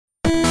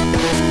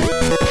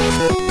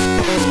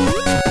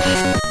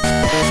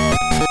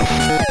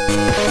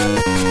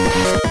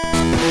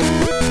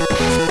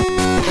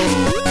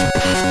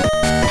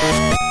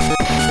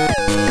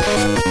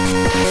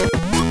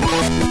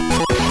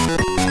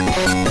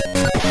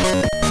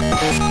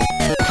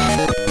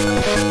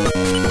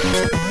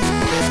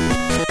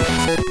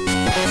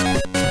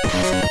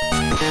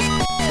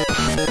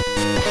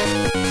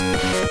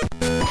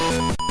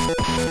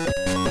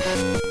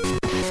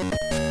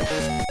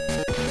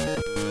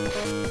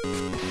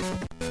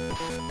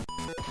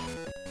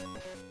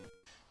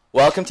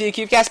Welcome to the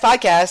Cubecast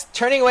podcast,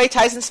 turning away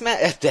Tyson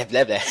Smash.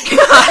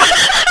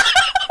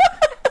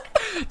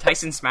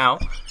 Tyson Smow.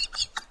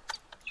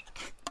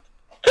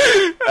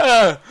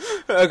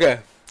 Okay.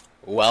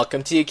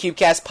 Welcome to the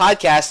Cubecast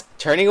podcast,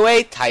 turning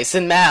away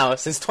Tyson Mao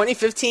since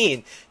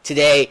 2015.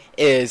 Today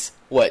is,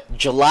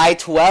 July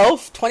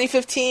 12th,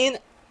 2015?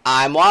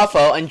 I'm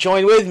Waffo, and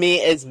joined with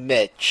me is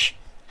Mitch.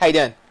 How you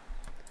doing?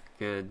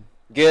 Good.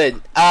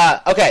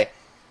 Okay.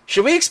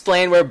 Should we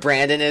explain where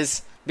Brandon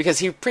is? Because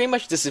he pretty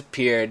much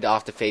disappeared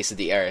off the face of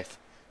the earth.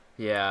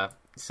 Yeah.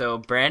 So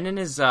Brandon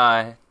is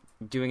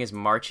doing his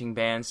marching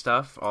band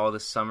stuff all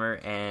this summer,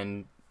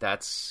 and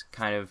that's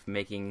kind of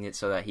making it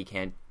so that he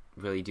can't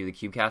really do the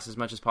Cubecast as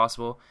much as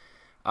possible.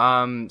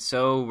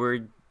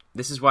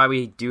 This is why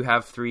we do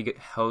have 3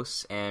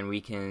 hosts, and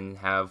we can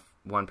have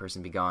one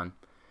person be gone.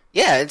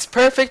 Yeah, it's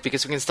perfect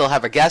because we can still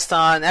have a guest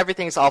on.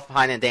 Everything's all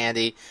fine and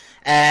dandy,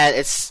 and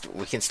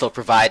we can still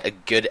provide a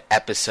good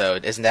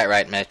episode. Isn't that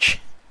right, Mitch?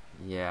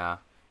 Yeah.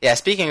 Yeah,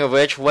 speaking of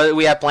which, what do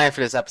we have planned for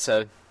this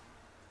episode?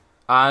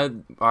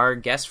 Our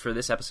guest for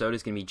this episode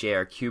is going to be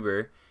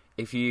JRCuber.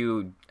 If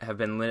you have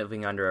been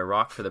living under a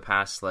rock for the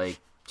past, 2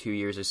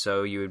 years or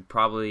so, you would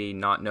probably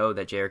not know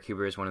that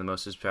JRCuber is one of the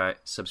most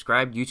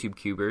subscribed YouTube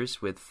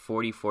Cubers with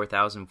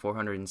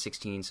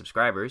 44,416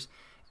 subscribers,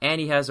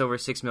 and he has over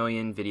 6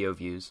 million video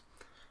views.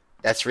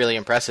 That's really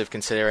impressive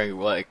considering,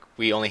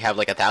 we only have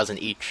 1,000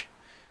 each.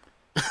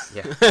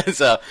 Yeah.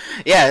 So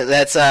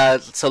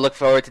look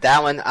forward to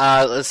that one.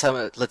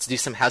 Let's do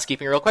some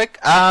housekeeping real quick.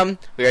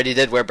 We already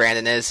did where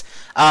Brandon is.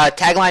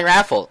 Tagline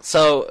raffle.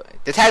 So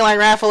the tagline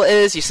raffle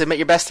is you submit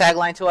your best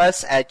tagline to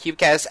us at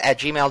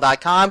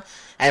cubecast@gmail.com,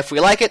 and if we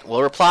like it,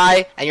 we'll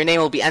reply, and your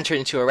name will be entered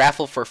into a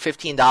raffle for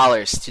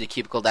 $15 to the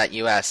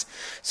cubicle.us.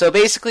 So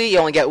basically, you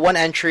only get one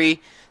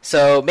entry.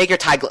 So make your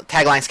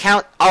taglines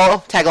count. All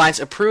taglines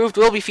approved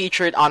will be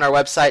featured on our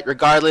website,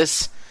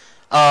 regardless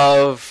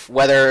of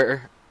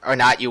whether or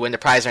not you win the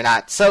prize or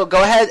not. So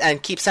go ahead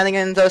and keep sending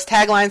in those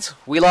taglines.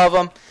 We love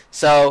them.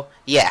 So,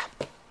 yeah.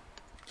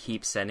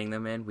 Keep sending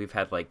them in? We've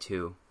had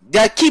 2.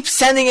 Yeah, keep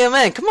sending them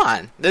in. Come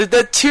on.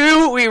 The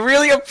 2, we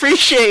really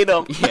appreciate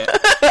them. Yeah.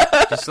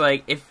 Just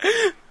if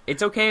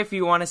it's okay if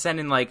you want to send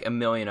in 1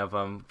 million of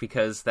them,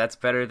 because that's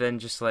better than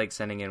just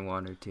sending in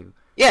 1 or 2.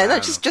 Yeah,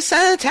 no, just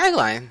send in a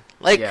tagline.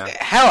 Yeah.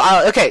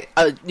 Hell, okay,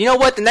 you know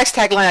what? The next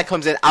tagline that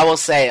comes in, I will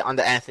say on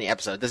the Anthony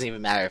episode. It doesn't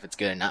even matter if it's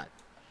good or not.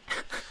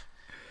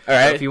 All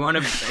right. So if you want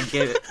to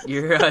get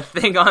your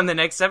thing on the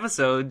next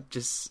episode,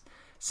 just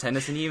send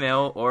us an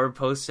email or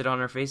post it on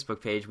our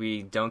Facebook page.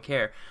 We don't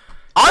care.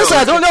 Honestly,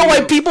 I don't know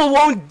why people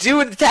won't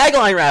do the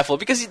tagline raffle,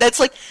 because that's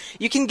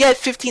you can get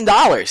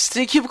 $15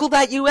 to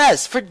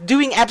cubicle.us for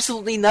doing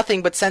absolutely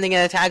nothing but sending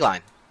in a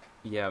tagline.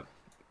 Yeah.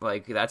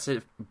 That's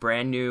a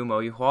brand new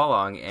Moyu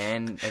Hualong,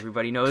 and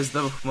everybody knows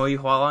the Moyu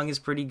Hualong is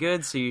pretty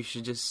good, so you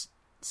should just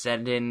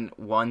send in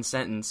one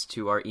sentence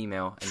to our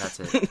email, and that's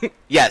it.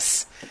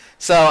 Yes.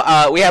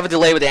 So, we have a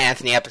delay with the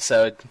Anthony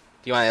episode. Do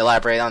you want to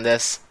elaborate on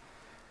this?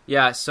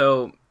 Yeah,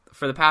 so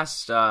for the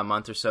past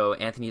month or so,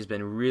 Anthony has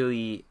been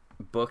really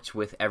booked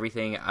with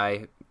everything.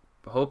 I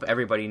hope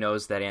everybody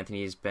knows that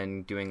Anthony's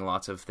been doing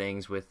lots of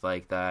things with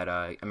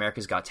that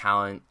America's Got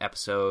Talent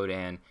episode,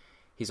 and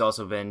he's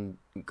also been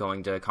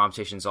going to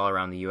competitions all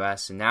around the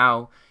U.S., and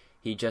now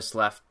he just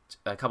left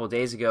a couple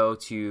days ago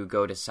to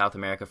go to South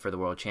America for the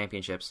World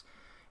Championships.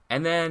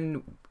 And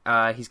then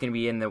he's going to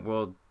be in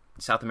the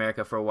South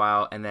America for a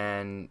while, and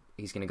then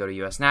he's going to go to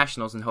U.S.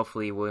 Nationals, and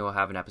hopefully we'll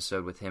have an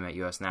episode with him at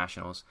U.S.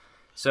 Nationals.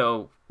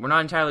 So we're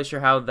not entirely sure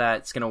how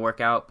that's going to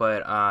work out,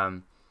 but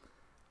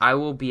I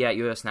will be at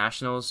U.S.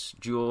 Nationals.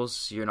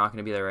 Jules, you're not going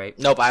to be there, right?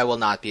 Nope, I will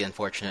not be,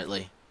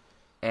 unfortunately.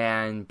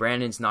 And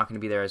Brandon's not going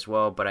to be there as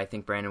well, but I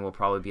think Brandon will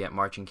probably be at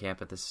marching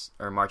camp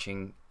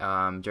marching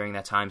during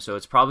that time. So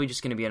it's probably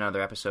just going to be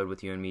another episode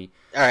with you and me.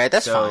 All right,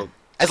 that's fine.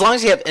 As long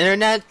as you have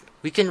internet,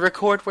 we can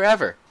record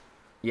wherever.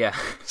 Yeah.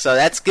 So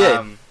that's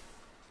good.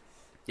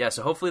 Yeah,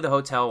 so hopefully the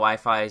hotel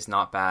Wi-Fi is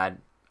not bad.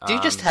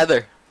 Just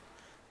tether.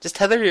 Just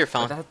tether to your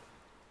phone.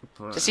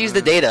 Just use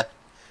the data.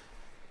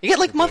 You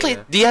get monthly.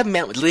 Data. Do you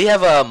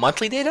have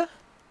monthly data?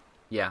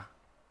 Yeah.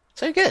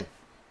 So you're good.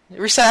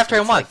 Reset after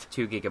a month.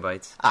 2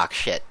 gigabytes. Ah,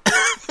 shit.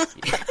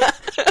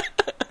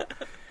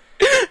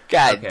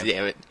 God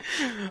damn it.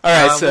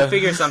 All right, so we'll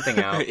figure something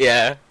out.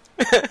 Yeah.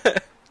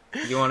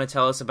 You want to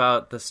tell us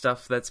about the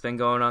stuff that's been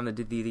going on the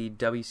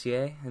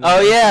WCA? Oh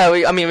yeah,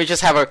 we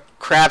just have a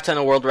crap ton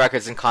of world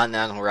records and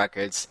continental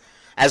records.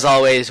 As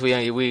always,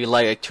 we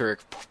like to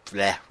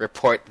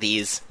report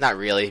these. Not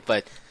really,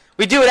 but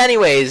we do it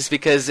anyways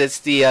because it's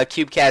the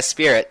Cubecast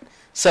spirit.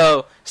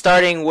 So,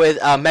 starting with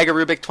Mega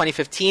Rubik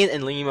 2015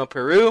 in Lima,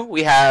 Peru,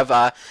 we have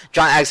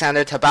John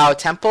Alexander Tabao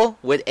Temple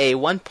with a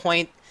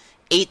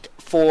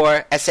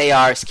 1.84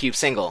 SAR cube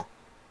single.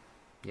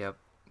 Yep.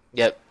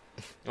 You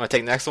want to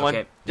take the next one?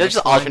 Okay, Just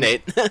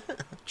alternate.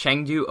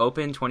 Chengdu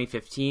Open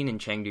 2015 in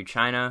Chengdu,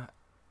 China.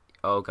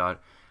 Oh, God.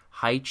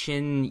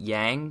 Haichin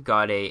Yang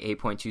got a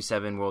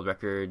 8.27 world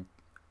record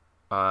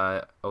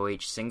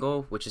OH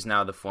single, which is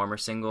now the former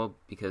single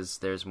because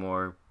there's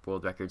more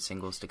world record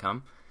singles to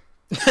come.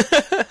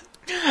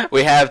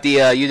 We have the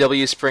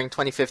UW Spring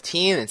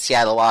 2015 in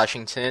Seattle,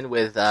 Washington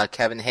with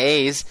Kevin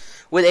Hayes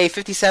with a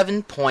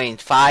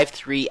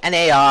 57.53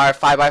 NAR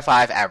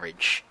 5x5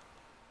 average.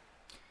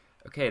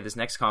 Okay, this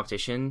next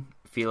competition,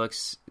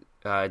 Felix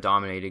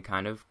dominated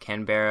kind of.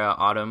 Canberra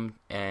Autumn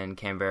and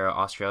Canberra,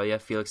 Australia.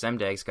 Felix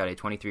Mdegs got a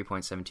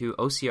 23.72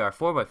 OCR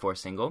 4x4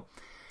 single.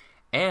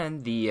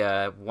 And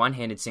the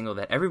one-handed single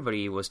that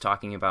everybody was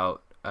talking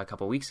about a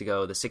couple weeks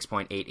ago, the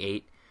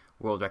 6.88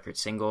 world record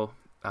single.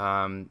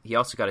 He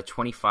also got a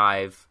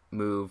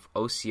 25-move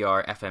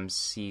OCR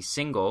FMC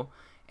single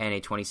and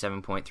a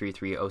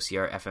 27.33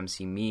 OCR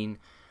FMC mean.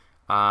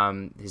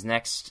 His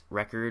next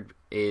record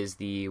is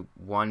the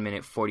 1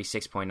 minute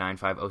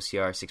 46.95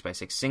 OCR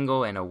 6x6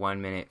 single and a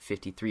 1 minute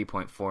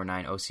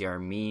 53.49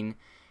 OCR mean.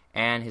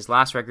 And his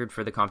last record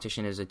for the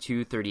competition is a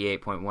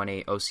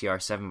 238.18 OCR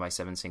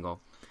 7x7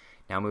 single.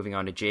 Now moving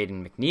on to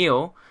Jaden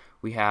McNeil,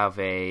 we have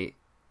a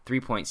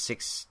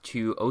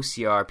 3.62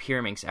 OCR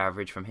Pyraminx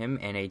average from him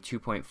and a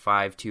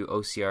 2.52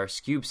 OCR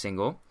Scube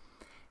single.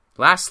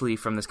 Lastly,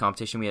 from this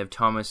competition, we have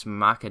Thomas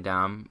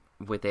Macadam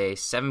with a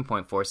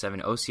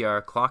 7.47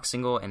 OCR clock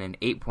single and an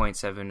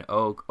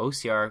 8.70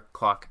 OCR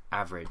clock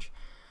average.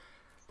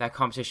 That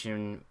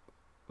competition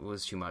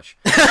was too much.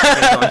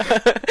 Okay,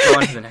 go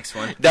on to the next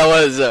one. That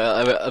was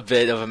a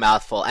bit of a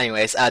mouthful.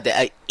 Anyways,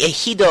 the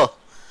Ejido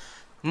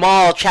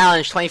Mall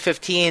Challenge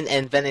 2015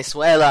 in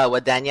Venezuela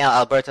with Daniel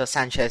Alberto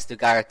Sanchez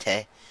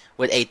Dugarte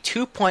with a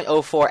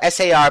 2.04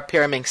 SAR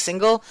Pyraminx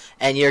single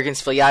and Jürgen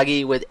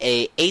Sviljagi with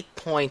a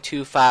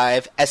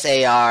 8.25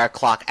 SAR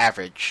clock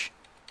average.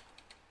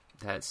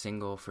 That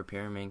single for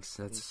Pyraminx,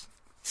 that's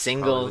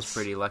singles was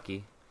pretty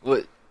lucky.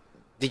 What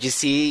did you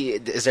see?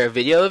 Is there a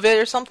video of it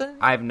or something?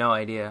 I have no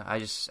idea. I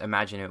just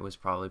imagine it was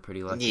probably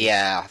pretty lucky.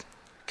 Yeah,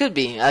 could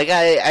be. Like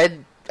I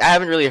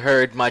haven't really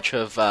heard much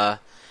of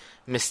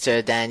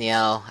Mr.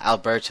 Daniel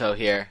Alberto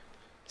here,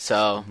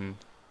 so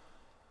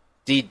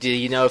do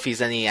you know if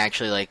he's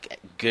actually like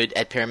good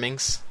at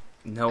Pyraminx?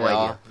 No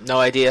idea.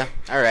 No idea.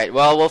 All right.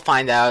 Well, we'll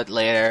find out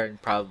later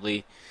and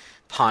probably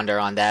ponder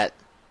on that.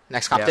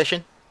 Next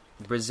competition. Yep.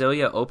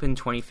 Brasilia Open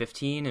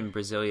 2015 in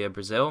Brasilia,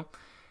 Brazil.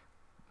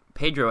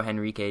 Pedro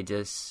Henrique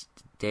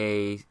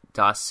da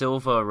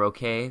Silva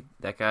Roque.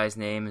 That guy's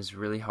name is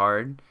really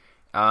hard.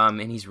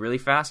 And he's really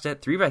fast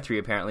at 3x3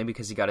 apparently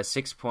because he got a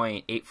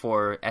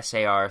 6.84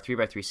 SAR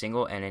 3x3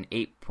 single and an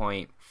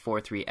 8.43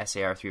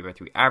 SAR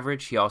 3x3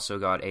 average. He also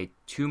got a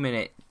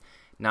 2-minute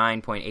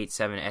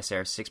 9.87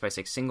 SAR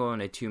 6x6 single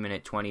and a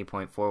 2-minute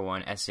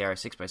 20.41 SAR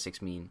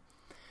 6x6 mean.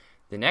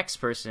 The next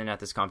person at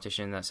this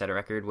competition that set a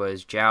record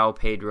was João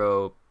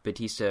Pedro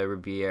Batista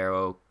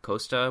Ribeiro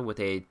Costa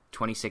with a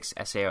 26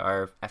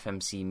 SAR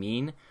FMC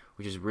mean,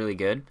 which is really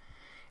good.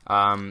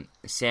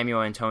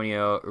 Samuel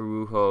Antonio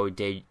Urujo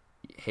de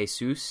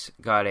Jesus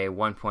got a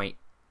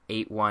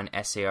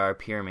 1.81 SAR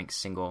Pyraminx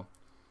single.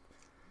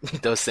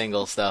 Those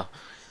singles, though.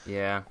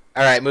 Yeah.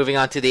 All right, moving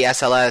on to the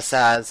SLS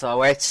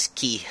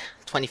Załęcki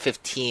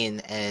 2015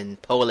 in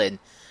Poland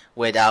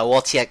with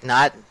Wojciech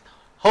Knott.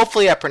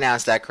 Hopefully I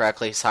pronounced that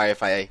correctly. Sorry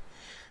if I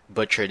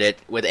butchered it.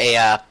 With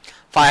a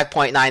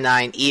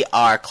 5.99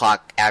 ER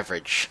clock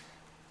average.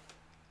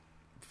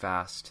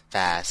 Fast.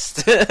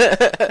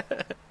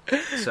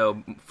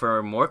 So,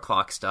 for more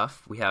clock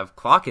stuff, we have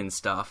clockin'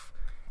 stuff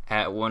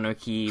at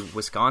Waunaukee,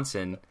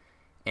 Wisconsin.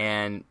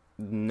 And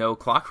no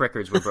clock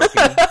records were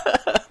broken.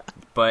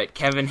 But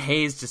Kevin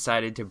Hayes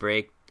decided to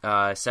break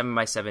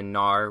 7x7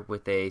 NAR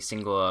with a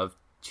single of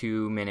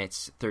 2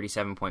 minutes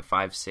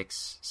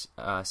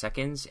 37.56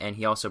 seconds, and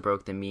he also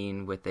broke the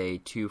mean with a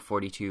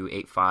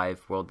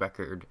 2:42.85 world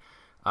record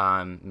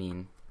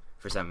mean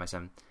for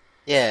 7x7.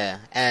 Yeah,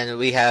 and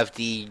we have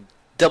the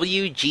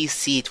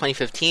WGC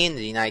 2015 in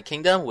the United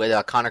Kingdom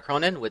with Connor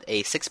Cronin with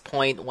a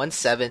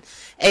 6.17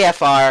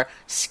 AFR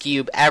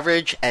Scube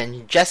average,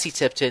 and Jesse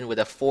Tipton with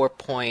a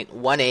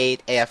 4.18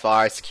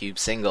 AFR Scube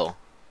single.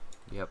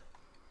 Yep.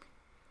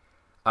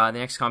 The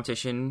next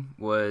competition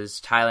was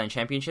Thailand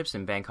Championships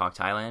in Bangkok,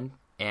 Thailand.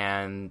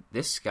 And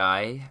this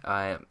guy,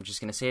 I'm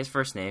just going to say his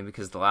first name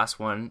because his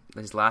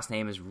last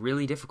name is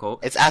really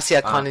difficult. It's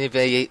Asia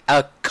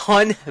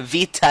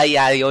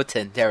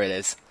Konvitayayotin. There it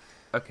is.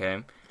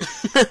 Okay.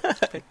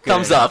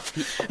 Thumbs up.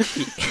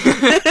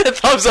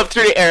 Thumbs up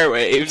through the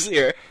airwaves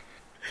here.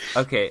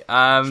 Okay.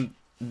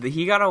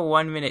 He got a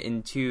 1 minute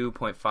and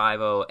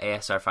 2.50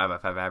 ASR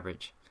 5x5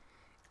 average.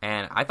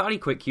 And I thought he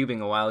quit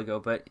cubing a while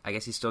ago, but I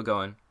guess he's still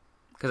going.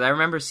 Because I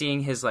remember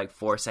seeing his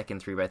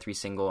 4-second 3x3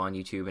 single on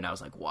YouTube, and I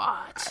was like,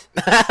 "What?"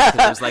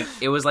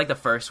 it was like the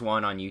first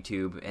one on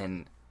YouTube,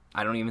 and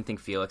I don't even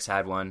think Felix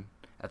had one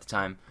at the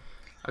time.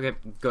 Okay,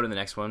 go to the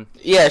next one.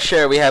 Yeah,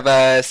 sure. We have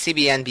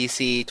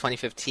CBNBC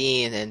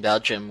 2015 in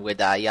Belgium with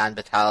Jan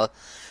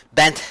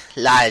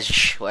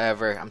Bentlage,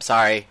 whatever. I'm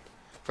sorry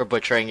for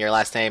butchering your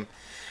last name.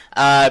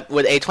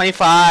 With a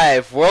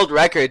 25 world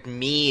record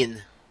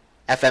mean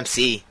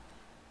FMC.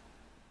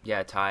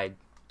 Yeah, tied.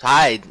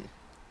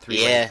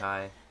 Three-way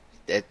tie.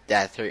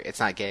 It's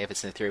not gay if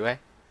it's in a three-way?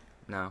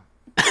 No.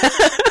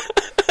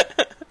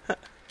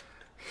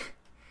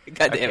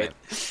 God damn it.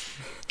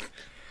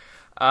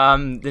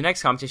 The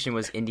next competition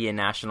was Indian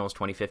Nationals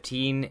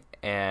 2015,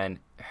 and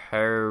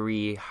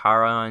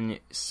Hariharan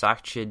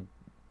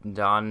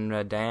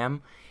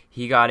Sachidanadam,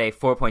 he got a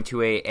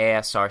 4.28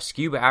 ASR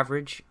Scube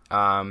average.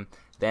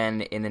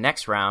 Then in the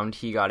next round,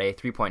 he got a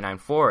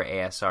 3.94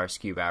 ASR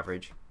Scube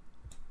average.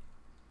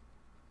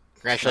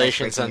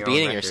 Congratulations on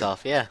beating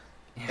yourself, yeah.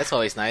 That's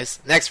always nice.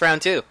 Next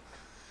round, too.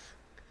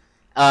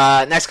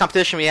 Next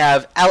competition, we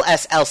have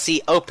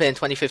LSLC Open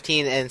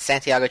 2015 in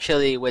Santiago,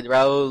 Chile, with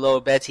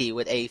Raul Betti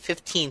with a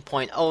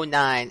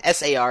 15.09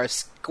 SAR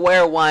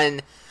square one,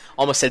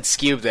 almost said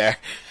Scube there,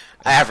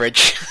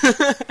 average.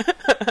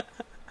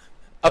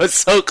 I was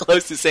so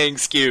close to saying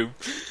Scube.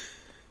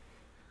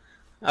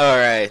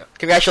 Alright,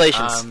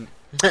 congratulations.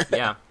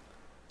 Yeah.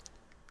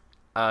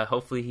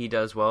 Hopefully he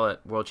does well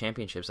at World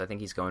Championships. I think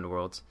he's going to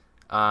Worlds.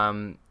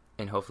 And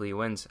hopefully he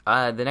wins.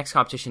 The next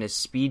competition is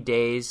Speed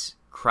Days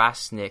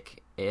Krasnik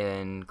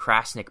in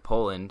Krasnik,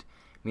 Poland.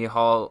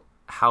 Michal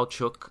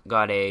Halchuk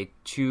got a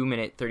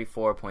 2-minute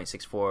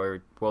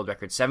 34.64 world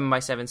record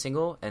 7x7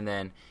 single, and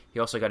then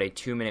he also got a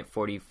 2-minute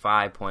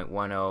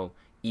 45.10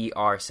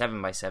 ER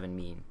 7x7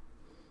 mean.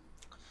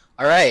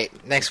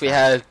 Alright, next we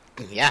have...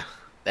 Yeah,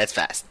 that's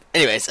fast.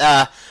 Anyways,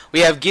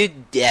 we have Good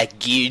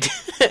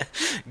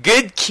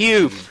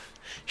Cube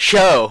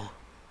Show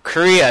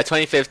Korea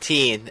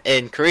 2015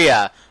 in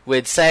Korea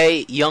with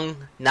Sae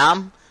Young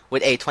Nam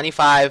with a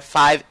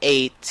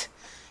 25.58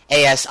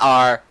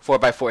 ASR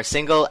 4x4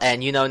 single,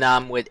 and Yuno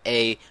Nam with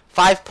a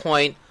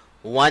 5.19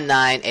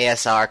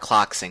 ASR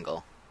clock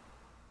single.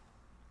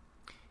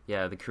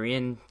 Yeah, the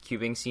Korean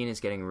cubing scene is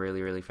getting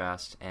really, really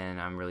fast,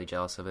 and I'm really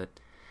jealous of it.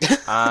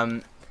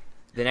 The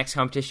next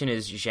competition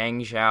is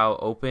Zhangzhou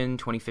Open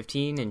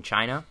 2015 in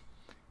China.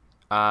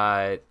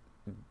 Zhongyang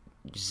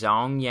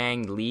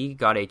Li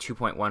got a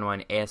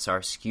 2.11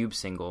 ASR Scube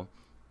single.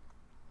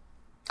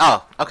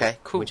 Oh, okay,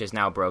 cool. Which is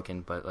now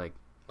broken, but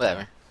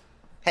whatever.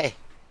 Hey,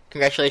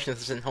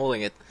 congratulations on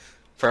holding it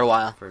for a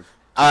while.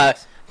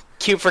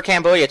 Cube for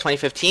Cambodia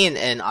 2015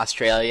 in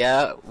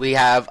Australia. We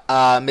have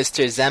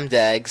Mr.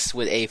 Zemdegs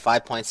with a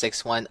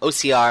 5.61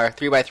 OCR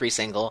 3x3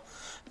 single.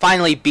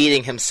 Finally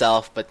beating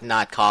himself, but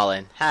not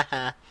Colin.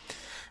 Haha.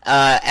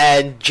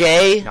 And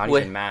Jay... Not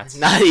even Mats.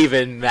 Not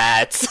even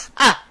Mats.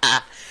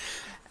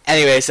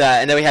 Anyways,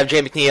 and then we have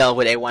Jay McNeil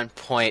with a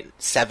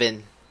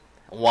 1.71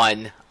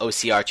 OCR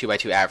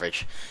 2x2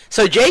 average.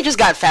 So Jay just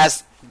got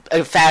fast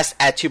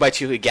at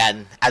 2x2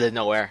 again, out of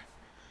nowhere.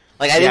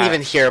 I didn't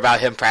even hear about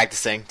him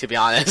practicing, to be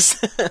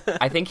honest.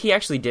 I think he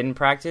actually didn't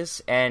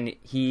practice, and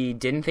he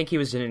didn't think he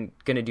was going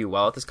to do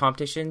well at this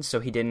competition, so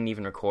he didn't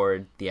even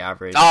record the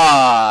average.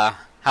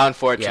 Ah, how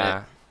unfortunate.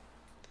 Yeah.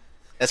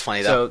 That's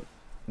funny, though. So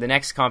the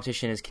next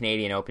competition is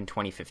Canadian Open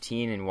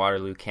 2015 in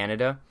Waterloo,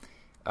 Canada.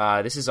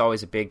 This is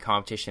always a big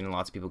competition, and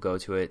lots of people go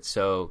to it.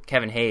 So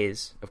Kevin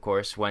Hayes, of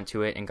course, went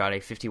to it and got a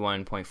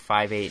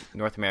 51.58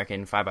 North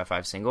American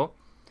 5x5 single.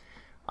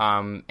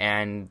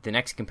 And the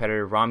next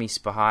competitor, Rami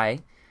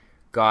Spahai,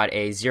 got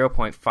a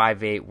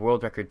 0.58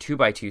 world record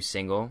 2x2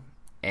 single,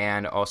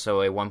 and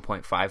also a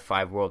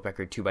 1.55 world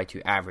record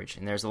 2x2 average.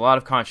 And there's a lot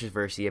of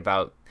controversy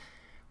about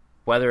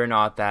whether or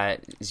not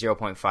that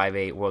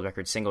 0.58 world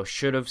record single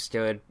should have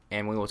stood,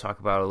 and we will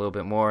talk about it a little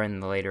bit more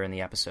later in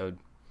the episode.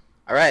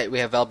 All right, we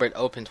have Velbert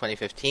Open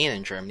 2015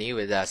 in Germany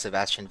with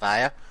Sebastian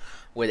Vaya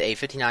with a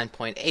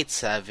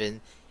 59.87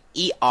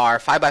 ER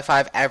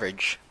 5x5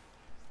 average.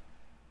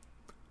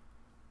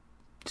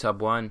 Sub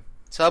 1.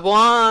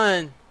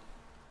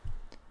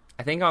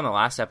 I think on the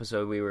last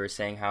episode we were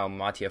saying how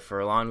Mattia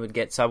Furlan would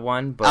get sub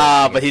 1,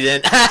 but he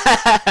didn't.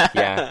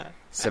 Yeah,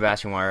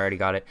 Sebastian Wire already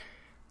got it.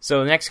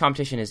 So the next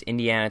competition is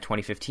Indiana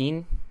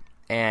 2015,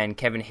 and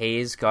Kevin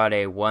Hayes got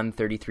a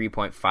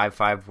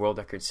 133.55 world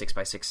record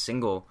 6x6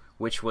 single,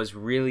 which was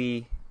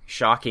really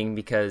shocking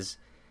because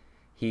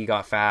he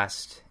got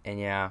fast, and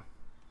yeah.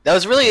 That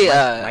was really...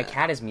 My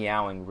cat is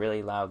meowing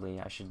really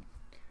loudly. I should...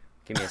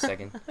 Give me a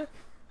second.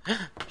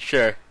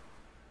 Sure.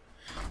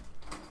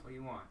 What do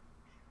you want?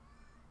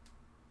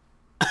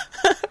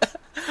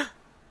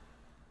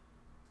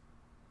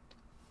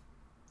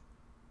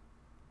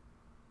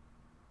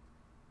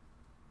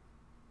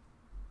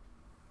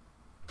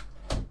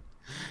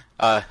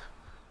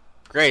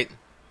 Great.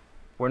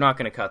 We're not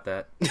going to cut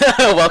that.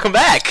 Welcome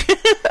back.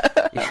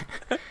 Yeah.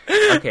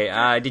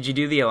 Okay, did you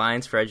do the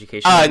Alliance for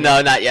Education?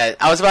 No, not yet.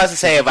 I was about to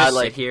say about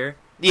sit here?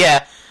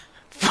 Yeah.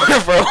 For a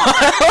while.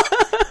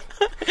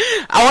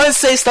 I want to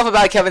say stuff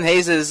about Kevin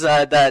Hayes'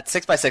 that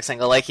 6x6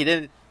 single. Like,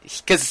 didn't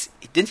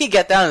he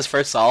get down his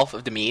first solve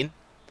of the mean?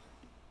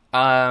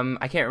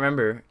 I can't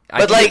remember.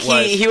 But like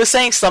he was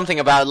saying something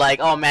about like,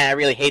 oh man, I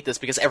really hate this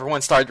because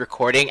everyone started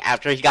recording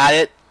after he got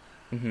it.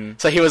 Mm-hmm.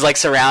 So he was like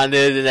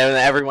surrounded, and then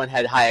everyone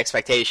had high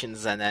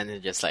expectations, and then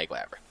it just like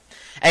whatever.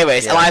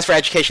 Anyways, Alliance for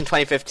Education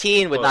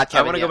 2015 with not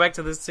Kevin. I want to go back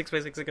to this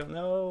 6x6 again.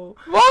 No.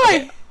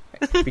 Why?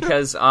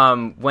 Because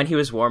when he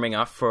was warming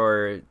up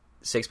for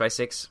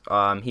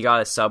 6x6, he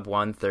got a sub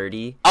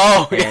 130.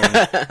 Oh,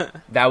 and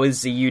that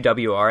was the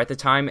UWR at the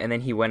time, and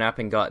then he went up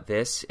and got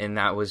this, and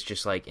that was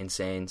just like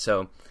insane.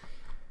 So,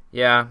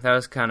 yeah, that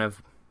was kind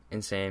of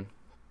insane.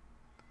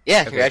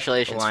 Yeah,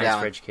 congratulations Alliance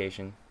for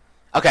Education.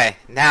 Okay,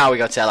 now we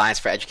go to Alliance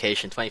for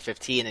Education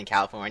 2015 in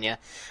California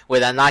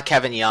with not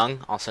Kevin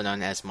Young, also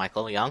known as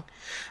Michael Young,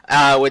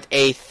 with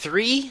a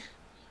 3.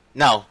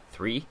 No.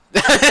 3?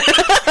 Damn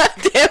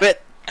it.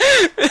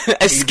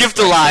 I skipped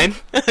a line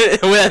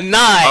with a 9.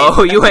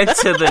 Oh, you went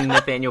to the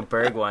Nathaniel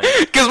Berg one.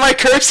 Because my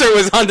cursor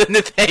was on the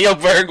Nathaniel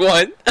Berg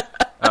one.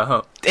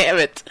 Oh. Damn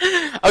it.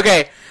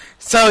 Okay,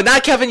 so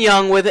not Kevin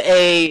Young with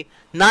a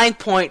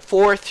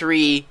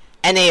 9.43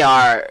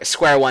 NAR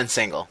square one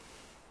single.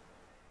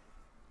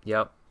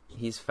 Yep,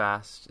 he's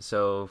fast,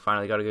 so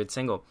finally got a good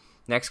single.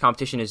 Next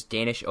competition is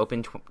Danish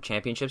Open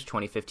Championships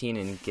 2015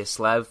 in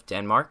Gislev,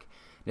 Denmark.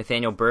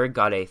 Nathaniel Berg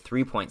got a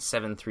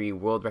 3.73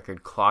 world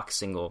record clock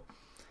single.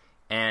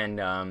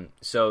 And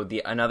so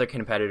another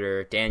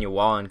competitor, Daniel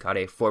Wallen, got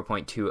a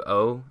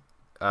 4.20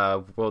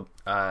 world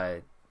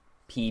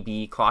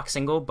PB clock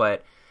single,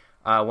 but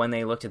when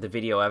they looked at the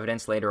video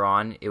evidence later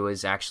on, it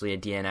was actually a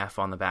DNF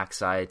on the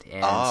backside,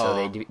 and so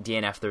they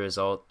DNF'd the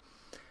result.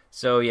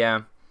 So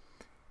yeah,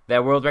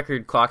 that world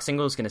record clock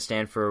single is going to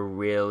stand for a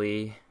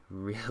really,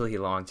 really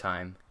long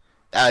time.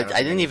 I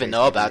didn't even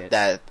know about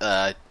that.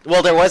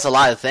 Well, there was a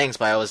lot of things,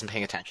 but I wasn't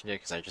paying attention to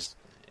it because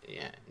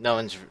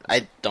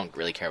I don't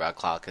really care about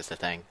clock is the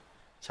thing.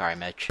 Sorry,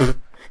 Mitch.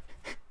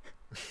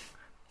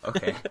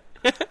 Okay.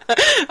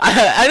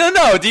 I don't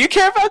know. Do you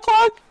care about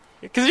clock?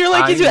 Because you're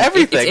like into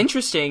everything. It's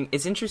interesting.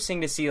 It's interesting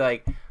to see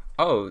like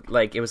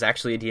it was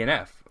actually a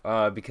DNF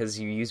because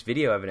you use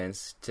video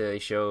evidence to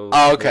show.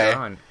 Oh, okay. Later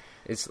on.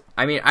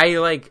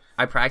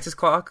 I practice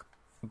clock,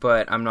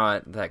 but I'm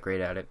not that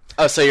great at it.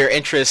 Oh, so your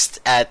interest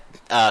at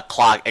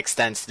clock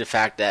extends to the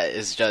fact that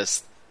it's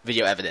just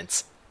video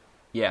evidence.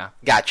 Yeah.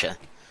 Gotcha.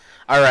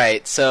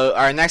 Alright, so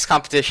our next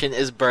competition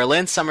is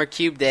Berlin Summer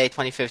Cube Day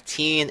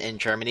 2015 in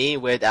Germany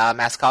with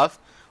Maskov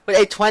with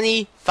a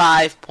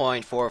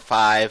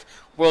 25.45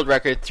 world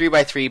record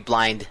 3x3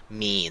 blind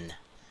mean.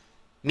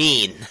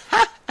 Mean.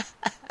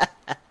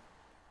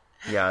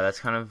 Yeah, that's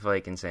kind of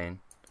like insane.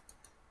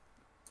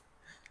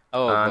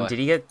 Oh, boy.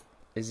 You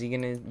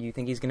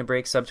think he's gonna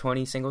break sub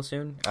 20 single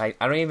soon? I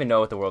don't even know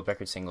what the world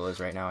record single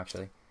is right now,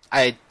 actually.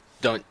 I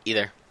don't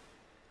either.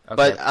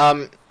 Okay.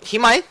 But he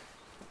might.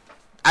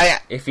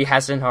 If he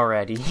hasn't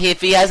already.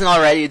 If he hasn't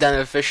already done it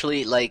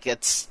officially, like,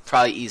 it's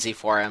probably easy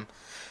for him.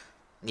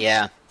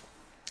 Yeah.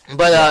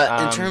 But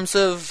in terms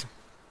of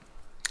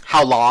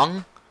how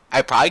long,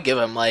 I'd probably give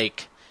him,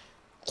 like,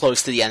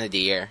 close to the end of the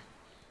year.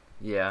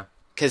 Yeah.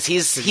 Because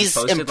he's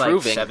posted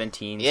improving. Like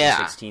 17s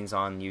and 16s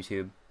on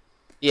YouTube.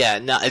 Yeah,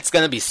 no, it's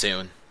going to be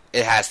soon.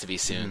 It has to be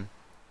soon. Mm-hmm.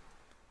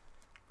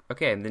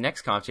 Okay, the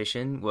next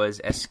competition was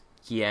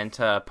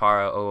Esquienta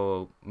para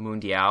o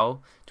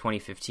Mundial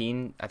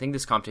 2015. I think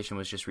this competition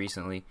was just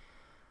recently.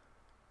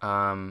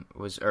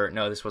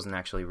 This wasn't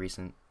actually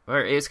recent. Or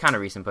it's kind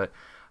of recent, but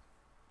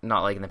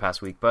not like in the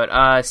past week.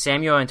 But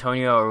Samuel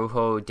Antonio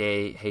Arujo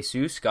de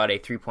Jesus got a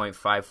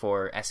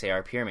 3.54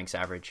 SAR Pyraminx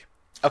average.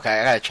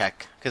 Okay, I gotta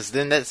check. Because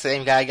then that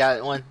same guy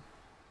got one.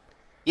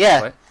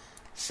 Yeah. What?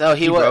 So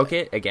he broke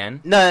it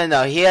again?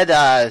 No. He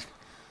had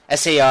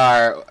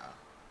SAR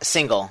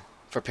single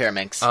for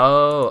Pyraminx.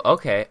 Oh,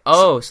 okay.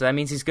 Oh, so that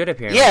means he's good at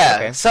Pyraminx. Yeah.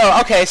 Okay. So,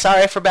 okay,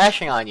 sorry for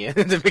bashing on you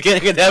at the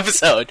beginning of the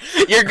episode.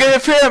 You're good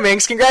at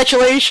Pyraminx.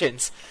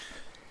 Congratulations.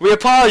 We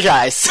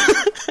apologize.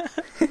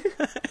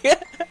 We're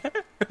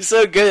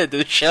so good at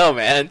this show,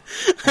 man.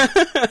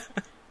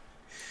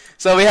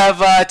 So we have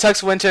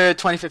Tux Winter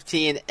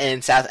 2015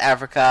 in South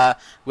Africa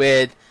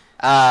with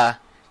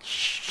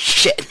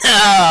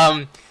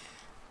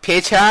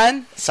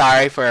Pietran,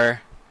 sorry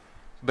for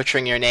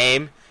butchering your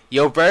name.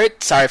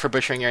 Yobert, sorry for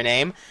butchering your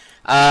name.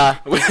 With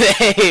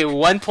a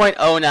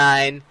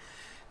 1.09,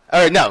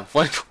 or no,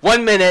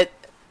 1 minute,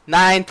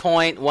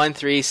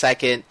 9.13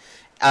 second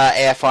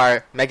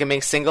AFR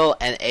Megaminx single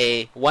and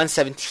a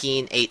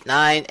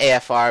 117.89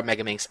 AFR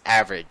Megaminx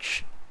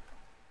average.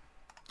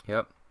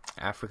 Yep,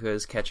 Africa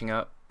is catching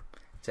up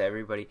to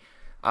everybody.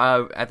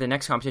 At the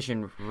next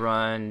competition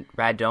run,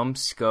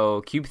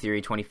 Radomsko Cube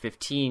Theory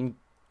 2015,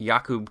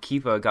 Jakub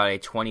Kipa got a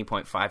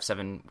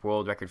 20.57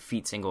 world record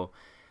feet single,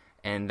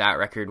 and that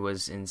record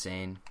was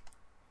insane.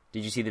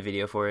 Did you see the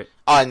video for it?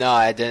 Oh, no,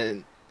 I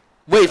didn't.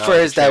 Wait,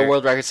 for that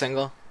world record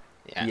single?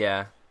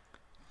 Yeah.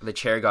 The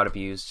chair got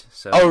abused.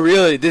 So. Oh,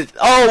 really?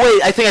 Oh,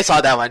 wait, I think I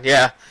saw that one.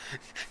 Yeah.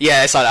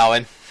 Yeah, I saw that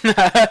one.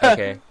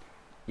 Okay.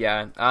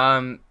 Yeah.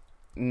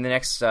 The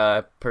next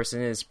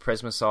person is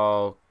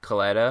Prismasol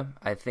Kaleta.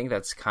 I think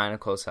that's kind of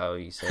close how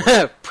you say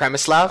it.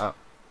 Premislav?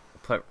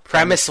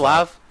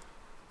 Premislav?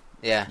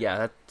 Yeah. Yeah,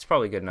 that's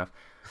probably good enough.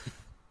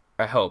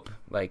 I hope.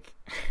 Like,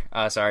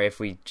 sorry if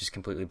we just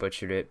completely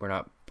butchered it. We're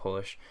not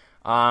Polish.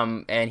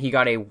 And he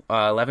got a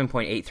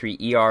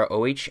 11.83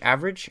 EROH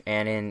average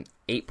and an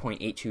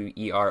 8.82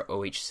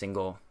 EROH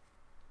single.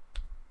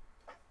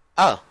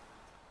 Oh,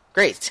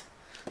 great.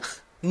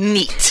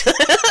 Neat.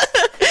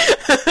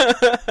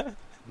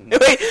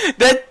 Wait,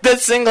 that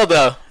single,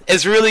 though,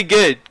 is really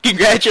good.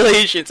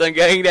 Congratulations on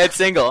getting that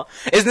single.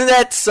 Isn't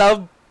that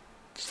sub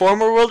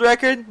former world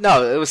record?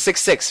 No, it was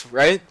 6.6,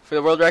 right? For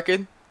the world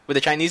record? With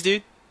the Chinese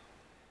dude?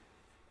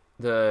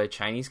 The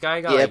Chinese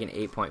guy got like an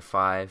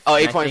 8.5. Oh,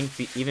 8. I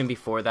think even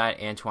before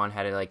that, Antoine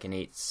had like an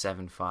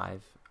 8.75.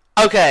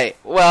 Okay,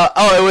 well,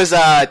 it was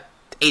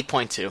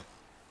 8.2.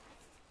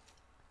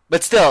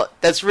 But still,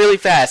 that's really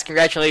fast.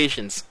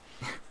 Congratulations.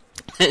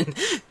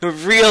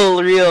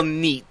 real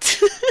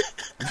neat.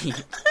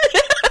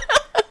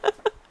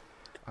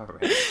 All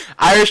right.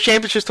 Irish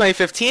Championships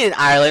 2015 in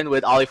Ireland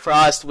with Ollie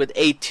Frost with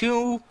a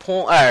 2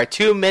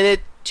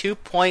 minute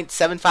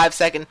 2.75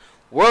 second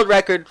world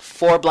record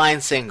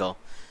 4-blind single.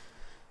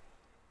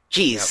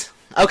 Jeez.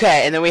 Yep.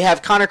 Okay, and then we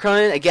have Connor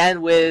Cronin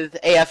again with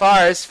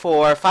AFRs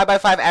for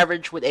 5x5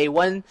 average with a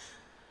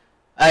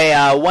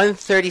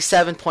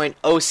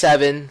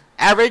 137.07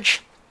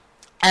 average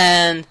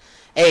and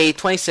a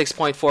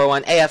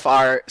 26.41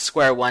 AFR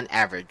square one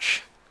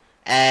average.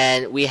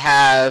 And we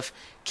have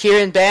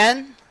Kieran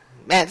Ban.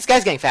 Man, this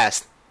guy's getting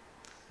fast.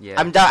 Yeah.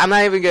 I'm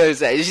not even going to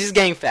say. He's just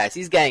getting fast.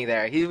 He's getting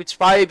there. He would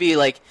probably be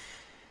like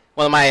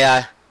one of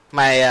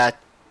my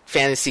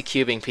fantasy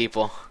cubing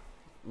people.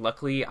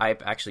 Luckily, I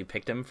actually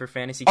picked him for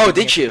fantasy. Oh,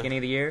 did you? At the beginning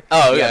of the year.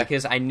 Oh, yeah, okay.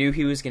 Because I knew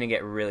he was going to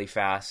get really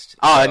fast.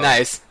 Oh,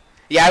 nice.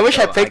 Yeah, I wish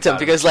I picked him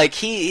because him.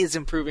 he is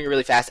improving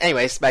really fast.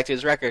 Anyways, back to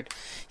his record.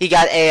 He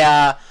got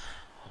a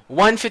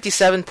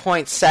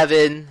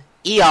 157.7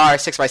 ER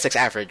 6x6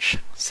 average.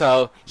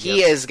 So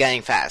he is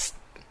getting fast,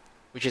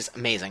 which is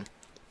amazing.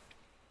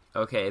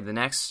 Okay, the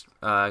next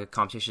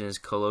competition is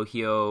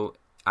Cologio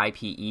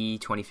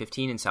IPE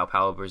 2015 in Sao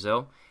Paulo,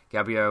 Brazil.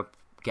 Gabriel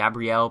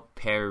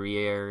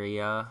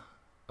Pereira.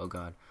 Oh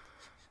God,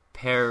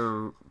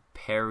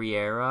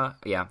 Pereira.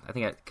 Yeah, I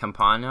think at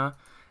Campana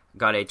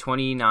got a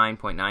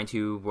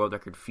 29.92 world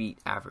record feet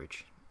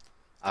average.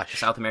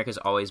 South America's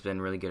always been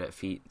really good at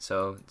feet,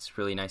 so it's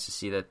really nice to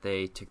see that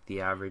they took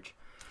the average.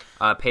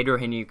 Pedro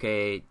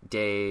Henrique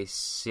de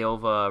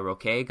Silva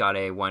Roque got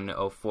a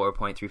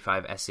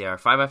 104.35 SAR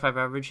 5x5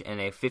 average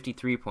and a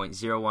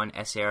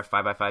 53.01 SAR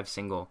 5x5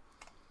 single.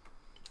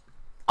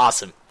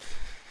 Awesome.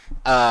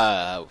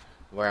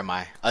 Where am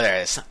I? Oh, there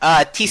it is.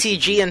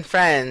 TCG and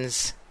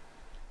Friends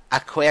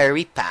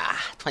Aquaripa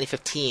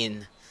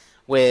 2015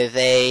 with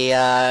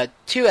a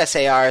 2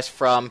 SARs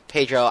from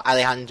Pedro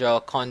Alejandro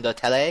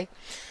Condotele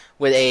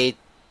with a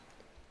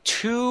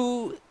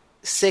 2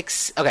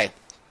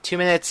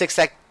 minute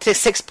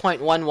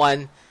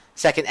 6.11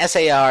 second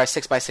SAR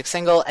 6x6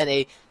 single and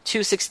a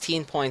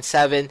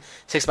 216.7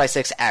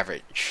 6x6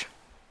 average.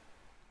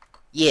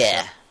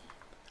 Yeah.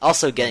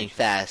 Also getting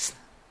fast.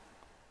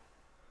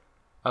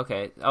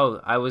 Okay.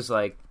 Oh, I was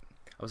like,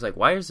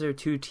 why is there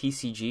 2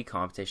 TCG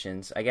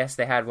competitions? I guess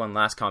they had one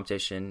last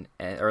competition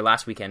or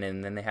last weekend,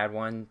 and then they had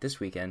one this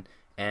weekend.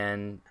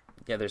 And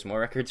yeah, there's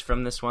more records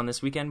from this one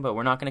this weekend, but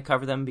we're not going to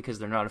cover them because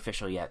they're not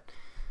official yet.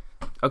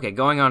 Okay,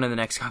 going on to the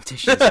next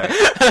competition.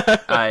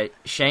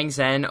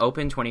 Shenzhen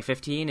Open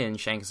 2015 in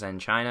Shenzhen,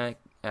 China.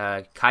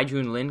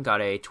 Kaijun Lin got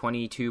a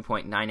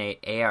 22.98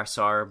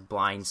 ASR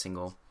blind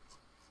single.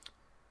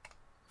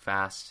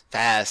 Fast.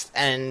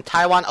 And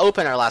Taiwan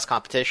Open, our last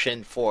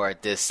competition for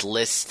this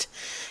list,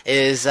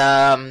 is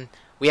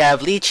we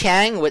have Li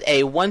Chang with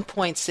a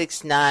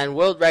 1.69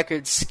 world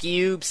record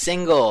skewb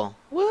single.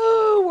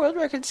 Woo! World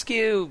record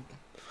skewb.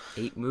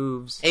 8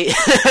 moves.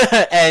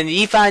 And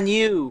Yifan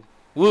Yu.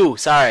 Woo,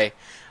 sorry.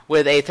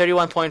 With a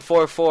 31.44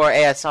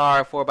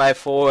 ASR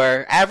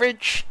 4x4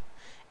 average.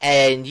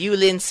 And Yu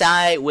Lin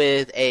Sai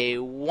with a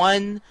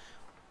 1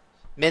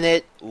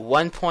 minute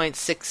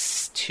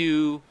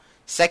 1.62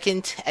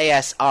 second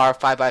ASR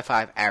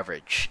 5x5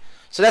 average.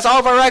 So that's all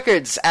of our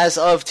records as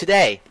of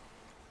today.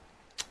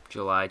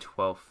 July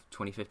 12th,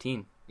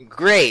 2015.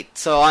 Great.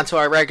 So on to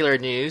our regular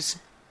news,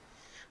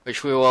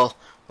 which we will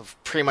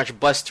pretty much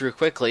bust through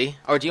quickly.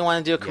 Or do you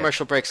want to do a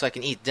commercial break so I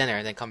can eat dinner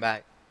and then come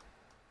back?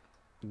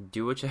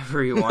 Do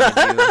whichever you want to do.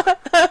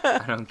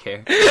 I don't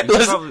care.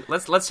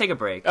 Let's take a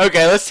break.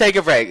 Okay, let's take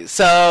a break.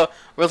 So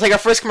we'll take our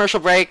first commercial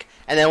break,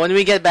 and then when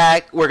we get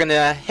back, we're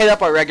gonna hit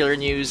up our regular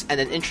news and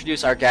then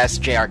introduce our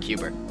guest,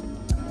 JRCuber.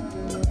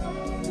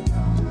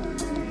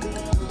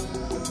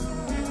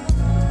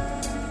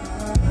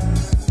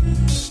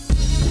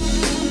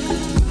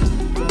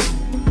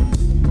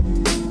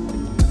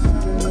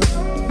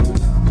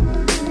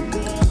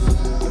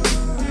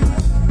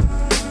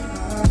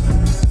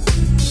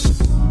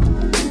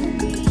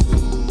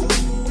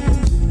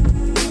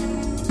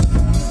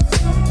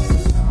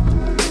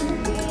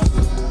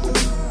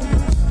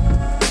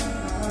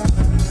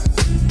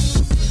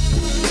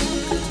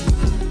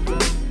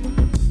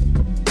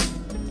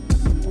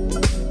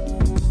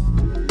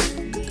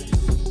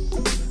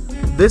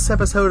 This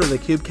episode of the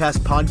Cubecast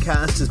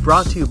podcast is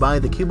brought to you by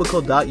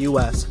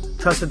thecubicle.us,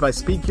 trusted by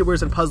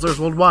speedcubers and puzzlers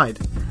worldwide.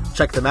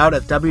 Check them out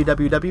at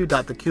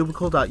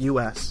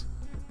www.thecubicle.us.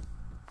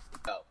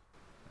 Oh.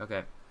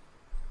 Okay.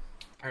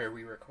 Are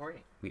we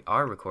recording? We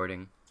are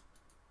recording.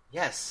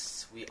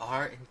 Yes, we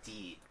are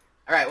indeed.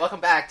 Alright,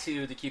 welcome back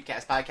to the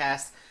Cubecast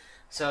podcast.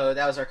 So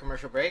that was our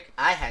commercial break.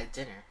 I had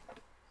dinner.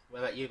 What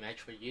about you,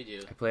 Mitch? What did you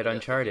do? I played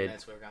Uncharted.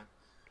 We were gone.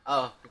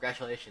 Oh,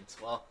 congratulations.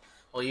 Well,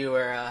 while you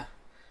were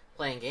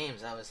playing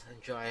games, I was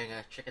enjoying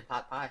a chicken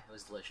pot pie. It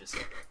was delicious.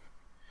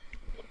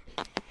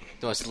 The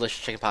most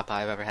delicious chicken pot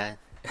pie I've ever had.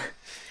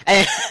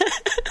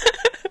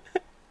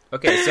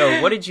 Okay,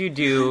 so what did you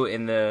do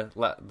in the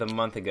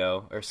month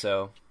ago or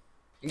so?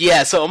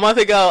 Yeah, so a month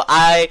ago,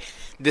 I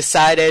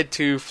decided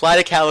to fly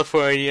to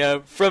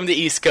California from the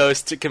East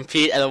Coast to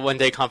compete at a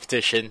one-day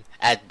competition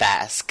at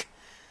Basque.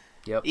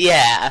 Yep.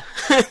 Yeah.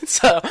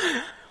 So,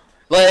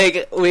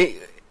 like,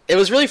 it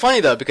was really funny,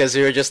 though, because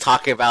we were just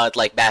talking about,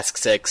 like, Basque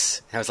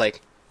 6, and I was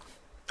like,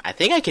 I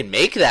think I can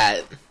make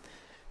that.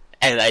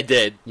 And I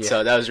did. Yeah.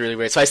 So that was really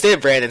weird. So I stayed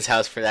at Brandon's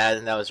house for that,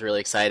 and that was really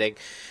exciting.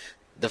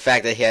 The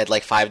fact that he had,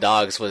 like, 5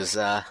 dogs was,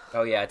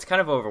 Oh, yeah, it's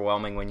kind of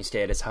overwhelming when you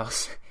stay at his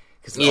house.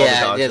 Because all the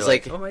dogs are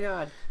like, oh my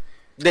god.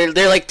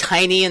 They're like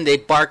tiny and they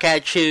bark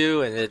at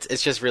you, and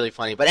it's just really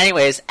funny. But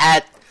anyways,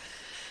 at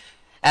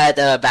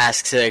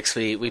Basque 6,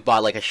 we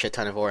bought like a shit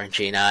ton of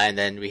Orangina, and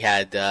then we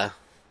had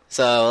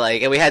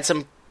we had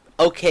some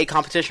okay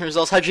competition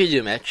results. How'd you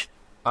do, Mitch?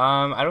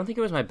 I don't think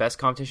it was my best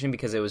competition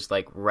because it was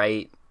like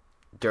right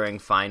during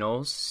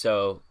finals,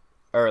 or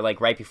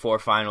like right before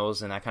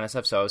finals and that kind of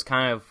stuff. So I was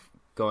kind of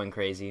going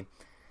crazy.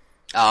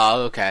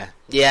 Oh, okay.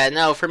 Yeah,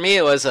 no, for me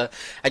it was I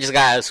just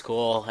got out of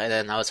school, and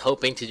then I was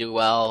hoping to do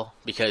well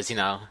because,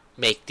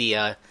 make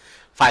the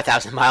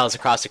 5,000 miles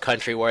across the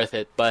country worth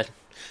it, but,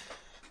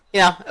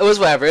 it was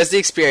whatever. It was the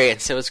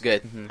experience. It was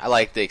good. Mm-hmm. I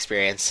liked the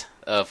experience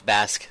of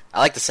Basque. I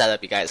like the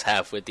setup you guys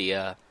have with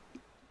the,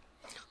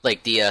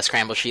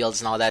 scramble shields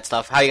and all that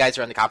stuff. How you guys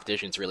run the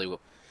competition is really,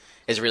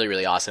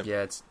 really awesome.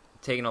 Yeah, it's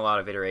taken a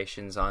lot of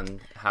iterations on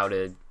how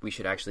we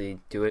should actually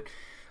do it.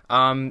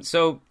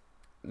 So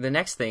the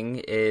next thing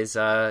is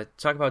talk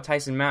about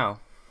Tyson Mao.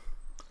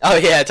 Oh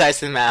yeah,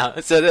 Tyson Mao.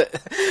 So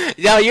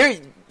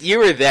you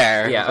were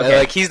there. Yeah, okay.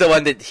 Like he's the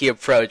one that he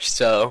approached.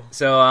 So it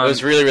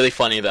was really, really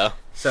funny though.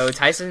 So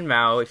Tyson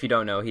Mao, if you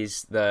don't know,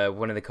 he's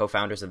one of the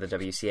co-founders of the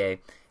WCA,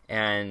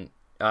 and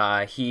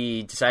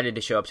he decided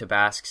to show up to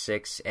Basque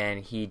 6,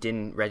 and he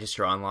didn't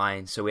register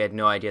online, so we had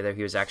no idea that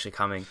he was actually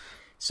coming.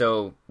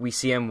 So we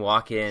see him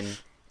walk in,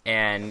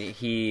 and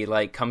he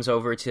comes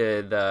over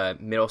to the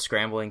middle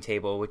scrambling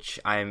table, which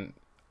me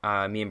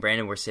and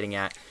Brandon were sitting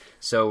at.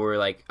 So we're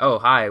like, oh,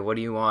 hi, what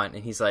do you want?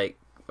 And he's like,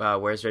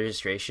 where's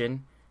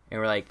registration? And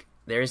we're like,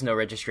 there is no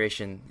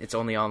registration. It's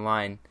only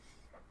online.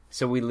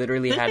 So we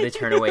literally had to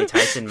turn away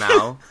Tyson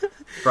Mao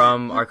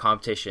from our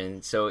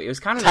competition. So it was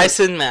kind of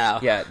Tyson Mao.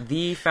 Yeah,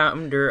 the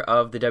founder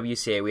of the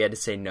WCA. We had to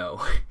say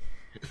no.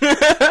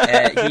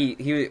 And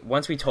he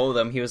once we told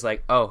him, he was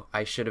like, oh,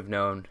 I should have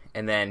known.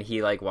 And then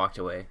he walked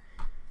away.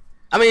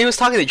 I mean, he was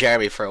talking to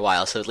Jeremy for a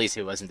while, so at least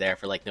he wasn't there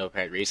for no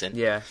apparent reason.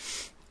 Yeah.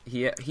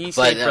 He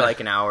stayed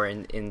for an hour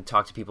and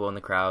talked to people in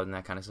the crowd and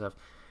that kind of stuff.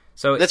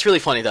 So that's really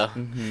funny though.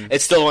 Mm-hmm.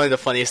 It's still one of the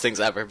funniest things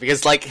ever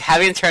because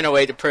having to turn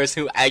away the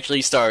person who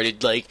actually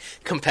started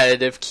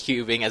competitive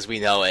cubing as we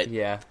know it.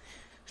 Yeah.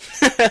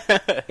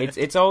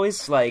 It's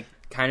always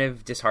kind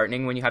of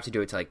disheartening when you have to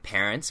do it to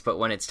parents, but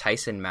when it's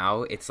Tyson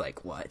Mao, it's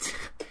what?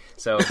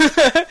 So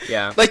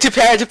yeah.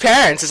 To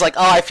parents, it's oh,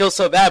 I feel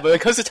so bad, but when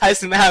it comes to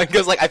Tyson Mao, it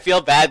goes I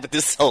feel bad, but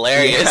this is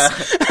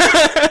hilarious.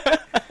 Yeah.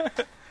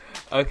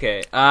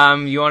 Okay,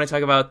 you want to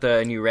talk about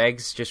the new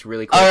regs just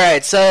really quick?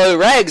 Alright, so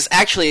regs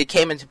actually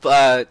came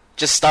into,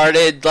 just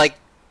started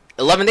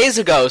 11 days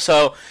ago,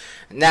 so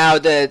now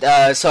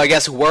so I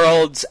guess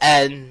Worlds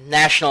and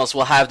Nationals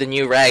will have the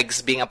new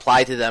regs being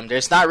applied to them.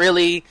 There's not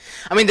really,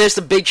 there's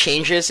the big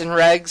changes in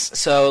regs,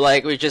 so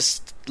we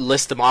just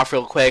list them off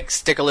real quick.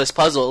 Stickerless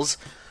puzzles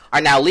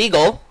are now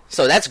legal,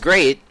 so that's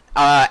great.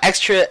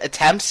 Extra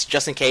attempts,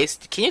 just in case.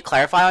 Can you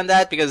clarify on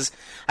that? Because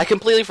I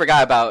completely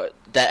forgot about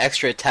that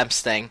extra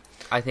attempts thing.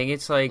 I think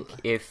it's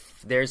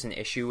if there's an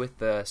issue with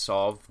the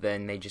solve,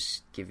 then they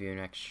just give you an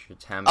extra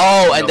attempt.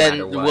 Oh, and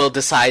then we'll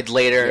decide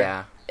later.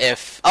 Yeah.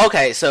 If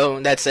okay, so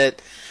that's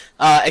it.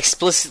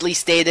 Explicitly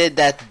stated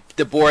that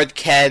the board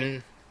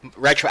can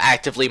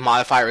retroactively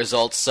modify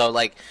results. So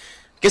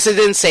guess it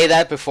didn't say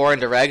that before in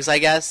the regs. I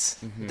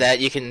guess that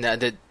you can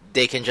that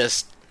they can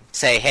just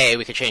say, hey,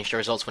 we can change the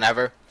results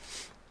whenever.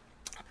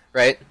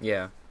 Right.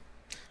 Yeah.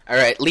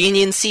 Alright,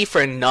 leniency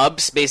for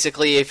nubs.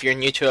 Basically, if you're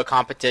new to a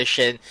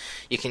competition,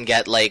 you can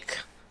get,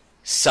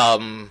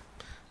 some,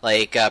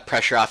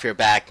 pressure off your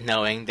back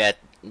knowing that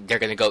they're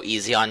gonna go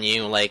easy on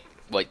you,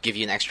 give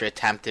you an extra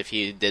attempt if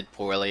you did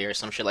poorly or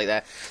some shit like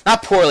that.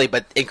 Not poorly,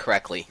 but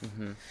incorrectly.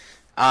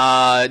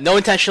 Mm-hmm. No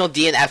intentional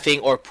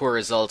DNFing or poor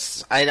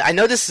results. I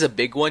know this is a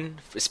big one,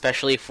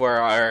 especially for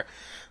our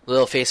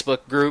little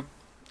Facebook group.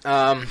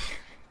 Brandon.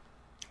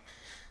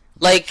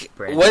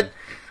 What...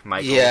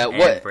 Michael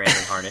what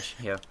Brandon Harnish.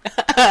 Yeah.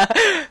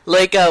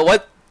 like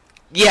what?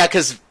 Yeah,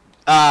 because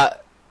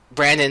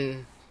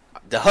Brandon,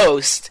 the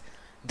host,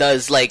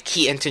 does like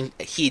he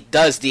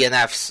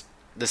DNFs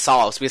the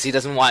solves because he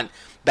doesn't want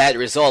bad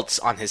results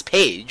on his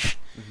page,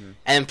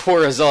 and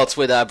poor results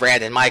with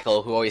Brandon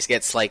Michael, who always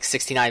gets like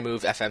 69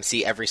 move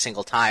FMC every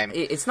single time.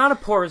 It's not a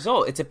poor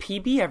result; it's a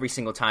PB every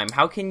single time.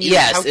 How can you?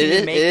 Yes, how can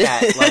you make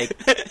that like?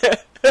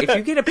 If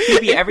you get a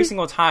PB every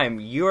single time,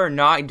 you are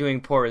not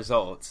doing poor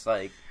results.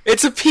 Like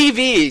it's a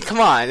PB. Come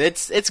on,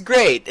 it's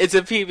great. It's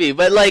a PB,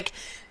 but like.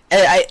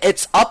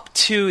 It's up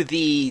to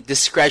the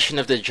discretion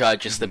of the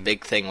judge is the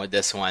big thing with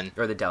this one.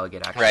 Or the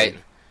delegate, actually. Right.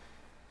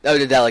 Oh,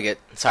 the delegate.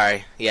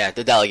 Sorry. Yeah,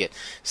 the delegate.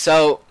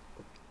 So,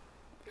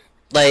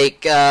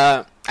 like,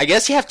 I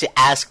guess you have to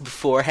ask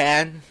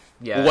beforehand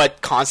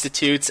what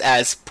constitutes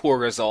as poor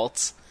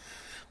results.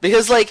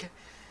 Because, like,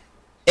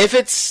 if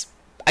it's,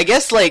 I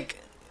guess, like,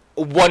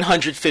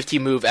 150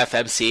 move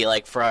FMC,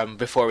 like, from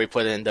before we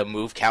put in the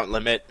move count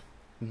limit,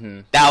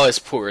 that was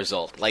poor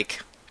result.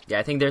 Like... Yeah,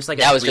 I think there's like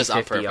a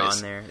 350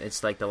 on there.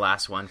 It's like the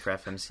last one for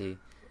FMC.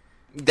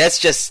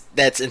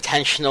 That's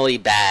intentionally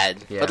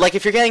bad. Yeah. But like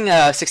if you're getting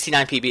a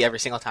 69 PB every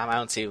single time, I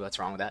don't see what's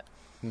wrong with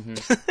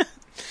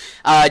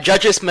that.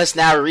 Judges must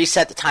now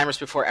reset the timers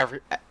before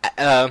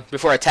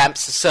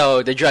attempts.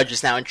 So the judge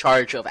is now in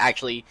charge of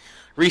actually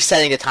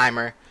resetting the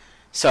timer.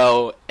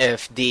 So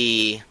if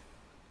the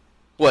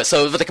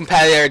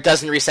competitor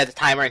doesn't reset the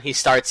timer and he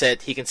starts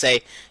it, he can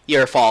say,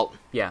 "Your fault.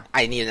 Yeah,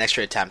 I need an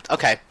extra attempt."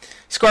 Okay.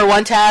 Score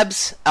 1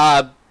 tabs.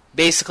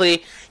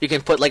 Basically, you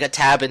can put like a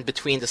tab in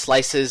between the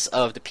slices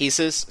of the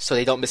pieces so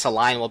they don't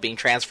misalign while being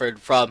transferred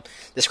from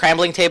the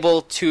scrambling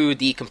table to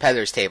the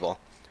competitor's table,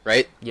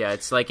 right? Yeah,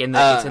 it's like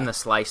it's in the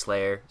slice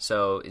layer,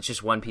 so it's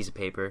just one piece of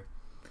paper.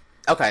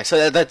 Okay,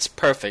 so that's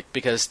perfect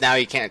because now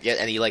you can't get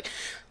any like,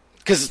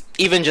 because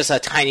even just a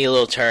tiny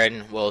little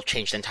turn will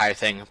change the entire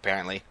thing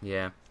apparently.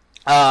 Yeah.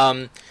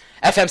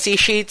 FMC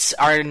sheets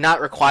are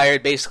not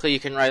required. Basically, you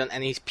can write on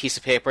any piece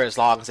of paper as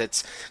long as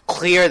it's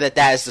clear that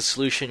is the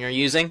solution you're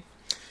using.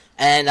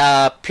 And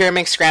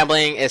pyramid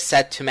scrambling is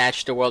set to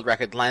match the world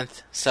record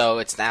length, so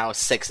it's now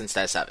 6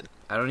 instead of 7.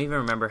 I don't even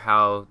remember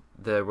how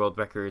the world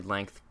record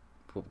length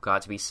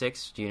got to be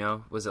 6. Do you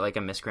know? Was it like a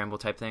miscramble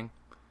type thing?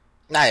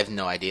 I have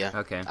no idea.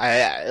 Okay.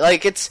 I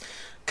like it's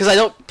because I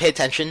don't pay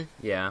attention.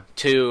 Yeah.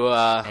 To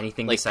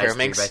anything like besides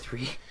pyramids.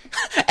 3x3.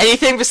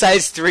 Anything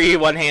besides 3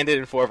 one-handed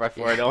and 4x4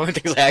 are the only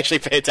things I actually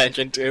pay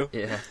attention to.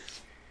 Yeah.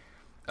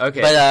 Okay.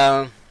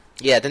 But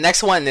yeah, the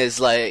next one is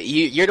like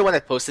you're the one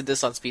that posted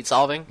this on speed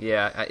solving.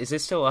 Yeah. Is it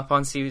still up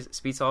on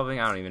speed solving?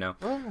 I don't even know.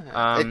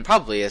 It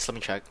probably is. Let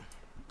me check.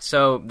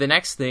 So the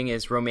next thing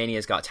is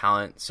Romania's Got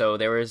Talent. So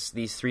there was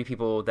these 3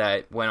 people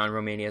that went on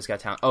Romania's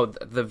Got Talent. Oh,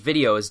 the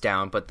video is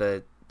down, but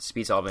the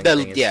speed solving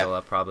thing is still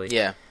up probably.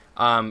 Yeah.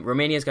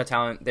 Romania's Got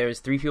Talent, there's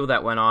 3 people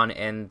that went on,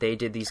 and they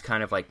did these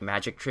kind of like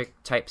magic trick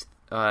type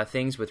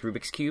things with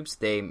Rubik's Cubes.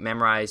 They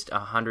memorized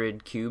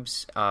 100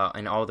 cubes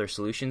and all their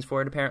solutions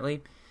for it,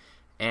 apparently.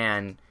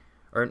 And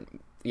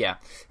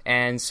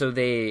so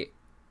they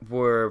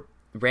were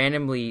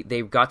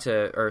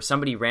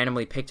somebody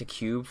randomly picked a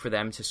cube for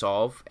them to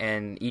solve,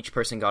 and each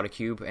person got a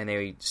cube, and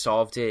they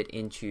solved it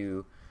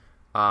into...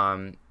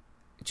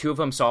 2 of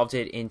them solved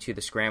it into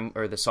the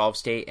solve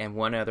state, and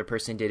one other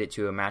person did it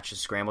to match the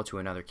scramble to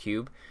another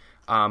cube.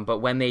 But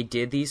when they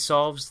did these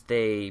solves,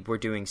 they were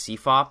doing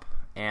CFOP,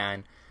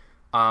 and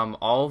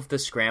all of the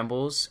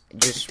scrambles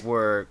just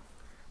were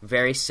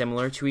very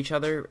similar to each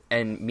other,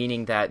 and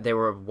meaning that they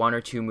were 1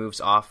 or 2 moves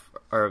off,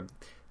 or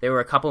they were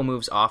a couple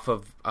moves off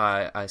of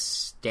a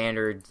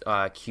standard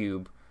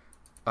cube,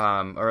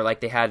 or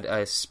like they had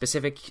a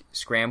specific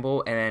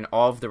scramble, and then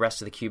all of the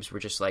rest of the cubes were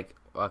just like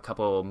a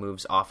couple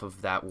moves off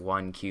of that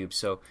one cube.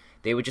 So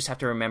they would just have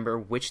to remember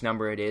which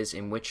number it is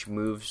and which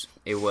moves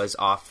it was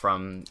off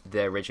from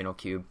the original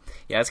cube.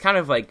 Yeah, it's kind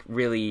of like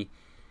really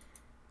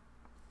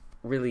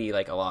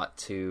like a lot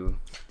to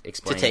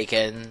explain. To take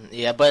in.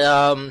 Yeah, but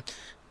I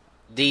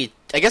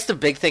guess the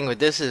big thing with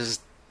this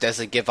is, does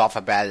it give off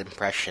a bad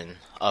impression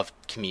of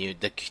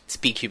the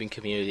speed cubing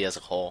community as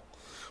a whole?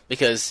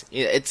 Because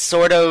it's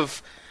sort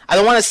of, I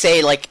don't want to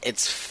say like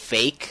it's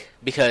fake,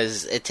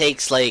 because it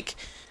takes like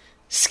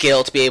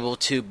skill to be able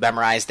to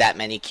memorize that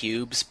many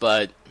cubes,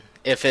 but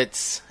if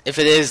it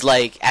is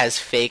like as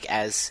fake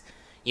as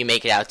you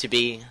make it out to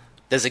be,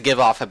 does it give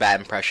off a bad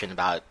impression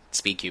about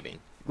speed cubing?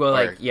 Well,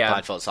 like, yeah,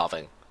 blindfold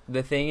solving.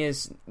 The thing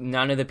is,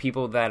 none of the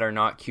people that are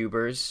not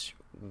cubers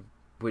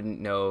wouldn't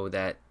know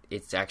that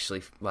it's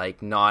actually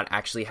like not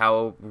actually how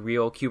a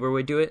real cuber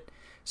would do it.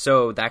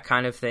 So that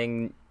kind of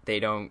thing,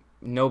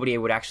 nobody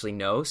would actually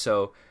know.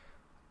 So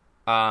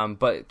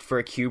but for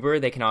a cuber,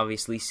 they can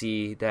obviously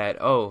see that,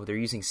 oh, they're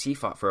using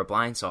CFOP for a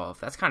blind solve.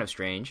 That's kind of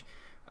strange.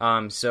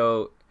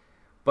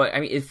 But I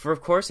mean,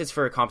 of course, it's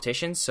for a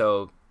competition.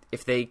 So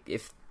if they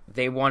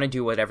want to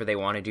do whatever they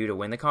want to do to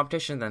win the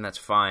competition, then that's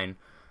fine.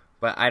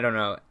 But I don't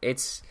know.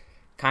 It's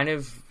kind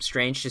of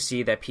strange to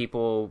see that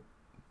people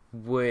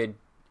would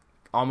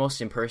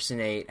almost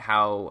impersonate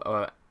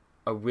how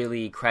a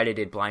really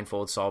credited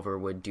blindfold solver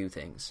would do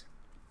things.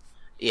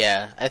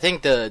 Yeah, I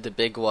think the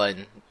big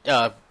one,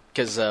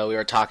 because we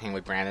were talking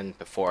with Brandon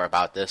before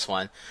about this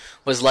one,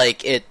 was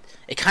like it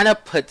kind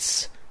of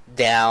puts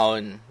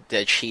down the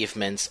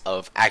achievements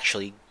of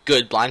actually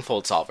good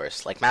blindfold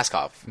solvers, like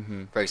Maskov,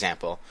 for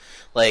example.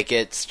 Like,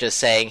 it's just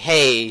saying,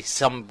 hey,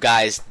 some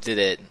guys did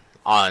it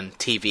on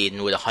TV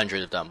and with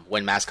 100 of them,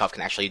 when Maskov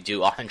can actually do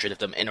 100 of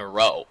them in a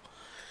row,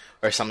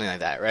 or something like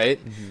that, right?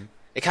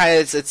 It kind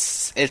of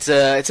it's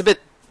a bit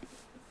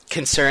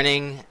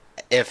concerning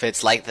if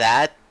it's like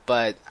that,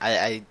 but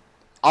I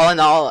all in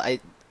all, I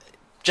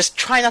just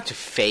try not to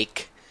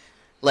fake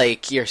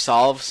like your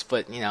solves,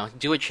 but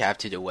do what you have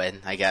to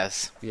win, I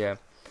guess. Yeah,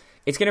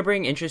 it's gonna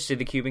bring interest to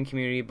the Cuban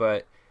community,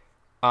 but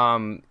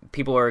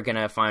people are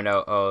gonna find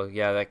out, oh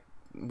yeah, that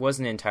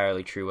wasn't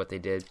entirely true what they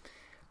did.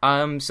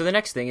 So the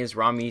next thing is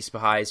Rami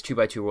Spahai's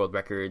 2x2 world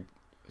record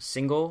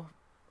single.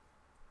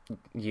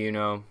 You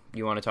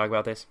want to talk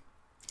about this?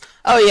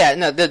 Oh yeah,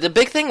 no. The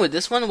big thing with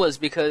this one was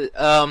because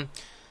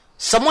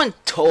someone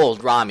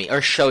told Rami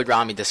or showed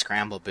Rami the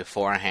scramble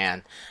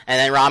beforehand, and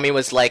then Rami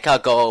was like, "Oh,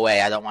 go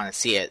away! I don't want to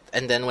see it."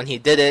 And then when he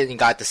did it, he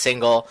got the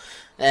single,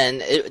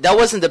 and that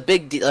wasn't the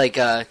big deal. Like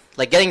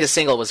getting the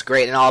single was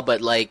great and all,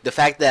 but like the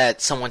fact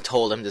that someone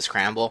told him to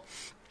scramble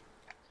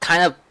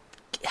kind of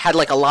had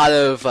like a lot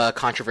of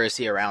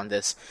controversy around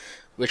this,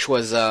 which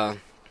was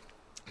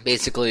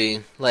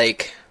basically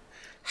like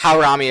how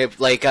Rami,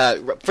 like,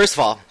 first of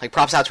all, like,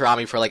 props out to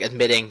Rami for, like,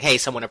 admitting, hey,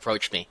 someone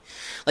approached me.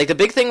 Like, the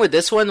big thing with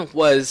this one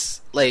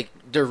was, like,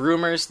 the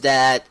rumors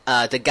that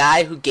the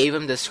guy who gave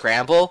him the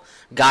scramble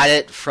got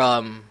it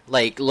from,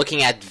 like,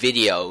 looking at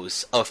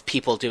videos of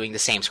people doing the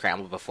same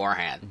scramble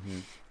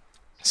beforehand.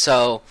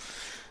 So,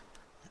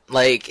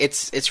 like,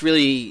 it's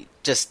really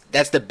just,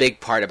 that's the big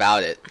part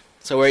about it.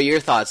 So what are your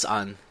thoughts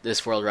on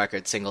this world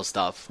record single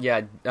stuff?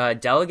 Yeah,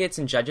 delegates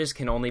and judges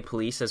can only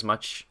police as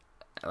much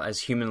as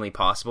humanly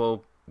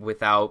possible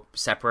without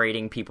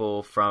separating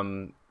people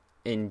from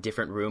in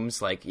different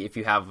rooms. Like, if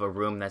you have a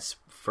room that's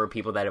for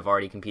people that have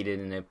already competed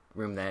in a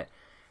room that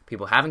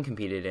people haven't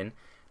competed in,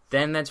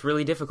 then that's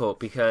really difficult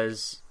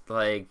because,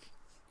 like,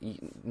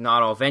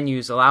 not all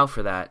venues allow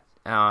for that.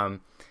 But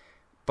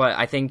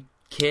I think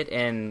Kit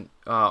and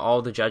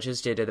all the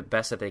judges did the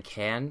best that they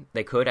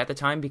could at the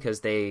time, because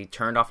they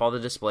turned off all the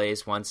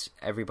displays once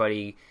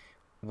the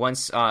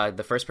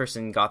first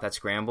person got that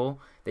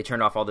scramble. They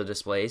turned off all the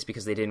displays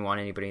because they didn't want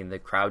anybody in the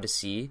crowd to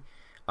see.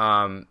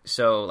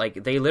 So,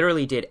 like, they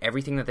literally did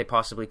everything that they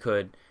possibly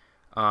could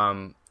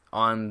on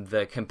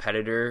the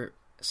competitor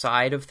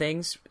side of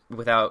things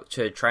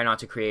to try not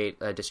to create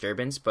a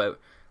disturbance. But,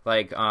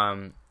 like,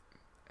 I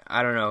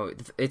don't know.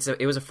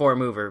 It was a four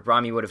mover.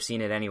 Rami would have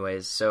seen it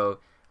anyways. So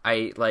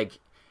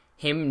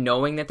him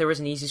knowing that there was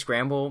an easy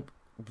scramble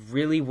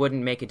really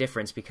wouldn't make a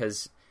difference,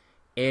 because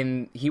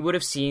he would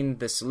have seen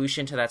the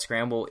solution to that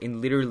scramble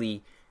in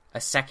literally a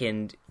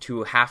second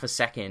to half a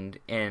second,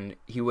 and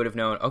he would have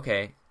known,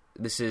 okay,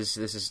 this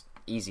is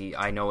easy.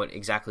 I know what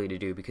exactly to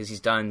do, because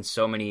he's done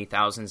so many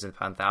thousands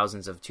upon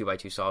thousands of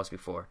 2x2 solves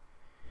before.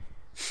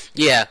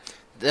 Yeah,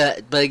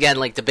 but again,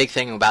 like, the big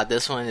thing about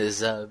this one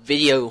is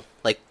video,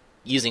 like,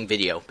 using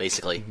video,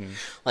 basically.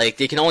 Like,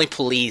 they can only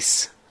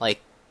police,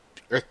 like,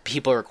 or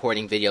people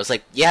recording videos.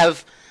 Like, you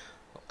have,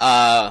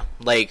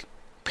 like,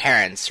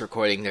 parents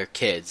recording their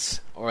kids,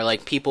 or,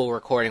 like, people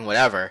recording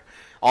whatever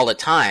all the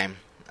time.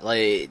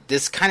 Like,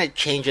 this kind of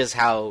changes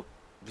how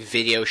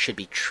video should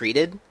be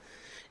treated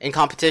in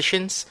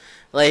competitions.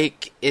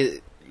 Like,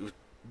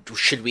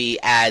 should we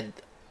add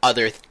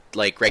other,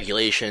 like,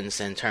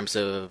 regulations in terms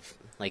of,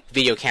 like,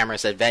 video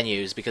cameras at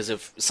venues because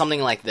of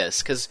something like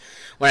this? Because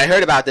when I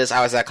heard about this,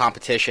 I was at a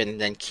competition,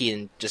 and then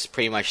Keaton just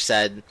pretty much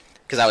said,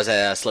 because I was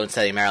at Sloan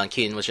Steady, Maryland,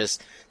 Keaton was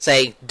just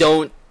saying,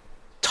 don't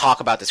talk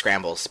about the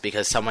scrambles,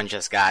 because someone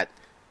just got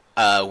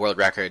a world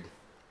record,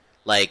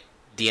 like,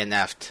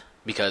 DNF'd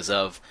because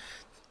of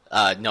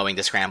knowing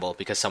the scramble,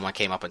 because someone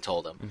came up and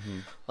told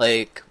them.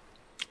 Like,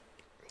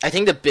 I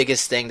think the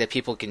biggest thing that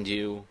people can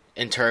do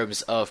in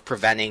terms of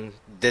preventing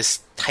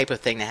this type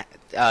of thing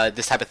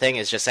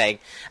is just saying,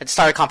 at the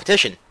start of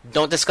competition,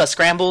 don't discuss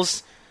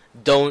scrambles,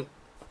 don't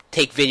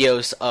take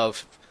videos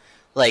of,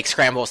 like,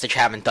 scrambles that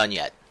you haven't done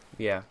yet.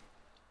 Yeah.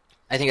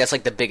 I think that's,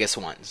 like, the biggest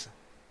ones.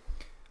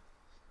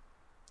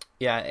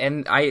 Yeah,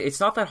 and it's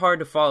not that hard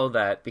to follow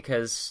that,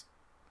 because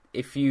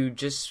if you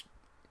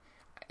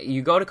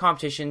go to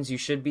competitions, you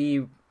should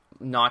be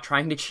not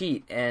trying to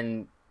cheat,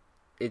 and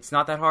it's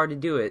not that hard to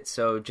do it,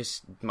 so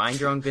just mind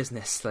your own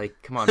business. Like,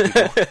 come on,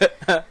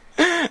 people.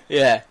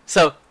 Yeah,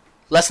 so,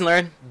 lesson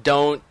learned,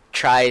 don't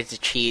try to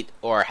cheat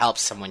or help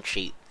someone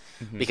cheat,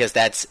 because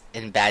that's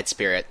in bad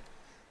spirit,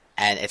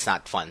 and it's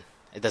not fun.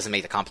 It doesn't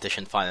make the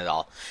competition fun at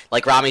all.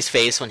 Like, Rami's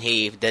face when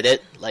he did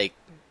it, like,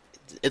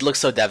 it looks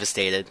so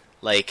devastated.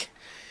 Like,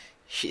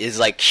 is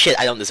like, shit,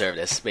 I don't deserve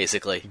this,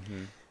 basically,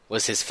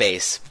 was his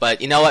face. But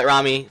you know what,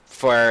 Rami?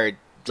 For,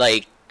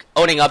 like,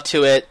 owning up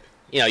to it,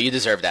 you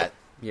deserve that.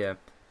 Yeah.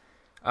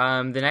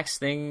 The next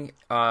thing,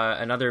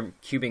 another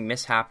cubing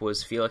mishap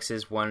was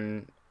Felix's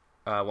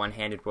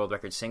one-handed world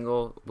record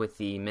single with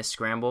the missed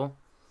scramble.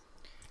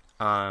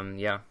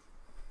 Yeah.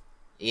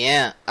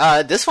 Yeah,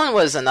 this one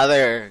was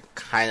another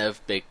kind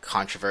of big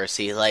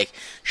controversy. Like,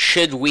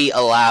 should we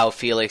allow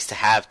Felix to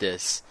have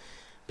this,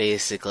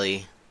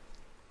 basically?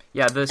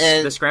 Yeah,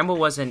 the scramble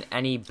wasn't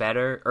any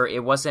better, or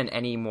it wasn't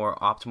any more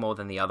optimal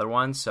than the other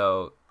one,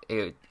 so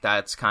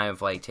that's kind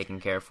of, like,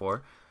 taken care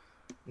for.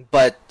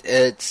 But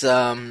it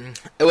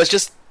was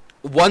just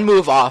one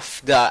move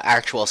off the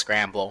actual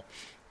scramble,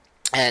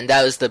 and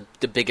that was the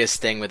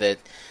biggest thing with it.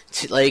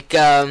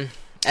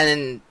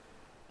 And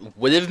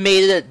would have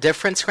made it a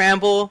different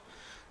scramble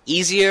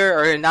easier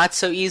or not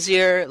so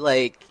easier.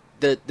 Like,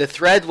 the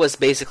thread was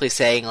basically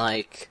saying,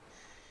 like,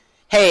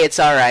 hey, it's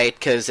alright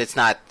because it's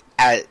not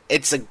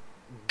it's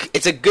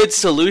a good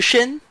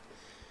solution,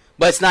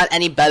 but it's not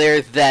any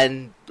better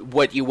than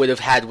what you would have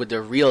had with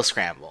the real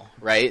scramble,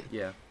 right?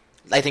 Yeah,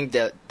 I think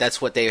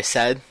that's what they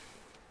said,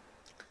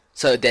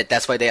 so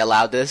that's why they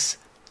allowed this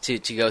to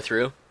go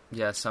through.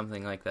 Yeah,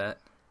 something like that.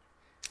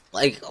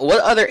 Like,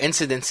 what other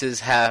incidences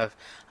have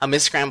a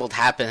misscrambled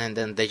happen and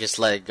then they just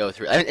let it go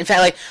through? In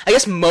fact, like, I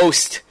guess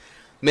most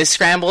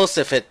misscrambles,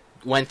 if it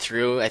went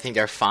through, I think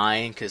they're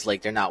fine because,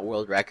 like, they're not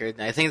world record.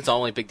 And I think it's the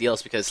only big deal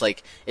is because,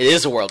 like, it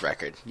is a world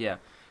record. Yeah,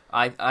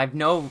 I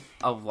know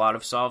a lot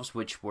of solves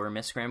which were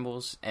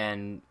misscrambles,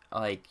 and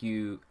like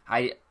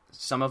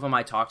some of them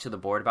I talked to the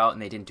board about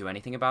and they didn't do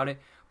anything about it.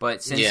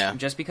 But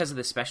just because of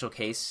the special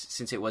case,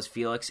 since it was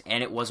Felix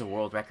and it was a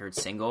world record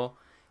single,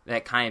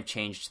 that kind of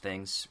changed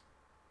things.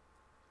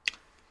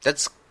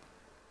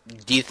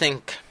 Do you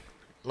think,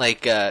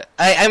 like,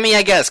 I mean,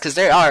 I guess, because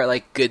there are,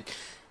 like,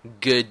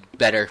 good,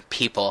 better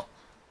people.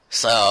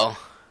 So,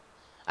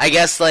 I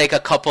guess, like, a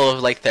couple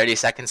of, like,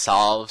 30-second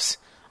solves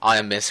on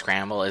a miss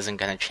scramble isn't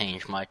going to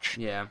change much.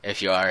 Yeah.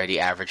 If you already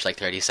average, like,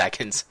 30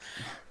 seconds,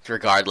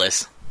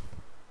 regardless.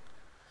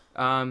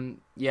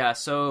 Yeah,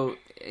 so,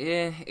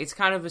 it's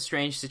kind of a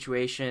strange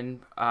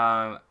situation.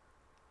 I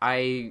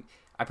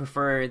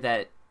prefer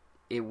that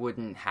it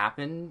wouldn't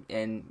happen,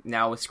 and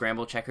now with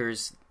scramble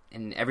checkers,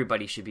 and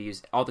everybody should be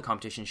all the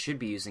competition should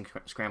be using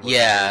scramble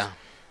checkers,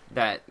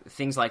 that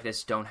things like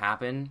this don't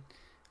happen.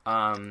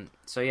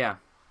 So yeah.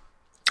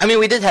 I mean,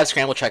 we did have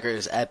scramble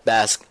checkers at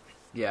Basque.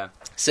 Yeah.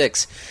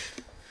 6.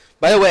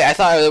 By the way, I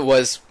thought it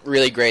was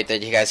really great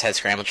that you guys had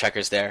scramble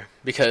checkers there,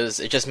 because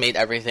it just made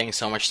everything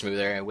so much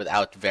smoother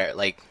without,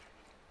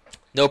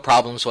 no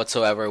problems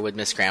whatsoever with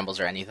miss scrambles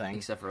or anything.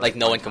 Except for, like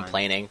no one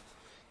complaining.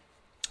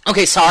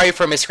 Okay, sorry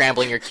for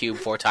mis-scrambling your cube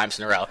 4 times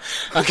in a row.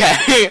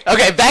 Okay,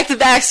 okay,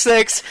 back-to-back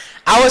 6.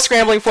 I was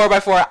scrambling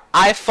 4x4.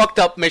 I fucked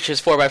up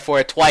Mitch's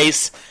 4x4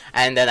 twice,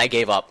 and then I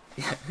gave up.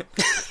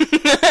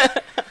 Okay.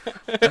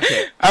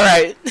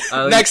 Alright,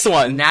 next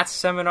one. Nats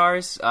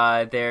seminars.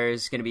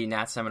 There's going to be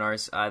Nats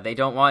seminars. They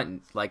don't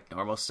want, like,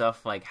 normal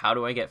stuff, like, how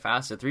do I get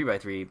fast at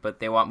 3x3, but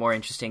they want more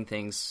interesting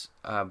things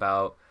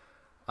about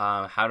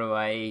how do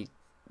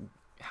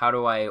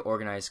I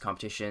organize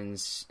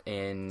competitions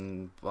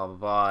in blah, blah,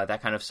 blah,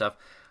 that kind of stuff.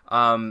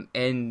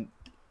 And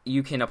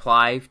you can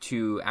apply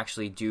to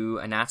actually do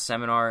a Nats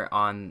seminar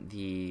on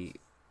the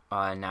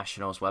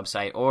Nationals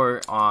website,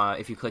 or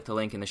if you click the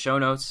link in the show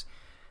notes,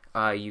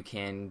 you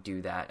can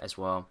do that as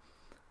well.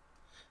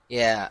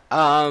 Yeah.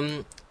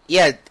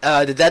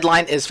 The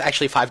deadline is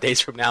actually 5 days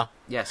from now.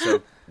 Yeah,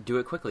 so do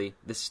it quickly.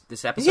 This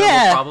episode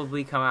will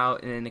probably come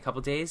out in a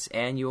couple days,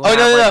 and you will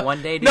have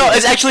 1 day to No,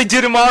 it's actually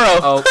due tomorrow.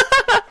 Oh,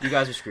 you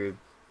guys are screwed.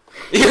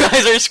 You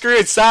guys are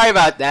screwed. Sorry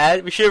about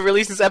that. We should have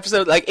released this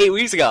episode like 8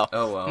 weeks ago.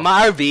 Oh, well.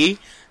 Marby.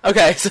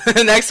 Okay, so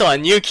the next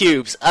one, new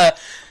cubes.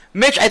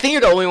 Mitch, I think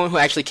you're the only one who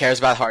actually cares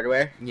about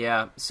hardware.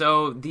 Yeah,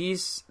 so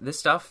this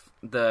stuff,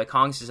 the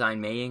Kong's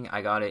Design Maying,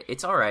 I got it.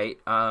 It's alright.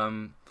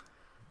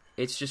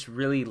 It's just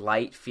really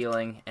light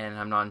feeling, and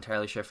I'm not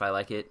entirely sure if I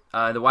like it.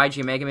 The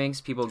YG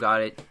Megaminx, people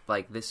got it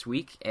like this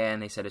week,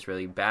 and they said it's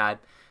really bad,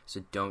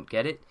 so don't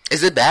get it.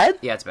 Is it bad?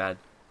 Yeah, it's bad.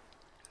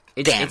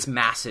 Damn. It's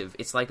massive.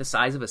 It's like the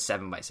size of a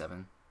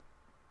 7x7.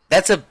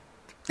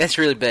 That's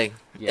really big.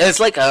 Yeah. It's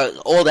like a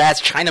old ass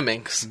China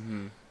Minx.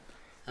 Mm-hmm.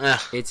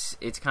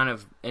 It's kind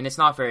of, and it's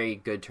not very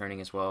good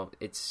turning as well.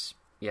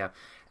 Yeah.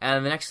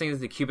 And the next thing is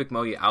the Cubic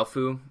Moyu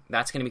Alfu.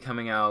 That's going to be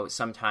coming out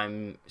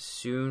sometime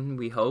soon,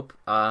 we hope.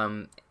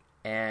 And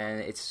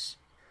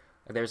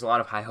there's a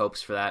lot of high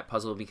hopes for that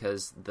puzzle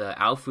because the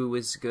Alfu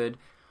was good,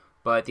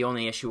 but the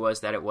only issue was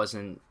that it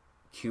wasn't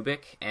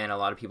cubic, and a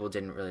lot of people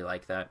didn't really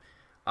like that.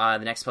 The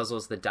next puzzle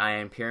is the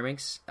Diane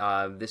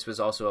Pyraminx. This was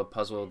also a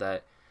puzzle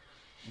that,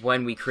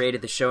 when we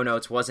created the show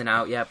notes, wasn't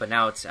out yet, but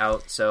now it's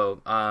out.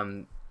 So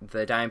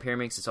the Diane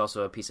Pyraminx is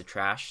also a piece of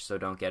trash, so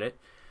don't get it.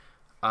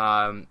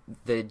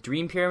 The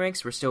Dream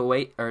Pyraminx, we're still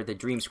or the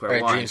Dream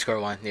Square 1. Dream Square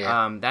 1,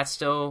 yeah. That's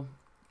still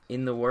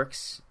in the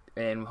works,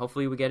 and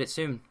hopefully we get it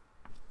soon.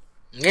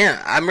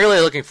 Yeah, I'm really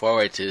looking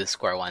forward to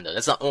Square 1, though.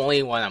 That's the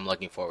only one I'm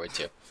looking forward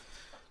to.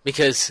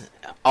 Because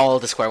all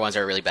of the Square 1s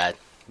are really bad.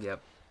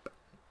 Yep.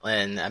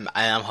 And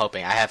I'm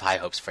hoping. I have high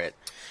hopes for it.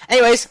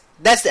 Anyways,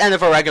 that's the end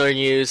of our regular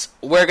news.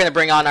 We're going to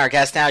bring on our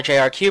guest now,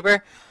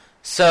 JRCuber.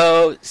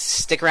 So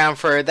stick around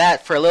for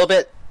that for a little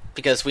bit,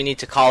 because we need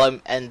to call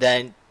him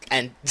and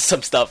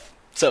some stuff.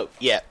 So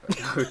yeah.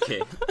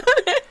 Okay.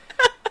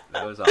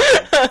 That was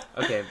awesome.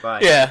 Okay,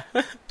 bye. Yeah.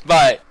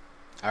 Bye.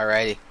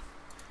 Alrighty.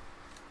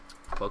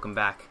 Welcome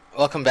back.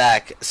 Welcome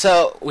back.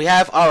 So we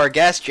have our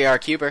guest,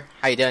 JRCuber.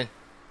 How you doing?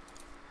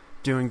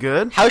 Doing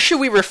good. How should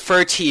we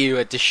refer to you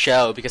at the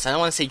show? Because I don't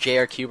want to say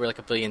JRCuber like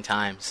a billion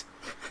times.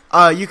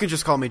 You can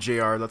just call me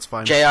JR. That's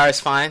fine. JR is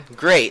fine?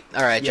 Great.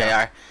 Alright,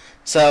 Yeah. JR.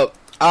 So,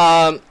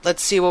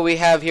 let's see what we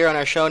have here on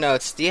our show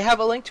notes. Do you have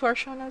a link to our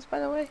show notes, by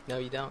the way? No,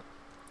 you don't.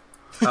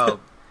 Oh,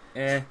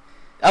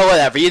 Oh,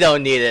 whatever. You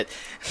don't need it.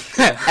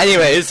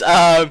 Anyways,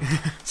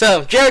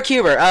 so,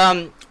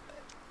 JRCuber,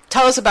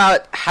 tell us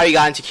about how you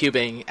got into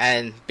cubing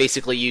and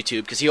basically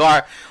YouTube, because you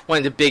are one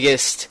of the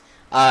biggest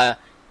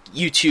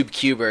YouTube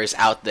cubers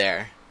out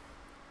there.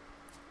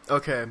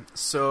 Okay,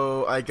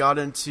 so I got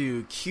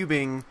into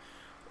cubing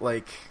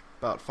like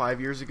about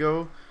 5 years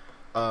ago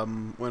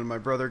when my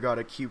brother got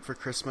a cube for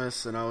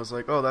Christmas, and I was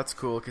like, oh, that's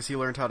cool, because he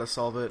learned how to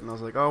solve it, and I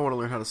was like, oh, I want to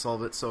learn how to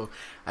solve it. So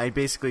I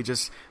basically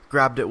just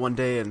grabbed it one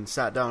day and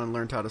sat down and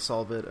learned how to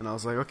solve it, and I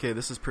was like, okay,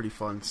 this is pretty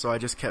fun. So I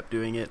just kept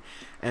doing it,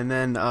 and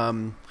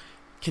then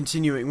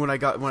continuing, when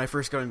I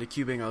first got into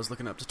cubing, I was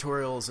looking up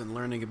tutorials and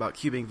learning about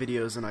cubing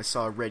videos, and I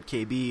saw Red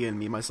KB and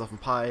Me, Myself,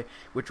 and Pi,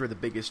 which were the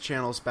biggest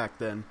channels back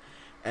then.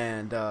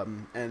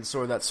 And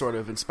so that sort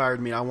of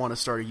inspired me. I want to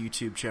start a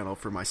YouTube channel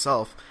for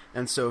myself.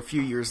 And so a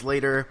few years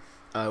later,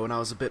 when I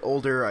was a bit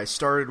older, I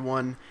started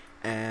one,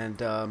 and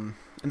that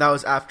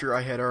was after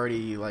I had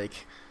already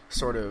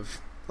sort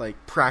of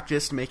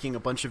practiced making a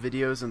bunch of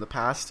videos in the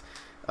past,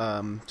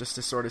 just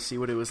to sort of see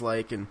what it was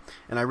like, and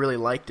I really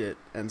liked it.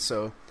 And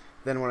so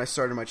then when I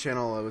started my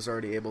channel, I was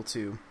already able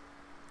to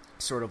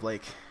sort of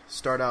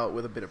start out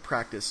with a bit of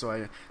practice, so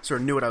I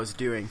sort of knew what I was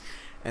doing,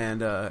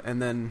 and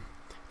then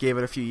gave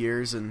it a few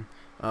years, and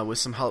with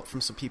some help from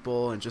some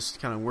people and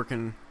just kind of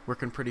working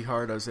pretty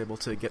hard, I was able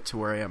to get to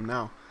where I am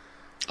now.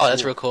 Oh,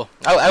 that's real cool.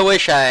 I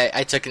wish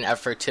I took an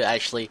effort to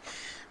actually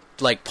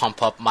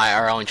pump up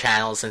our own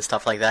channels and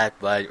stuff like that,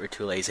 but we're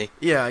too lazy.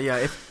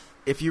 Yeah.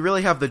 If you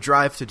really have the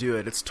drive to do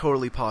it, it's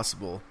totally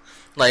possible.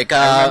 I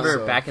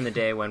remember back in the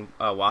day when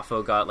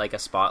Wafo got a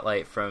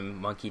spotlight from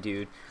Monkey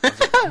Dude. I was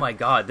like, oh my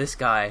god, this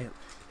guy,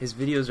 his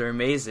videos are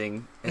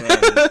amazing, and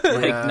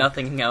then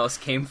nothing else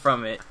came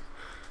from it.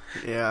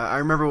 Yeah, I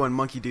remember when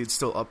Monkey Dude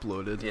still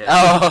uploaded. Yeah.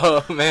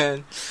 Oh,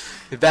 man.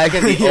 Back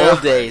in the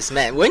old days.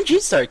 Man, when did you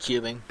start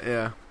cubing?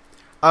 Yeah.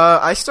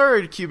 I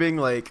started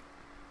cubing,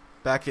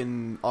 back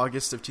in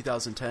August of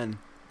 2010.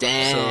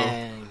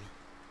 Dang. So,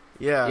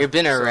 yeah. You've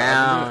been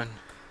around.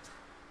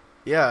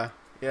 Yeah.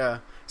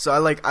 So,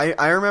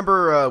 I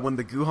remember when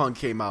the Guhong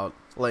came out.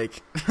 I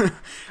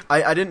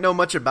didn't know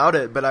much about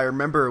it, but I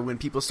remember when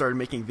people started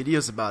making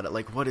videos about it,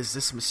 what is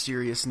this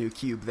mysterious new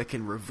cube that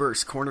can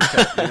reverse corner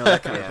cut,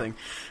 that kind of thing.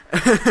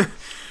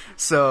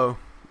 So,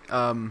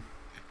 I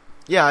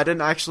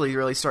didn't actually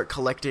really start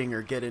collecting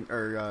or getting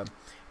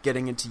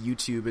into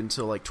YouTube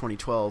until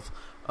 2012.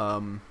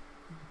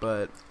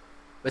 But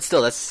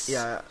still,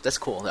 that's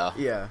cool though.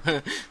 Yeah.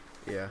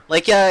 Yeah.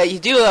 You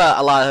do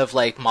a lot of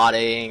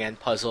modding and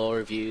puzzle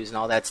reviews and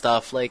all that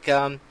stuff.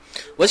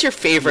 What's your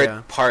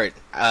favorite part,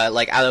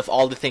 out of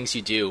all the things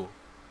you do?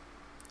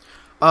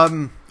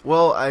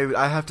 Well,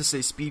 I have to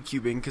say speed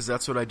cubing, because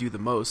that's what I do the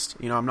most.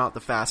 I'm not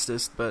the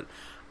fastest, but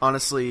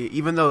honestly,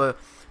 even though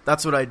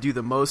that's what I do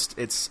the most,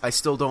 I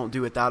still don't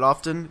do it that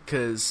often,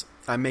 because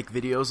I make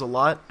videos a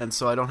lot, and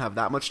so I don't have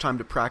that much time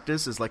to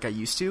practice as I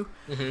used to.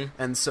 Mm-hmm.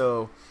 And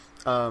so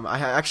I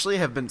actually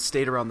have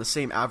stayed around the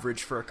same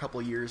average for a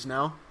couple years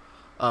now.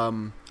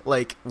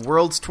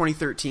 Worlds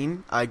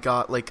 2013, I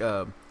got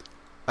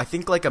I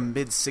think a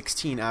mid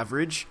 16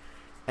 average,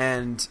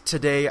 and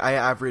today I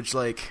average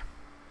a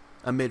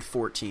mid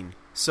 14.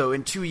 So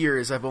in 2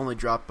 years, I've only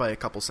dropped by a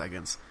couple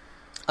seconds.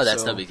 Oh,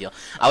 that's no big deal.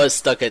 I was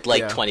stuck at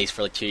 20s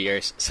for 2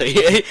 years, so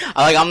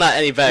I'm not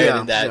any better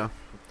than that.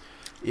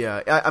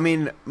 Yeah. I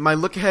mean, my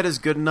look ahead is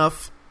good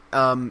enough,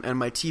 and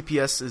my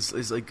TPS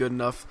is good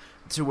enough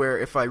to where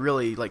if I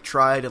really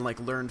tried and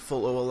learned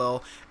full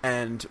OLL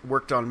and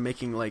worked on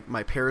making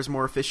my pairs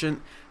more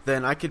efficient,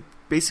 then I could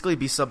basically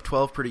be sub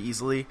 12 pretty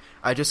easily.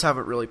 I just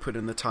haven't really put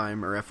in the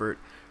time or effort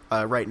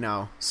right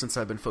now, since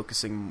I've been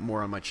focusing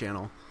more on my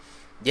channel.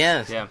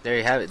 Yeah. There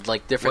you have it.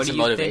 Difference in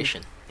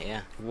motivation.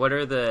 Yeah. What do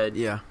you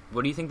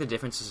think the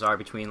differences are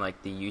between the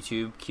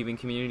YouTube cubing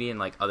community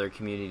and other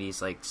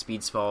communities like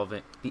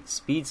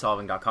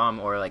speedsolving.com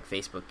or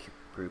Facebook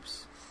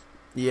groups?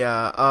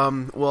 Yeah,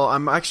 well,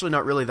 I'm actually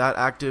not really that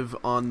active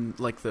on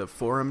the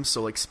forums,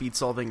 so speed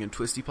solving and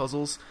twisty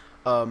puzzles.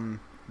 But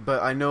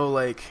I know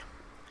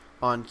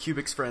on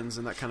Cubix Friends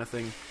and that kind of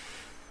thing.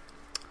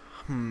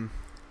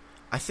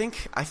 I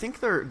think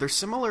they're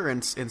similar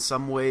in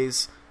some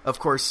ways. Of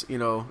course,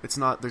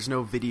 there's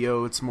no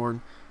video, it's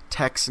more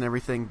text and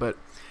everything, but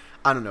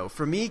I don't know.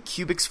 For me,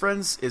 Cubix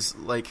Friends is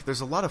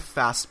there's a lot of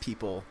fast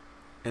people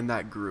in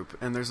that group,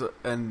 and there's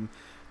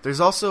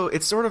also,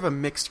 it's sort of a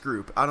mixed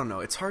group. I don't know,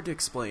 it's hard to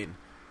explain.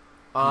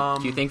 Do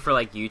you think for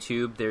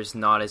YouTube there's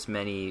not as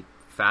many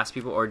fast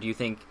people, or do you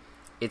think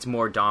it's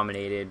more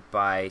dominated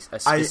by a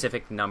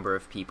specific number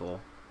of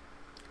people.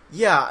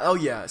 Yeah, oh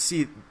yeah.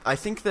 See, I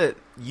think that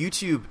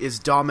YouTube is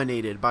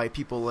dominated by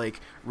people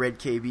like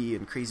RedKB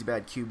and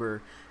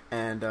CrazyBadCuber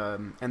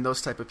and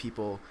those type of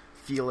people,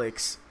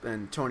 Felix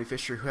and Tony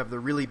Fisher, who have the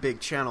really big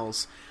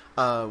channels.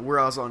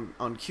 Whereas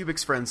on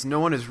Cubic's Friends, no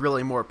one is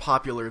really more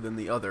popular than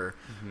the other,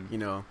 you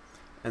know,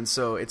 and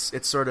so it's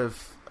sort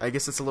of, I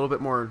guess it's a little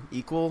bit more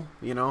equal,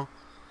 you know.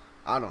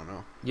 I don't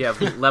know. You have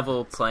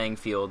level playing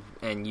field,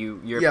 and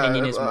your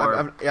opinion is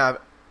more.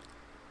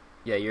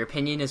 Your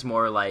opinion is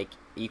more like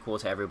equal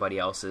to everybody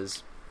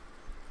else's.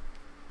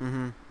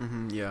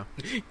 Yeah.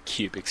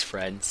 Cubic's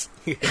Friends.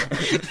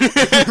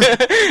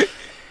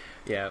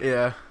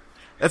 Yeah.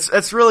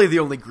 That's really the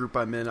only group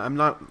I'm in. I'm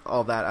not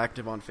all that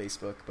active on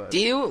Facebook, but do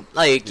you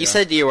you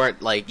said you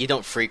weren't you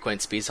don't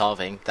frequent speed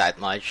solving that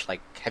much.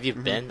 Like, have you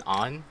been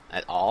on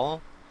at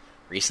all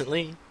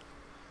recently?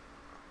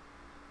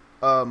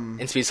 In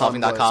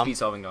speedsolving.com?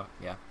 Speedsolving,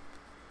 yeah.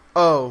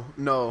 Oh,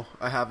 no,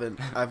 I haven't.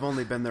 I've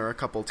only been there a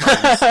couple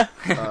times.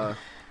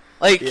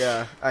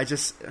 Yeah, I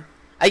guess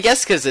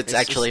because it's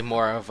actually just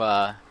more of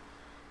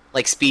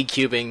speed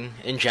cubing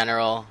in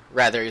general,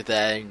 rather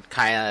than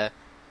kind of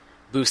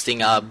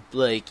boosting up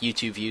like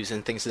YouTube views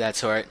and things of that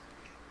sort.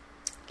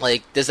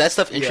 Like, does that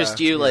stuff interest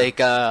you?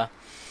 Yeah.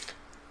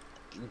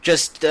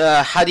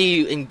 How do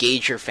you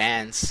engage your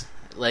fans?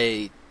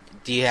 Like,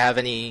 do you have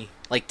any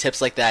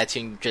tips like that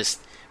to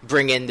just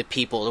bring in the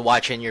people to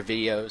watch in your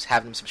videos,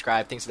 have them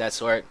subscribe, things of that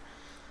sort?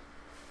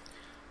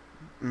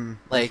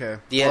 Okay.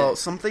 Well,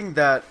 something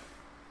that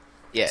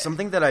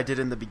I did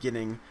in the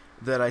beginning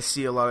that I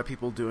see a lot of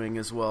people doing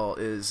as well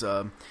is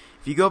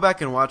if you go back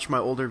and watch my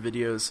older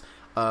videos,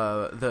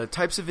 the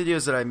types of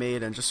videos that I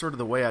made and just sort of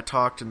the way I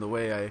talked and the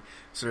way I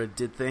sort of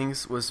did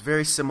things was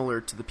very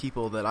similar to the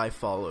people that I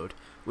followed,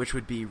 which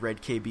would be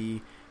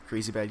RedKB,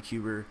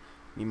 CrazyBadCuber,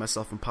 Me,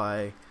 Myself, and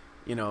Pi,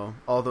 you know,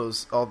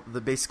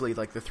 basically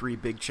like the three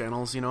big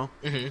channels, you know,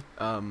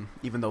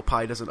 even though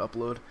Pi doesn't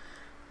upload.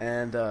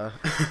 And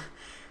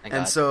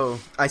and so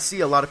I see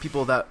a lot of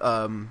people that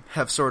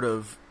have sort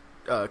of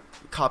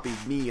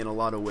copied me in a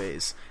lot of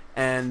ways.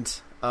 And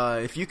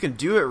if you can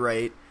do it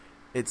right,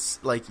 it's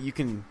like you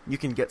can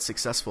get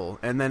successful,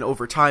 and then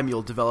over time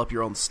you'll develop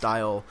your own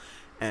style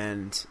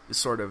and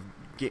sort of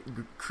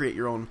create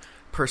your own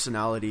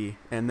personality,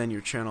 and then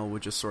your channel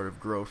would just sort of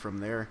grow from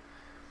there.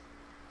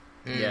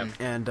 Yeah.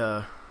 And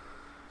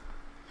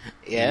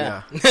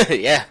yeah.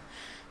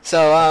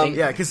 So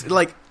because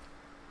go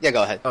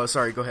ahead. Oh,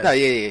 sorry, go ahead. No,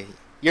 yeah.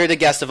 You're the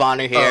guest of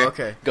honor here. Oh,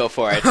 okay. Go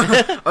for it.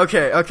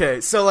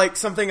 Okay. So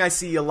something I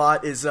see a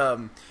lot is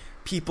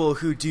people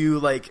who do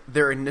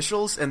their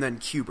initials and then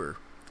Cuber.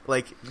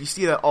 You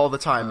see that all the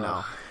time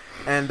now.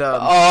 And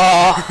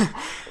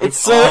it's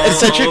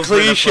such a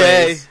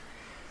cliche.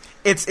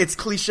 It's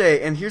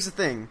cliche, and here's the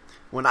thing.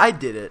 When I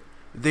did it,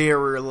 there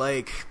were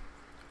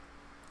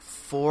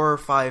 4 or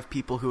 5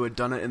 people who had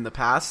done it in the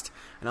past,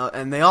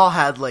 and they all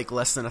had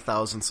less than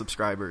 1,000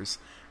 subscribers.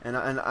 And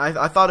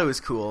I thought it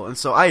was cool, and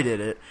so I did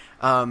it.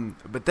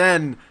 But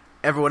then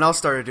everyone else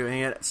started doing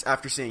it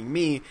after seeing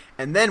me,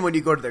 and then when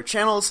you go to their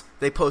channels,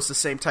 they post the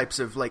same types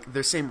of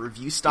their same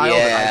review style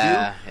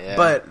that I do. Yeah.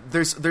 But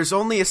there's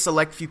only a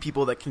select few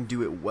people that can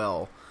do it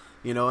well,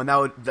 you know, and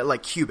that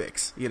like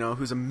Cubix, you know,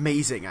 who's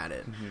amazing at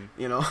it,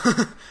 you know,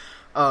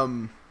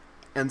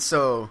 and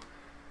so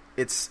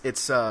it's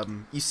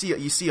you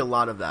see a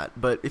lot of that.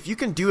 But if you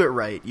can do it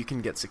right, you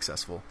can get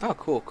successful. Oh,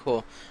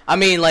 cool. I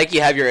mean, you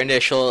have your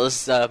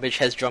initials. Mitch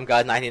has Drum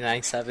God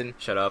 1997.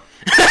 Shut up.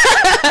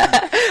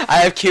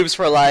 I have Cubes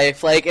for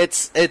Life.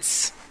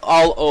 It's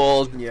all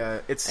old.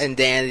 Yeah, and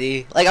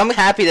dandy. I'm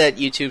happy that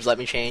YouTube's let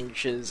me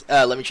change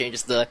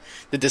the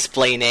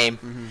display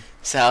name,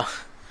 so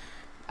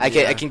I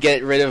can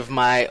get rid of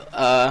my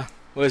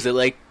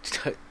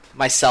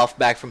myself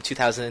back from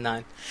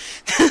 2009.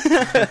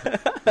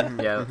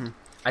 Yeah,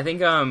 I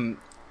think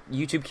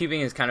YouTube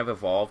cubing has kind of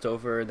evolved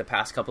over the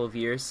past couple of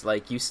years.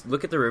 You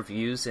look at the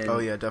reviews and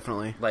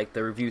definitely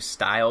the review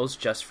styles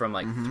just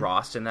from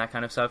Frost and that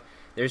kind of stuff.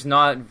 There's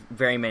not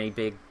very many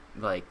big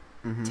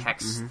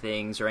text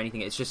things or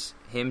anything. It's just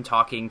him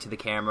talking to the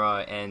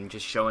camera and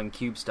just showing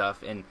cube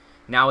stuff. And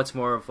now it's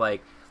more of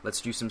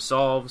let's do some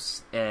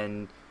solves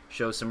and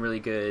show some really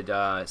good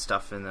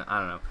stuff. And I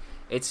don't know.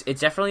 It's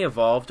definitely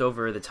evolved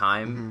over the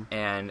time,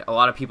 and a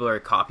lot of people are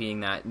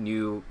copying that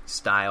new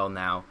style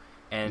now.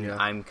 And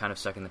I'm kind of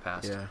stuck in the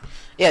past.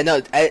 Yeah.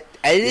 No,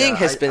 editing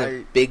has been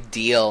a big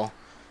deal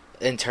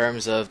in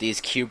terms of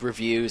these cube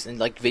reviews and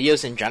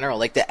videos in general.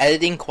 The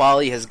editing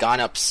quality has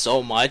gone up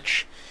so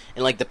much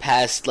in the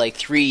past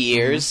 3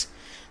 years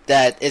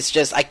that it's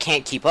just I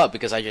can't keep up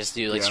because I just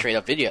do straight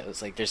up videos.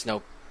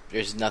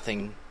 There's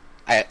nothing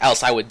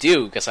else I would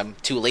do because I'm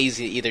too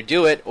lazy to either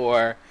do it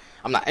or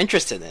I'm not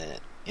interested in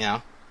it, you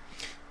know.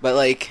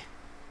 But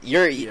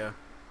you're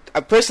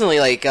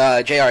personally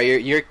JR,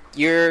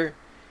 your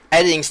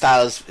editing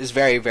style is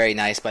very, very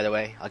nice, by the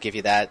way. I'll give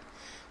you that.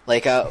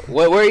 What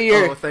are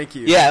your... Oh, thank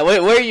you. Yeah, what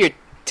are your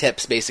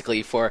tips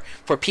basically for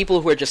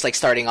people who are just like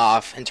starting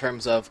off in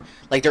terms of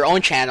like their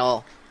own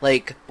channel.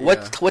 Like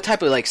what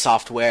type of like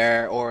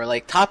software or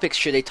like topics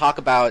should they talk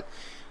about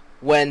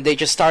when they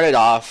just started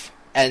off,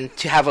 and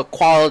to have a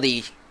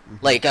quality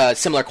like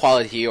similar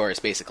quality to yours,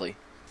 basically?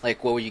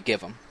 Like what would you give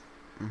them?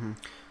 Mm-hmm.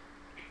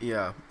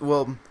 Yeah,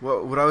 well,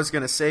 what I was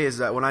going to say is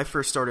that when I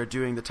first started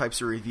doing the types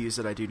of reviews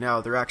that I do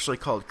now, they're actually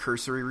called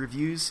cursory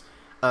reviews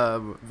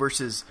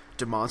versus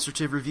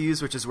demonstrative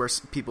reviews, which is where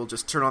people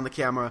just turn on the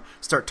camera,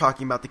 start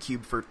talking about the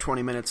cube for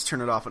 20 minutes,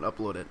 turn it off, and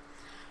upload it.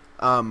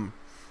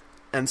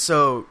 And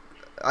so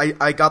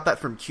I got that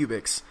from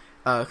Cubix,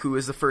 who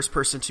is the first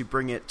person to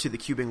bring it to the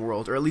cubing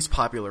world, or at least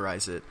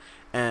popularize it.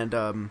 And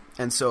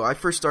so I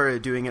first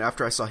started doing it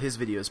after I saw his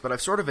videos, but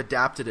I've sort of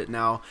adapted it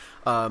now,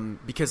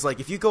 because like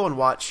if you go and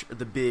watch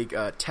the big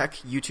tech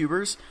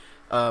YouTubers,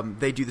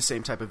 they do the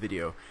same type of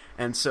video.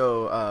 And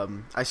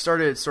so I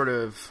started sort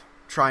of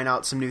trying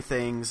out some new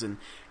things, and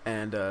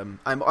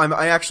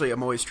I actually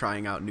am always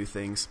trying out new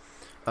things.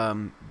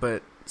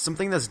 But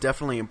something that's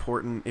definitely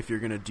important if you're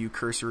going to do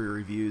cursory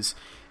reviews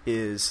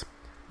is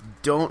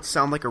don't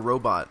sound like a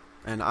robot.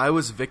 And I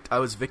was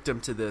victim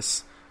to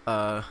this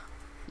a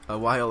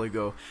while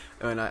ago,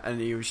 and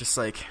he was just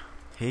like,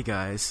 "Hey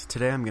guys,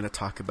 today I'm going to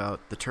talk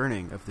about the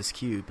turning of this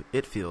cube.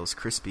 It feels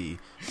crispy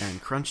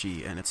and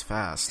crunchy, and it's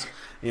fast."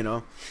 You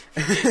know,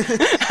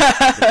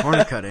 the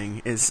corner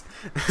cutting is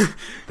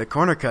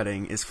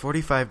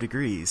 45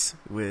 degrees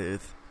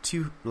with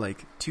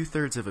two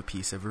thirds of a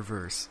piece of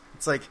reverse.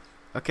 It's like,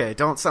 okay,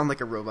 don't sound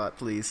like a robot,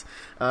 please.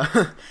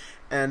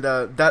 And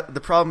that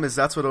the problem is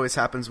that's what always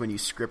happens when you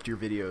script your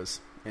videos,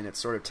 and it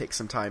sort of takes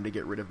some time to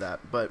get rid of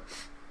that. But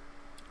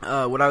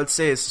what I would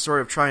say is to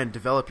sort of try and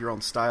develop your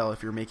own style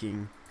if you're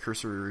making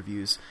cursory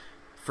reviews.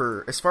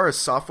 For as far as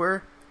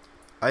software,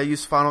 I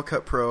use Final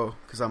Cut Pro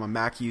because I'm a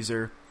Mac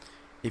user.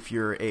 If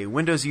you're a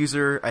Windows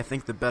user, I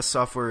think the best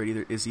software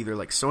is either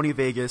like Sony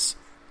Vegas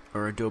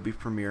or Adobe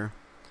Premiere.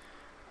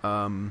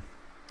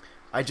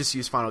 I just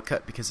use Final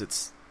Cut because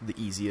it's the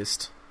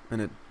easiest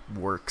and it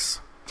works.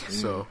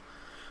 So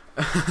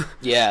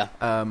yeah.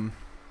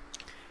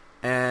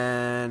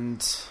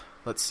 And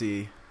let's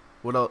see.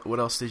 What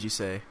else did you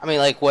say? I mean,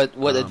 like, what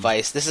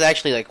advice? This is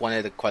actually, like, one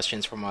of the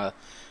questions from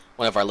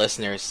one of our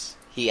listeners.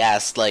 He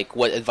asked, like,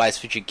 what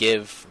advice would you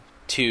give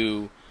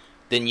to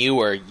the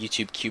newer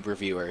YouTube Cube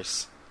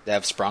reviewers that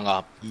have sprung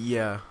up?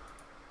 Yeah,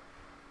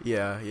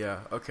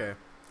 okay.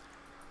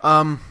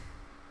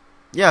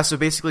 Yeah, so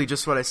basically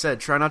just what I said.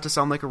 Try not to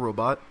sound like a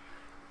robot.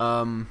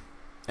 And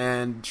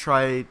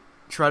try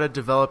to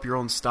develop your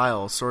own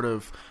style. Sort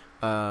of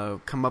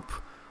come up...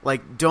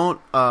 Like,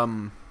 don't...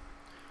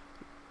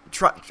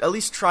 At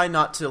least try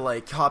not to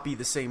like copy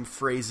the same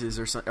phrases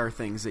or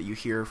things that you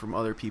hear from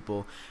other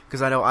people,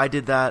 because I know I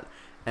did that,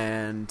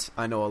 and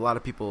I know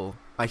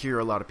I hear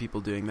a lot of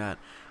people doing that.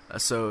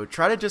 So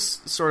try to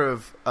just sort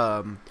of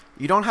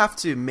you don't have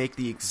to make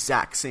the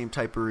exact same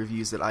type of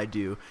reviews that I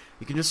do.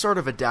 You can just sort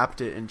of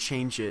adapt it and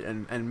change it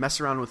and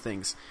mess around with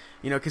things.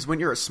 You know, because when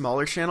you're a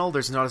smaller channel,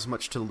 there's not as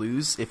much to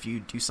lose if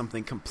you do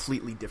something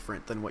completely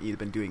different than what you've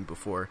been doing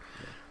before.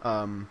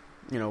 Yeah.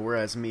 You know,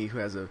 whereas me, who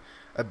has a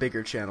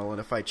bigger channel, and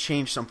if I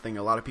change something,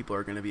 a lot of people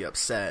are going to be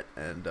upset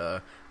and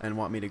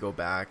want me to go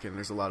back, and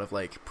there's a lot of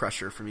like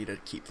pressure for me to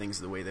keep things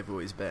the way they've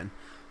always been,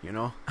 you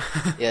know.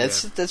 Yeah,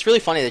 that's really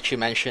funny that you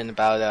mentioned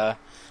about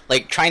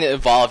like trying to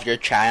evolve your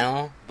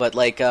channel, but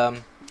like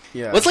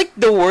what's like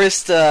the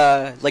worst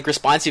like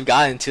response you've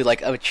gotten to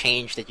like a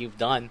change that you've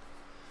done?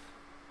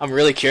 I'm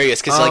really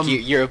curious because like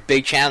you're a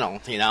big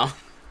channel, you know.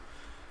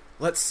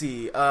 Let's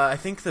see. I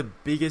think the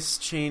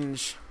biggest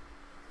change.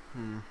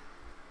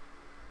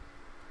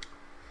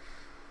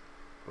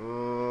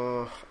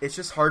 It's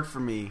just hard for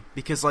me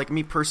because, like,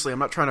 me personally, I'm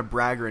not trying to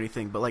brag or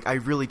anything, but like I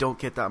really don't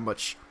get that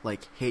much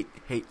like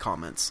hate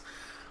comments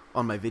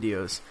on my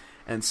videos,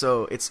 and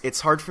so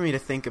it's hard for me to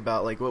think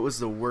about like what was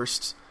the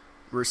worst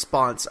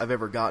response I've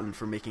ever gotten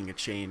for making a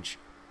change.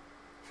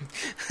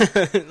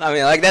 I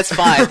mean, like, that's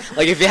fine.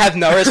 Like, if you have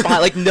no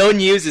response, like, no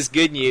news is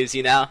good news,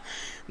 you know.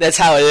 That's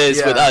how it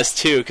is with us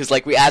too, because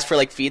like we ask for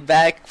like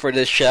feedback for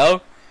this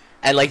show.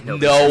 And, like,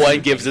 no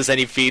one gives us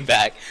any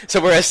feedback.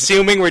 So we're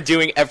assuming we're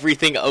doing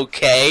everything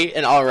okay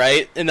and all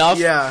right enough.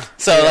 Yeah.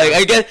 So, like,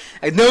 I guess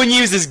no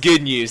news is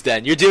good news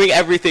then. You're doing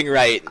everything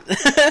right.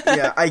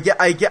 Yeah,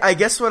 I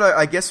guess what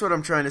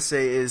I'm trying to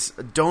say is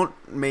don't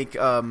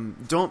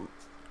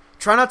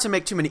try not to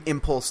make too many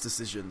impulse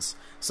decisions.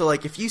 So,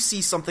 like, if you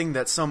see something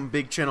that some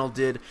big channel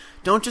did,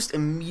 don't just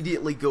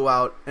immediately go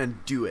out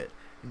and do it.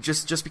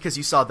 Just because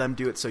you saw them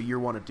do it, so you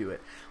want to do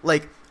it.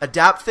 Like,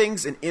 adapt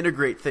things and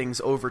integrate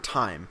things over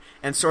time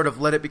and sort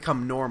of let it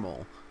become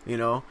normal, you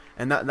know?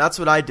 And that's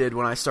what I did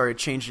when I started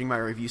changing my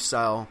review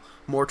style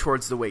more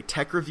towards the way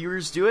tech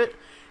reviewers do it.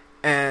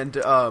 And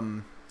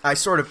I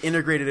sort of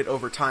integrated it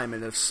over time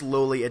and have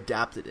slowly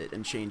adapted it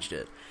and changed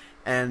it.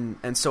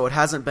 And so it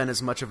hasn't been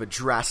as much of a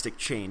drastic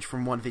change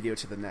from one video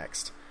to the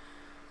next.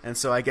 And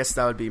so I guess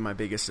that would be my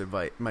biggest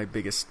advice, my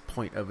biggest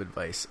point of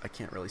advice. I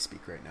can't really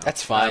speak right now.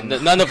 That's fine.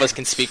 None of us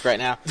can speak right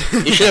now.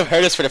 You should have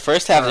heard us for the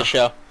first half of the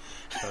show.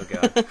 Oh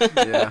god.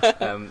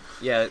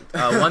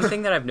 One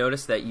thing that I've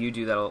noticed that you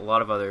do that a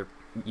lot of other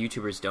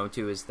YouTubers don't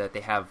do is that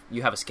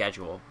you have a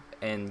schedule,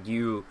 and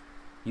you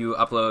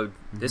upload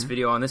this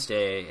video on this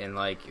day, and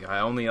like I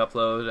only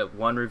upload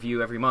one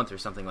review every month or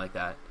something like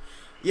that.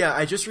 Yeah,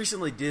 I just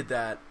recently did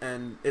that,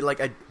 and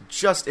I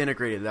just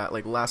integrated that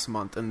like last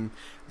month, and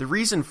the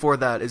reason for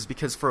that is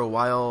because for a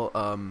while,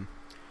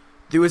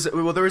 there was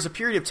a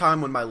period of time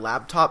when my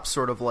laptop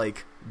sort of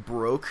like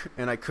broke,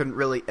 and I couldn't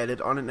really edit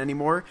on it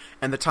anymore,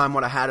 and the time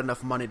when I had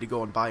enough money to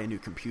go and buy a new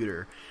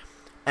computer,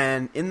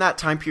 and in that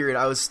time period,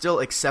 I was still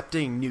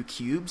accepting new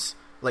cubes,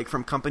 like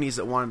from companies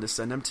that wanted to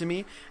send them to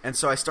me, and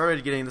so I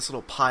started getting this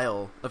little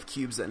pile of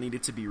cubes that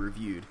needed to be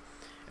reviewed.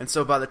 And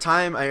so by the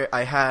time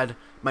I had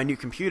my new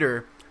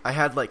computer, I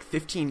had like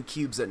 15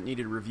 cubes that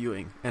needed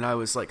reviewing, and I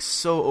was like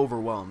so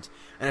overwhelmed.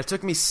 And it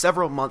took me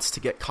several months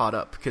to get caught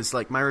up because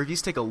like my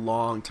reviews take a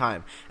long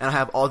time, and I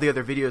have all the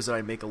other videos that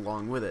I make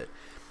along with it.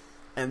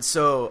 And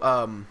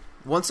so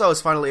once I was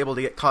finally able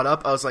to get caught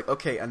up, I was like,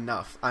 okay,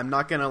 enough. I'm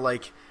not gonna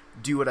like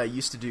do what I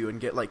used to do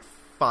and get like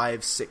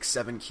 5, 6,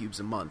 7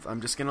 cubes a month.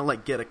 I'm just gonna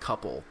like get a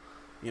couple,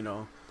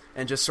 and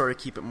just sort of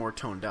keep it more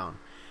toned down.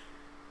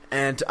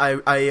 And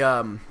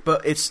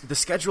but the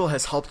schedule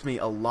has helped me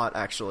a lot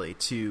actually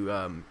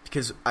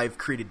because I've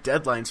created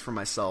deadlines for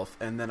myself,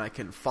 and then I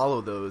can follow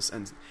those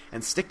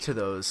and stick to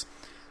those.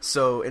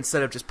 So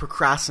instead of just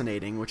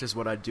procrastinating, which is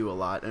what I do a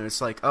lot, and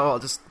it's like, oh, I'll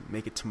just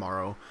make it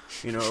tomorrow,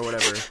 or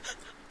whatever.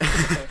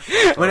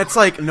 When it's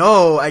like,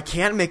 no, I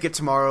can't make it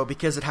tomorrow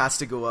because it has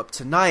to go up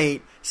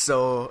tonight.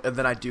 And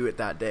then I do it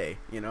that day,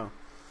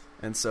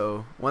 And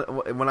so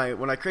when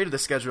I created the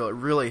schedule, it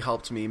really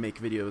helped me make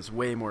videos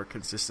way more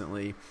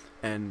consistently,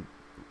 and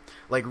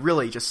like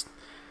really just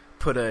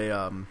put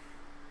a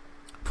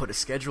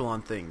schedule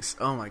on things.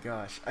 Oh my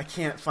gosh, I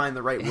can't find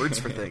the right words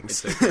for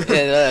things. Yeah,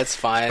 that's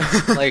fine.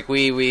 Like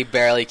we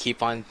barely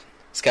keep on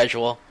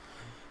schedule.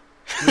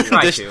 We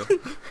try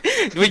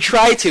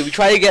to. We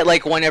try to get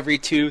like one every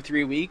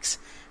 2-3 weeks,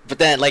 but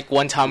then like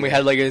one time we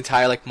had like an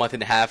entire like month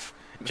and a half,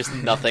 just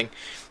nothing.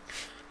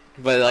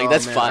 But like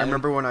that's fine. I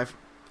remember when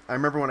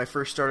I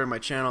first started my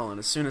channel, and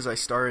as soon as I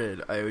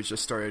started, I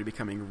just started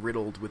becoming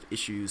riddled with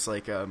issues.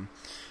 Like,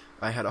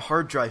 I had a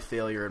hard drive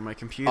failure in my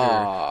computer,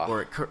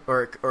 or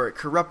it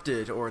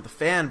corrupted, or the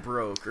fan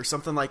broke, or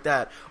something like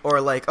that. Or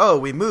like, oh,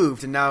 we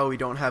moved, and now we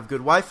don't have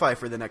good Wi-Fi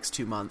for the next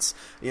 2 months,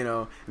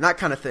 and that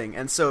kind of thing.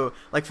 And so,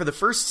 like, for the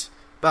first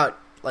about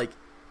like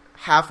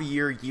half a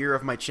year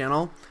of my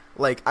channel,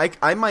 like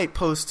I might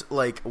post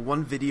like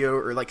one video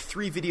or like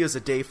 3 videos a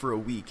day for a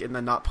week, and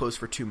then not post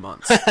for 2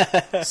 months.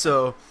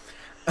 So.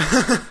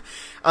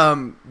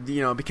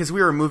 Because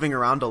we were moving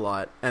around a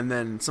lot, and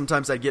then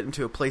sometimes I'd get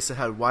into a place that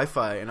had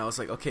Wi-Fi, and I was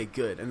like, okay,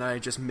 good, and then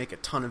I'd just make a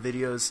ton of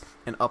videos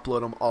and upload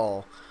them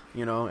all,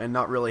 and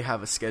not really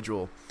have a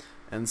schedule,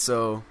 and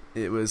so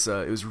it was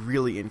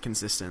really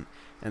inconsistent,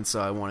 and so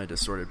I wanted to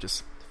sort of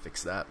just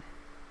fix that.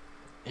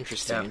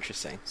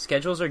 Interesting.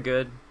 Schedules are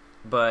good,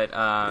 but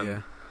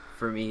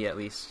for me at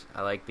least,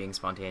 I like being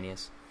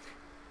spontaneous.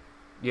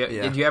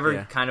 Did you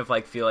ever kind of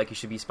like feel like you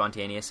should be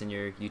spontaneous in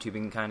your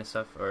YouTubing kind of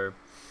stuff, or?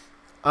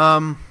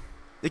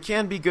 It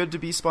can be good to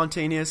be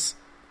spontaneous,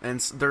 and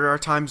there are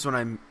times when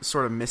I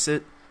sort of miss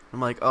it. I'm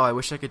like, oh, I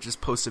wish I could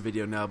just post a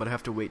video now, but I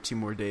have to wait 2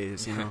 more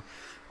days,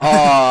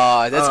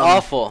 Oh, that's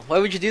awful. Why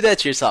would you do that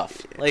to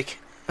yourself? Like,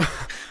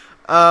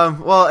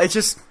 well, it's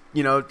just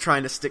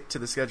trying to stick to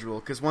the schedule,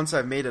 because once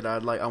I've made it, I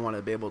want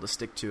to be able to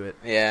stick to it.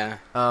 Yeah.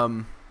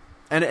 And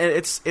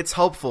it's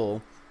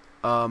helpful.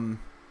 I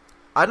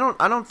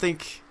don't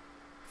think,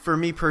 for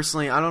me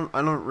personally, I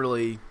don't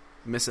really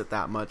miss it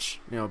that much,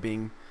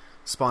 being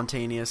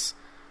spontaneous.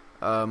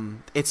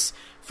 It's,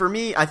 for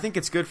me, I think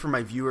it's good for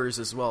my viewers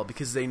as well,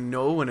 because they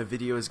know when a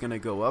video is going to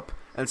go up,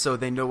 and so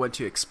they know when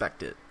to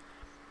expect it.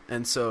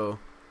 And so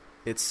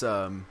it's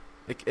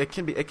it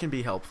can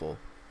be helpful.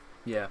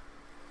 Yeah.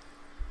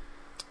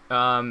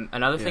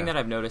 Another thing that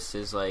I've noticed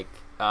is like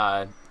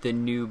the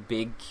new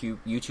big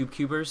YouTube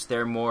cubers,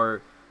 they're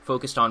more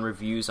focused on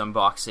reviews,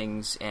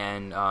 unboxings,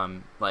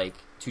 and like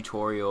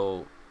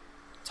tutorial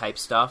type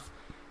stuff.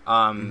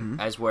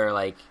 As where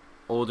like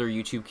older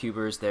YouTube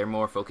cubers, they're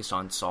more focused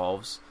on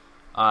solves.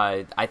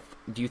 Do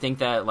you think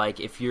that like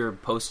if you're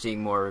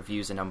posting more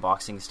reviews and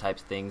unboxings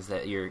types things,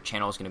 that your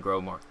channel is going to grow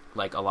more,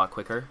 like a lot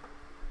quicker?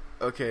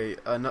 Okay,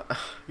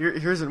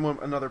 here's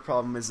another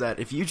problem, is that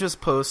if you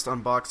just post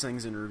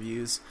unboxings and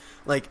reviews,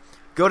 like,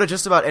 go to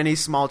just about any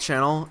small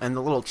channel, and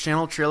the little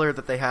channel trailer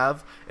that they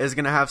have is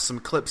going to have some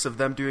clips of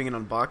them doing an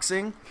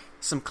unboxing,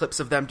 some clips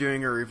of them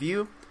doing a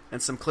review,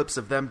 and some clips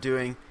of them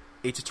doing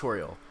a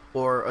tutorial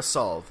or a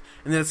solve.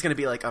 And then it's going to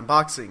be like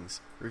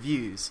unboxings,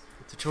 reviews,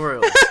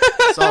 tutorials,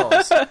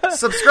 solves,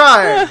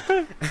 subscribe!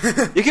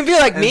 You can be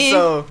like me.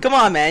 Come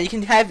on, man. You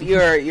can have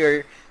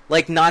your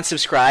like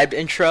non-subscribed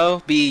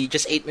intro be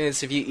just 8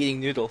 minutes of you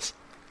eating noodles.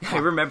 I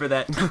remember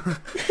that.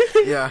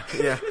 Yeah.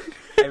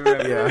 I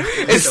remember. Yeah.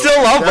 It's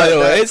still up, by the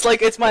way.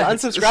 It's my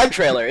unsubscribed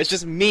trailer. It's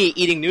just me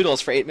eating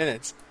noodles for 8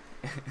 minutes.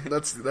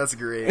 That's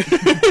great.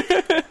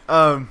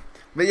 But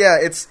yeah,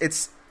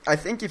 it's. I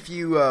think if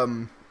you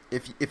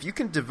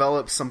can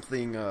develop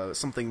something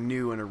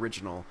new and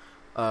original,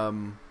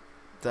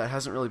 that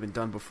hasn't really been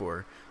done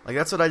before. Like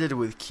that's what I did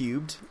with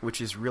Cubed, which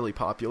is really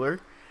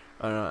popular,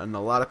 and a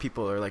lot of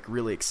people are like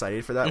really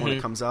excited for that when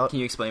it comes out. Can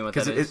you explain what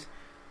that is?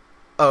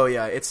 Oh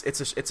yeah, it's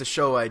a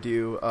show I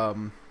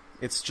do.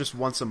 It's just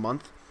once a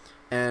month,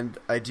 and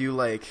I do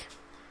like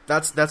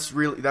that's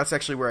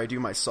actually where I do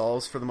my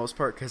solves for the most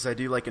part, because I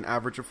do like an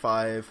average of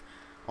 5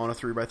 on a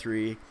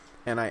 3x3,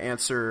 and I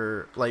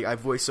answer, like, I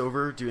voice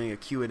over doing a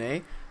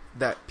Q&A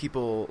that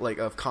people, like,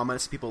 of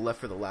comments people left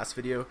for the last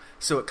video,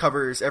 so it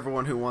covers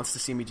everyone who wants to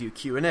see me do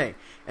Q&A.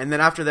 And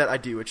then after that I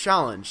do a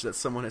challenge that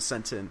someone has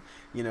sent in,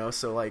 you know,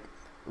 so like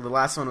the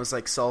last one was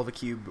like solve a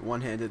cube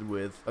one-handed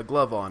with a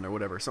glove on or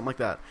whatever, something like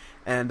that.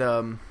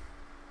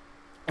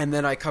 And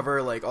then I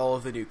cover like all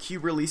of the new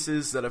cube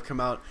releases that have come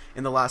out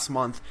in the last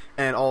month,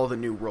 and all of the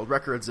new world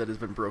records that has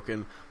been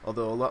broken,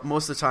 although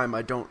most of the time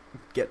I don't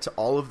get to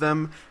all of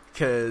them,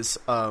 because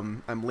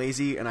I'm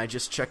lazy and I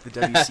just check the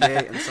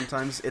WCA and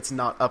sometimes it's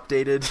not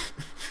updated.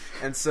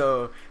 And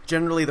so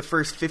generally the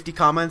first 50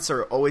 comments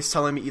are always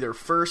telling me either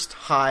first,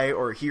 hi,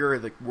 or here are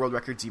the world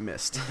records you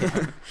missed.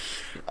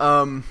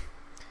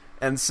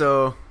 And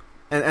so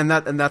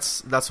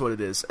that's what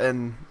it is.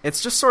 And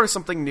it's just sort of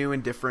something new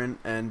and different,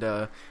 and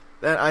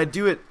I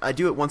do it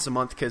once a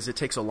month because it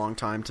takes a long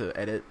time to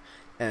edit,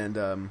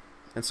 and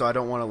so I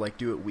don't want to like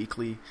do it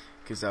weekly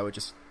because that would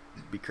just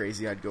be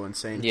crazy. I'd go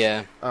insane.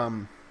 Yeah.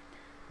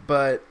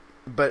 But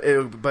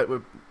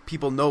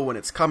people know when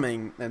it's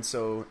coming, and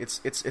so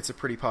it's a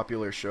pretty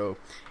popular show.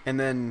 And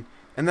then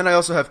I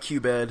also have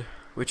Cubed,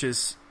 which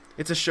is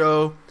it's a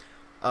show,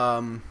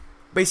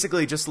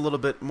 basically just a little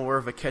bit more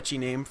of a catchy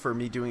name for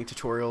me doing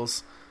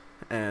tutorials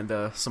and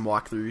some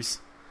walkthroughs.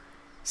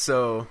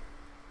 So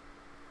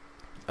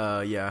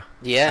yeah.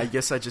 I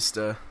guess I just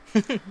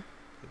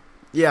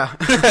yeah.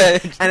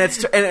 and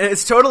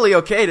it's totally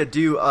okay to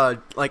do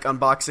like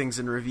unboxings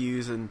and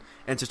reviews and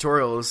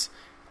tutorials.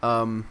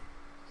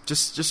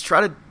 Just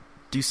try to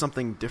do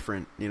something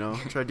different, you know?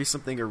 Try to do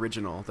something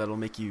original that'll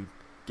make you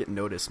get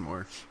noticed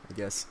more, I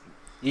guess.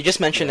 You just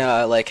mentioned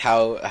like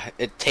how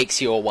it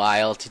takes you a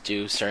while to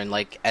do certain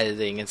like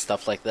editing and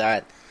stuff like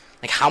that.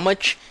 Like how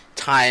much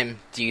time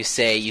do you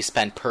say you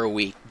spend per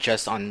week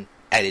just on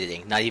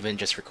editing, not even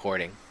just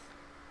recording?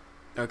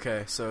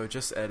 Okay, so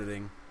just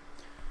editing.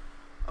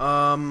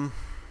 Let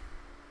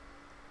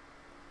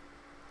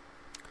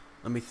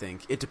me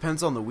think. It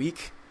depends on the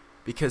week,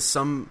 because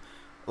some,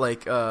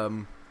 like,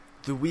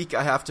 the week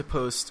I have to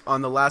post,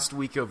 on the last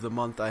week of the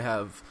month I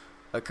have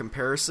a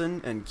comparison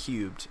and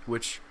Cubed,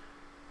 which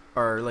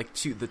are like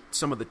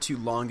some of the 2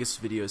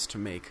 longest videos to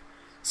make.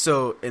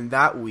 So in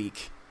that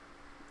week,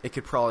 I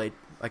could probably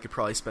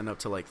spend up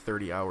to like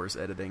 30 hours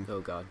editing.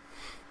 Oh god.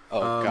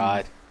 Oh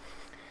god.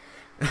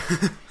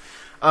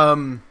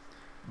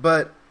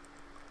 But,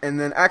 and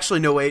then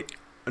actually no, it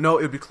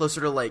would be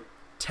closer to like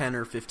 10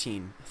 or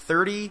 15.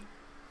 30,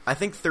 I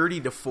think 30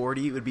 to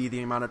 40 would be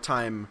the amount of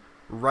time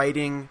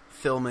writing,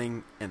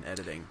 filming, and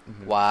editing.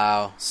 Mm-hmm.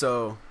 Wow.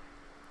 So,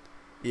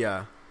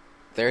 yeah.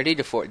 30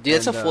 to 40. Dude,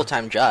 that's a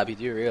full-time job. You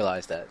do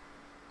realize that.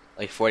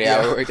 Like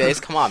 40-hour work days?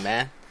 Come on,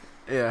 man.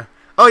 Yeah.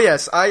 Oh,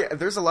 yes.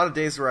 There's a lot of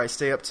days where I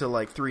stay up till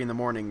like 3 in the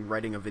morning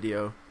writing a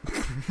video.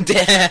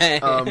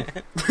 Dang.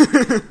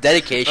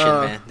 Dedication,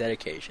 man.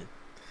 Dedication.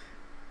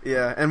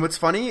 Yeah, and what's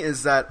funny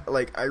is that,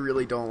 like, I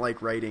really don't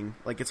like writing.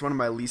 Like, it's one of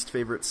my least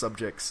favorite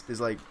subjects,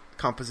 is, like,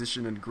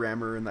 composition and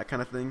grammar and that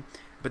kind of thing.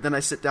 But then I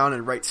sit down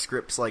and write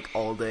scripts, like,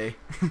 all day.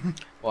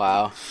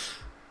 Wow.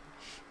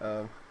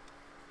 Yeah,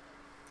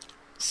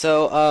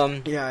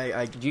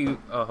 Do you...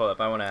 Oh, hold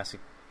up. I want to ask a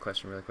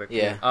question really quick.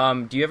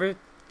 Yeah. Do you ever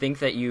think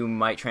that you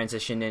might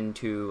transition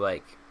into,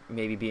 like,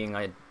 maybe being,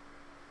 like,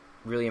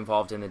 really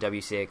involved in the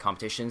WCA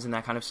competitions and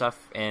that kind of stuff,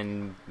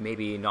 and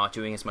maybe not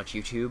doing as much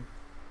YouTube?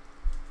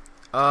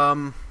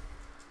 I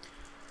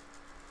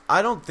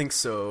don't think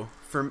so.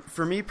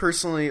 For me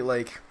personally,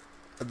 like,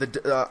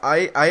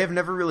 I have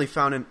never really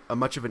found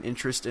much of an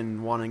interest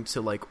in wanting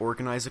to like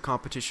organize a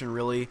competition.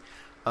 Really,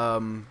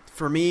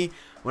 for me,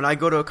 when I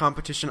go to a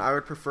competition, I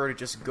would prefer to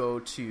just go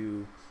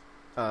to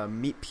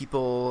meet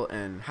people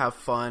and have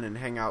fun and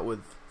hang out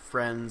with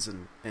friends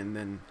and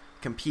then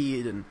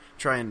compete and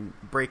try and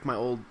break my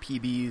old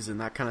PBs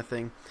and that kind of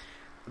thing.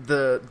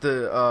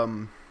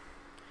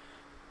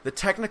 The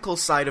technical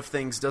side of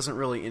things doesn't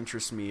really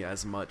interest me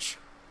as much.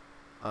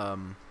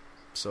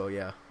 So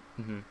yeah.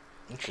 Mm-hmm.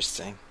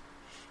 Interesting.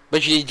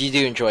 But you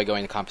do enjoy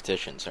going to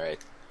competitions, right?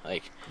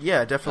 Like,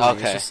 yeah,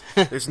 definitely. Okay. It's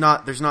just,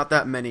 there's not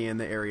that many in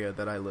the area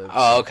that I live.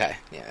 Oh, okay.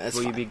 Yeah, that's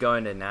Will fine. you be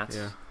going to Nats?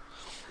 Yeah.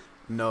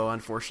 No,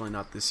 unfortunately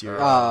not this year.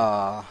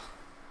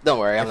 Don't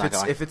worry, I'm not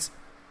going. If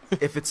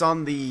it's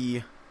on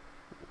the,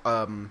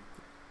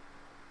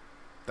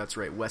 that's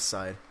right, west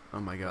side. Oh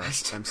my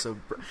gosh, I'm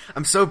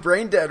so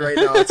brain dead right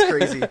now. It's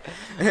crazy.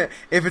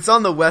 If it's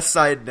on the west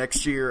side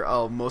next year,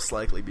 I'll most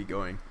likely be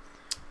going.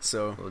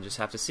 So We'll just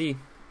have to see.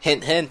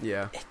 Hint, hint.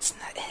 yeah. It's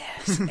not.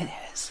 It is. It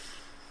is.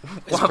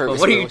 Waffle,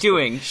 what are you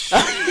doing?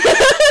 Cut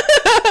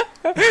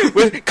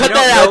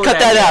that out. Cut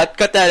that out.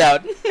 Cut that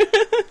out.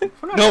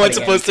 No one's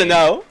supposed to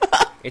know.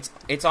 It's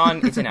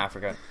in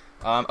Africa.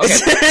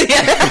 Okay.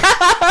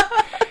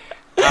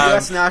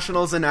 U.S.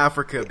 nationals in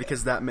Africa,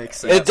 because that makes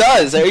sense. It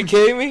does. Are you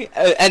kidding me?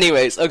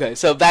 Anyways, okay.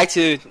 So back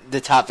to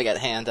the topic at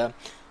hand.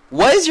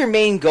 What is your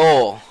main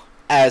goal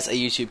as a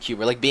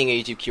YouTuber? Like being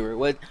a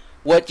YouTuber,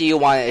 what do you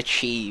want to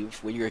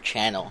achieve with your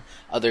channel,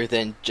 other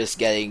than just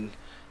getting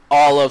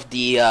all of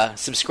the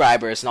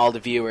subscribers and all the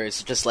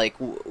viewers? Just like,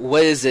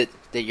 what is it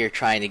that you're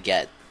trying to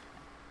get?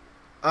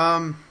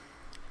 I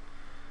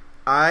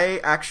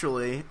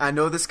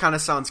know this kind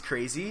of sounds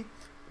crazy,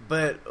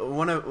 but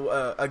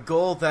a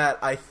goal that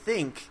I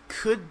think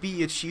could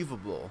be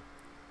achievable,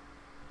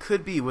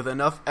 with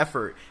enough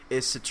effort,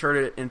 is to turn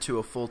it into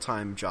a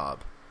full-time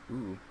job.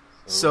 Ooh.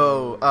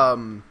 So,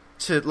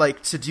 to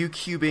do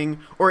cubing,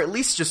 or at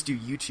least just do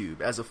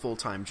YouTube as a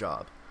full-time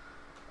job.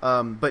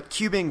 But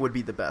cubing would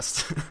be the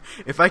best.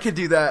 If I could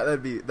do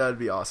that, that'd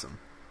be awesome.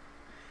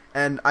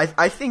 And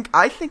I think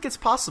it's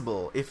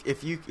possible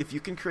if you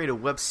can create a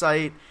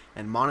website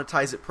and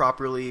monetize it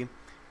properly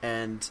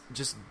and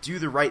just do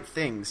the right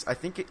things. I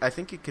think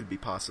it could be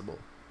possible.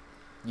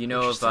 You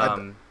know of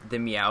the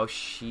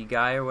Meowshi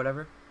guy or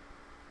whatever?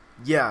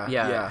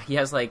 Yeah. He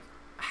has like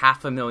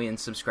 500,000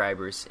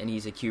 subscribers, and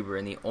he's a cuber,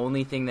 and the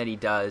only thing that he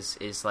does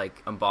is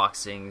like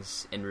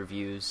unboxings and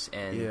reviews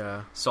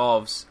and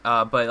solves.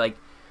 But like,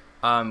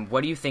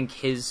 what do you think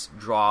his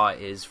draw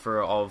is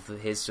for all of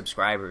his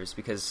subscribers?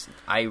 Because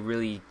I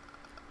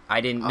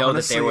didn't know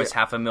that there was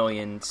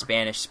 500,000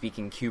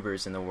 Spanish-speaking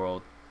cubers in the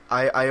world.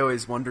 I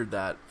always wondered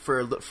that. For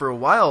a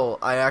while,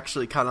 I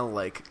actually kind of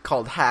like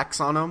called hacks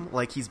on him,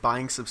 like he's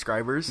buying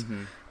subscribers.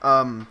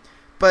 Mm-hmm.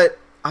 But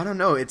I don't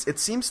know. It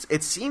seems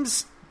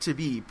to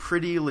be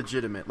pretty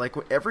legitimate. Like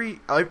every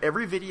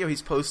video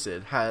he's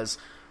posted has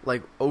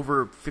like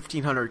over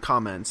 1,500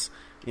 comments,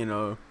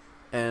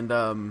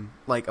 and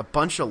like a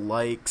bunch of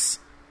likes.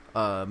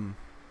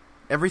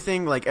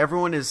 Everything, like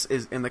everyone is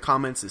in the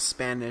comments is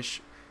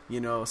Spanish,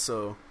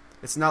 so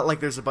it's not like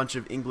there's a bunch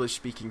of English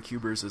speaking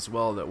cubers as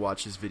well that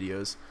watch his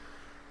videos.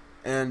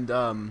 And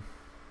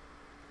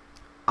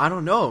I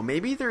don't know,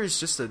 maybe there is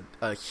just a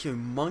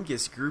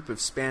humongous group of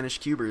Spanish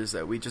cubers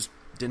that we just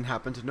didn't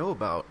happen to know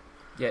about.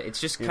 Yeah,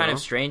 it's just kind of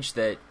strange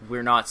that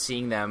we're not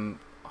seeing them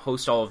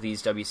host all of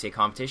these WCA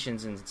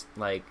competitions in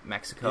like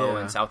Mexico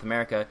and South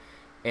America,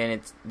 and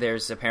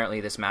there's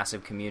apparently this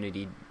massive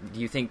community.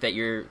 Do you think that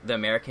the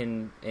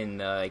American in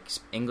the like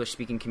English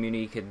speaking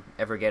community could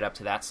ever get up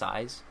to that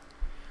size?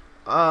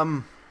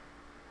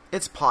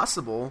 It's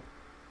possible,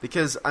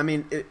 because I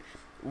mean,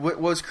 what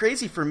was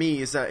crazy for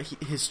me is that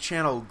his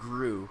channel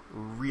grew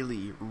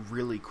really,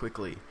 really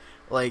quickly.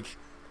 Like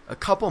a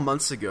couple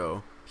months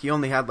ago, he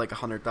only had like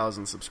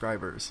 100,000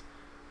 subscribers,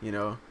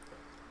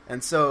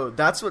 and so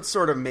that's what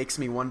sort of makes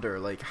me wonder,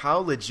 like, how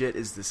legit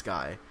is this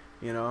guy,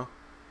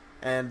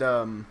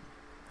 And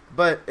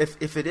but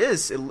if it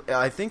is,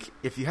 I think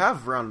if you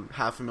have around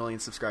 500,000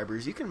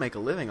 subscribers, you can make a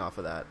living off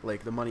of that,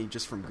 like the money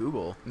just from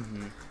Google.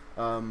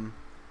 Mm-hmm.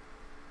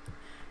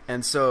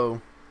 And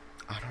so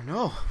I don't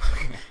know.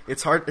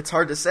 It's hard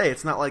to say.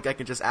 It's not like I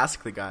can just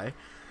ask the guy.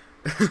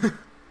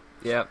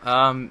 Yeah.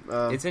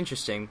 It's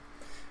interesting.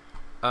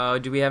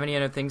 Do we have any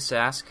other things to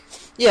ask?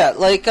 Yeah,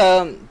 like,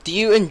 I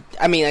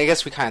mean, I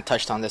guess we kind of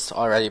touched on this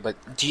already, but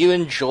do you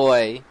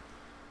enjoy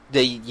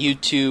the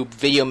YouTube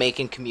video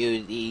making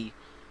community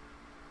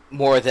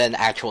more than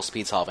actual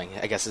speed solving?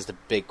 I guess is the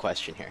big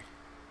question here.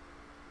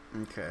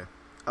 Okay.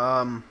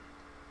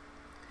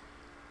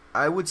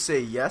 I would say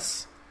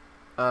yes,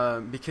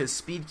 because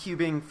speed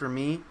cubing for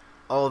me,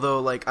 although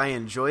like I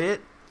enjoy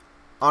it,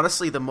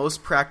 honestly the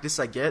most practice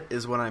I get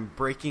is when I'm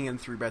breaking in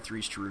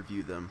 3x3s to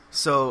review them.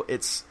 So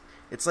it's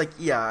like,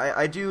 yeah,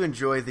 I do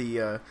enjoy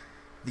the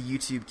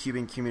YouTube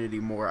cubing community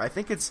more. I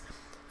think it's,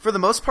 for the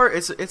most part,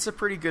 it's a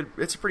pretty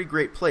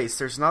great place.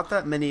 There's not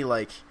that many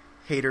like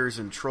haters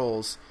and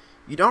trolls.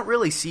 You don't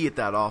really see it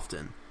that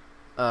often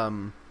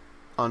on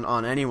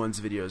anyone's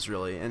videos,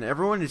 really, and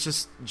everyone is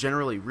just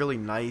generally really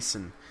nice,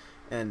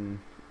 and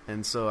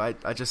so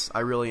I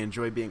really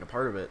enjoy being a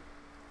part of it.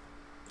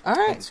 All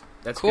right,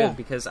 that's cool. Good,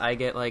 because I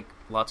get like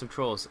lots of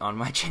trolls on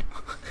my channel.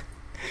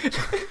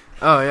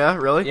 Oh yeah,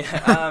 really?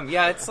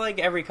 Yeah, it's like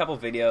every couple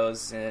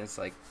videos, and it's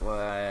like,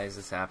 why is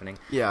this happening?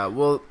 Yeah,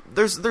 well,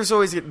 there's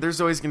always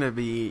gonna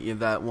be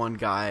that one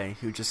guy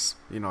who just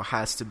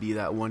has to be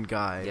that one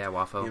guy. Yeah,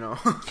 Waffo.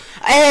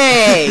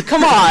 Hey,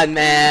 come on,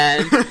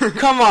 man,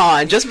 come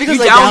on! Just because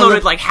you I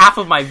downloaded like half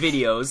of my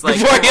videos, like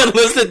before I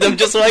enlisted them,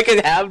 just so I can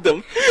have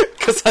them,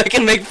 because I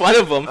can make fun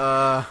of them.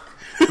 Yeah,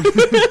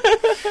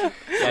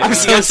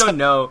 if you guys don't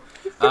know,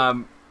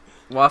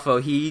 Waffo,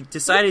 he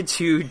decided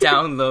to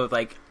download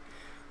like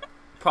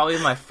probably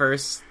my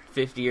first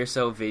 50 or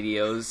so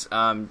videos,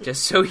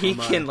 just so he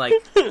can like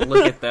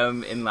look at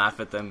them and laugh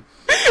at them.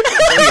 So,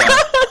 yeah.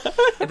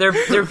 They're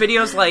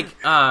videos like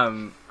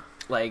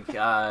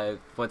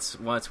what's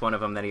one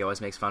of them that he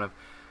always makes fun of?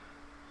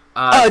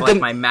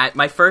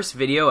 My first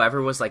video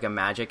ever was like a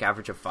magic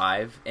average of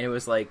 5, and it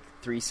was like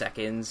 3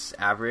 seconds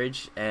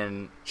average,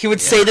 and he would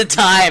say the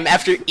time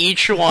after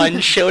each one,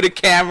 show the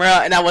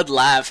camera, and I would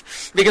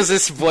laugh because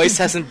his voice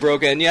hadn't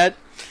broken yet,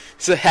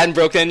 so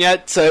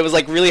it was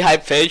like really high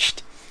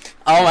pitched.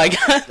 Oh my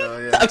god! Oh,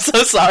 yeah. I'm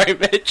so sorry,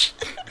 Mitch.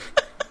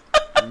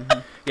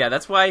 Yeah,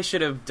 that's why I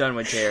should have done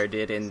what JR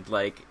did and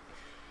like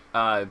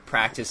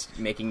practiced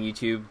making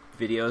YouTube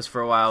videos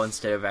for a while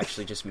instead of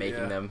actually just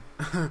making them.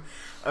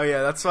 Oh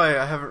yeah, that's why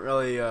I haven't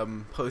really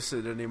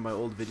posted any of my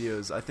old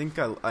videos. I think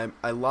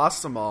I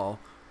lost them all,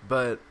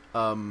 but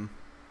I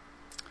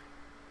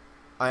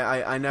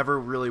never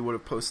really would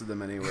have posted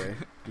them anyway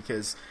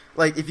because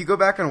like if you go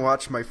back and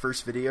watch my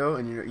first video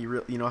and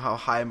you know how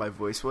high my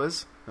voice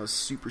was, it was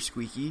super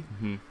squeaky.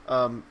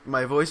 Mm-hmm.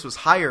 My voice was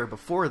higher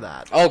before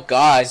that. Oh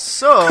god.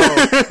 So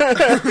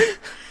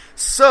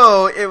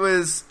so it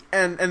was,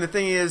 and the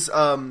thing is,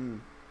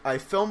 I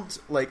filmed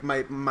like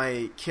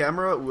my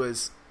camera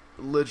was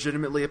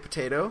legitimately a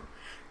potato,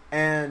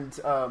 and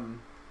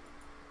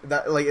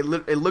that like it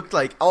looked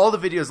like all the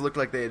videos looked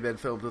like they had been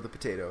filmed with a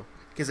potato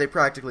because they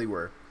practically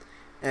were,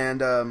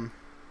 and I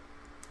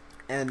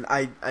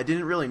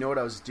didn't really know what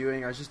I was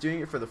doing. I was just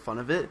doing it for the fun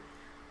of it,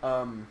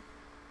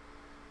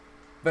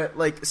 but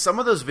like some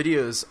of those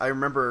videos I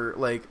remember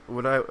like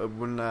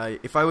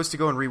if I was to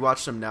go and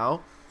rewatch them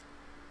now,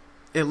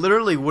 it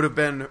literally would have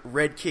been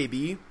Red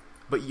KB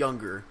but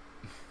younger,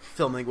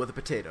 filming with a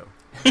potato.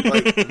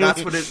 Like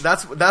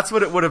that's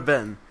what it would have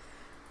been.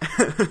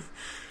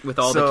 With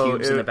all the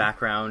cubes in the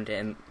background,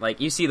 and like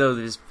you see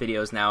those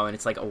videos now, and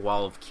it's like a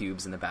wall of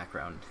cubes in the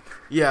background.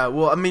 Yeah,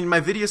 well, I mean, my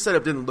video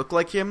setup didn't look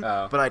like him,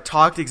 but I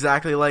talked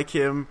exactly like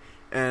him,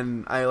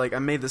 and I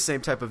made the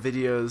same type of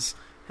videos,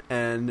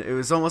 and it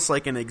was almost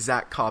like an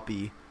exact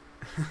copy.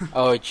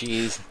 Oh,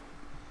 jeez.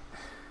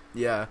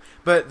 Yeah,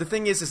 but the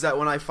thing is that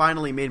when I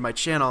finally made my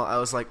channel, I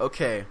was like,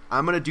 okay,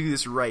 I'm gonna do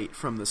this right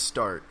from the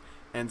start,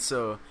 and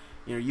so.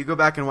 You know, you go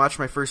back and watch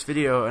my first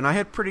video, and I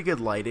had pretty good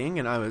lighting,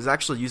 and I was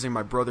actually using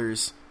my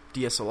brother's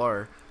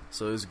DSLR,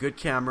 so it was a good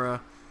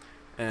camera,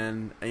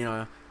 and you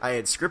know, I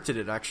had scripted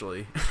it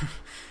actually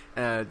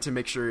to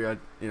make sure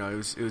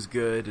it was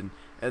good,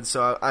 and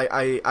so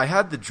I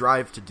had the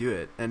drive to do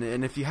it, and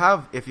if you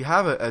have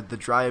the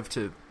drive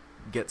to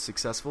get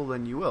successful,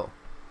 then you will.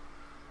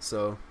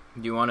 So,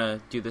 do you want to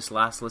do this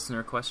last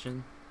listener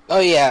question? Oh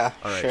yeah,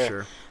 all right,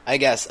 sure. I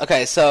guess.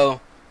 Okay,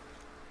 so.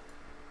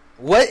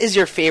 What is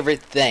your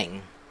favorite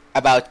thing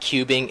about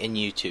cubing and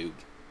YouTube?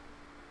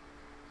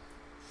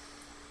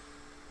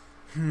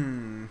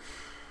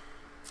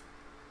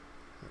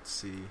 Let's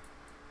see.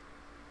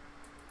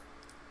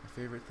 My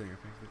favorite thing.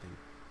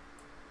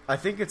 I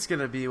think it's going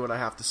to be what I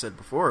have to said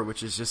before,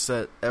 which is just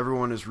that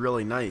everyone is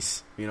really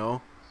nice, you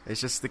know?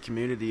 It's just the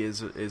community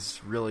is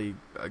really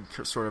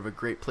sort of a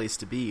great place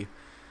to be.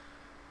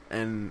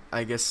 And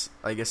I guess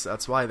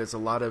that's why there's a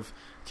lot of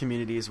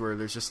communities where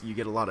there's just you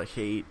get a lot of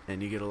hate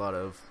and you get a lot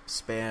of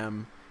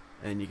spam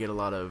and you get a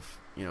lot of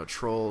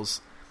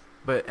trolls,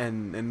 but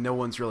and no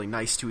one's really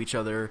nice to each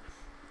other.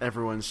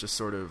 Everyone's just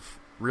sort of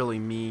really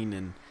mean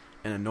and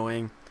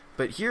annoying.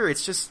 But here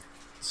it's just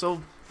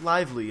so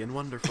lively and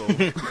wonderful.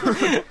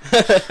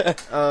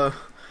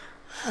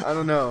 I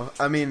don't know.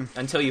 I mean,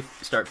 until you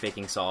start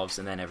faking solves,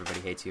 and then everybody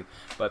hates you.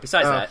 But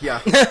besides that, yeah.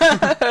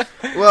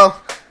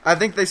 Well, I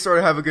think they sort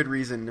of have a good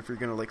reason if you're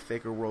gonna like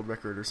fake a world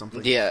record or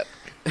something. Yeah.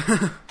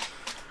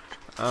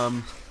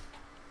 All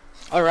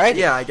right.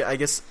 Yeah, I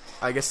guess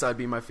that'd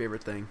be my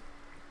favorite thing.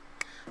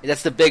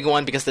 That's the big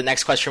one because the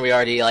next question we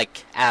already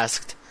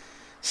asked.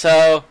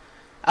 So,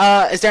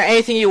 is there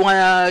anything you want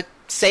to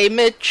say,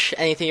 Mitch?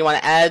 Anything you want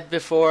to add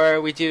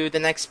before we do the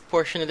next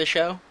portion of the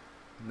show?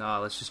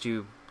 No, let's just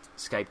do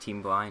Skype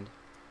Team Blind.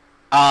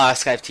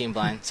 Skype Team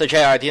Blind. So,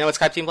 JR, do you know what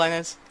Skype Team Blind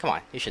is? Come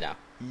on, you should know.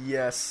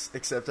 Yes,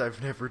 except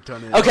I've never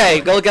done it.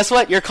 Okay, well, guess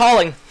what? You're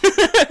calling.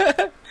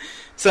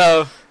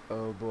 So,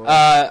 oh boy.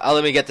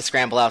 let me get the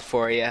scramble out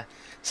for you.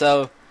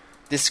 So,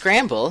 the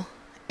scramble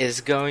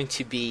is going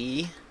to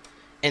be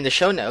in the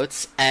show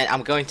notes, and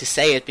I'm going to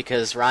say it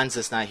because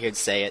Ronza's not here to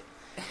say it.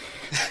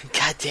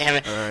 God damn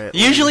it. All right,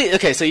 usually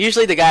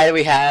the guy that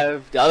we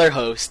have, the other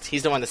host,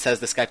 he's the one that says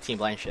the Skype Team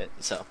Blind shit.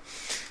 So,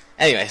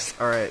 anyways.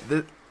 All right,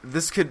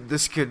 this could.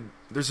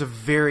 There's a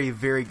very,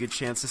 very good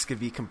chance this could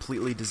be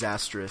completely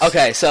disastrous.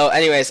 Okay, so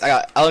anyways,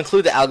 I'll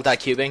include the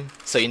alg.cubing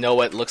so you know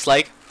what it looks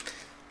like.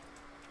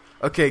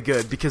 Okay,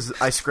 good, because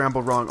I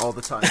scramble wrong all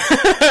the time.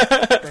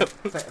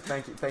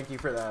 Thank you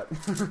for that.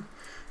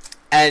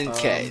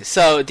 Okay,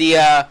 so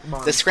the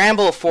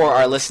scramble for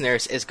our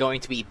listeners is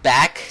going to be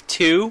back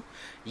to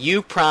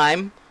U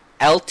prime,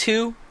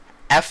 L2,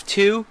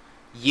 F2,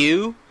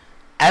 U,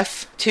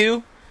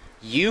 F2,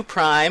 U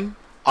prime,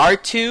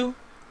 R2,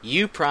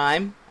 U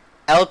prime,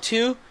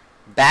 L2,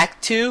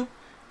 back to,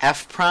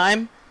 F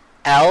prime,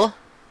 L,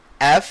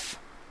 F,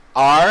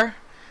 R,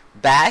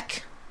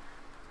 back,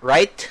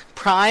 right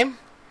prime,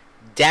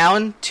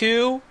 down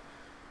to,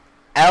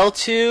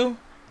 L2,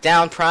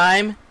 down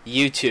prime,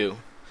 U2.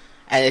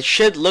 And it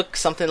should look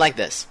something like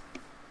this.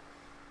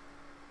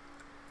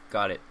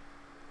 Got it.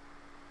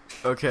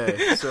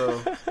 Okay,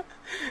 so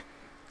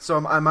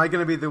am I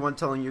going to be the one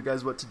telling you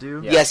guys what to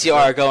do? Yeah. Yes, you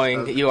are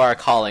going. You are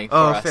calling for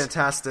us.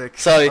 Fantastic!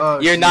 So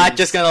you're not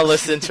just gonna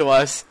listen to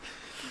us.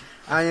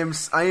 I am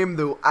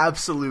the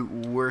absolute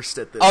worst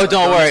at this. Oh, I've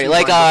don't done worry. too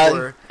Like much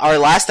before. our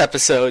last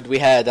episode, we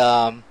had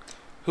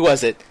who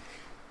was it?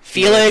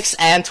 Felix,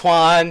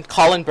 Antoine,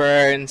 Colin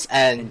Burns,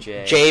 and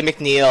Jay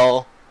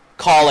McNeil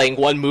calling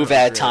one move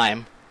at a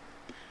time.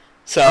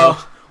 So,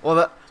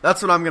 well,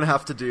 that's what I'm gonna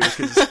have to do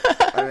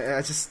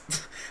because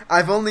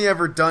I've only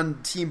ever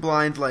done Team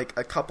Blind like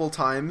a couple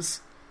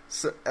times,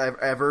 so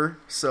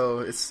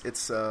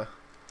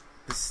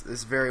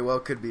this very well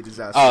could be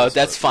disastrous. Oh,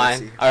 that's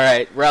fine. All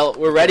right,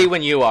 we're ready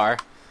when you are.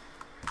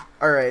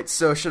 All right,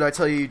 so should I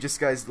tell you just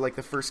guys like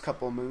the first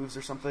couple moves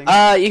or something?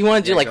 You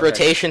want to do like go ahead.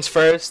 rotations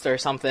first or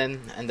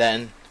something, and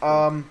then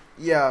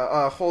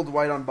hold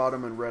white on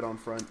bottom and red on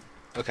front.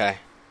 okay.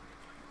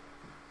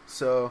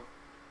 So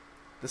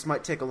this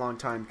might take a long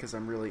time because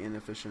I'm really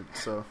inefficient.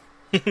 So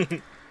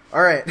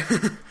all right,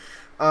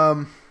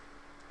 all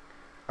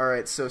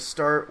right. So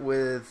start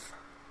with.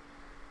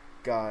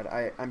 God,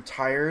 I'm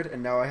tired,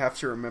 and now I have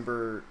to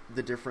remember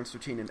the difference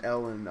between an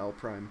L and an L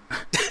prime.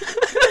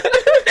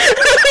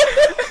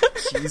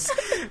 Jeez,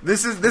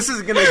 this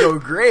is gonna go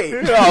great.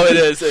 Oh, it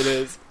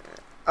is.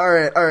 All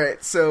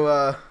right.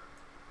 So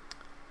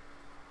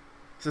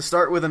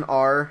start with an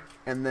R,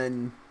 and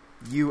then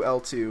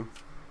UL2,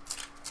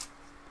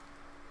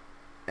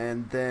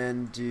 and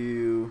then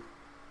do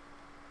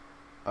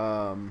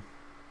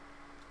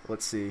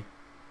let's see.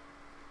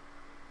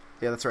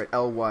 Yeah, that's right.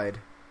 L wide.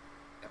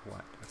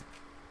 What?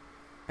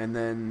 And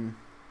then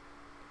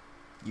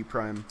U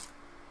prime,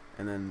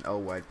 and then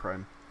L wide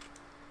prime,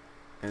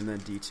 and then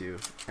D2,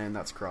 and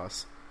that's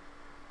cross.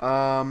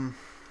 Let's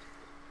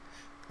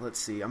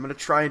see. I'm gonna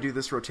try and do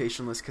this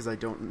rotation list because I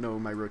don't know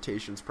my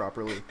rotations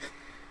properly.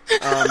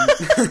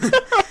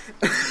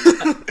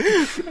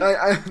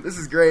 This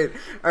is great.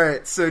 All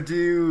right, so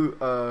do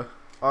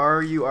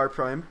R U R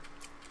prime,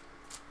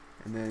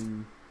 and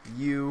then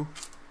U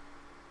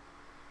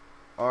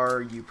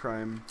R U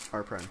prime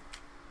R prime.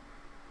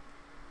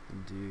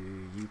 And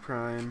do U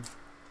prime,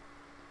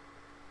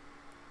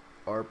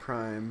 R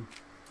prime,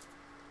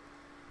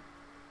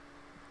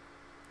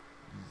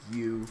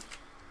 U,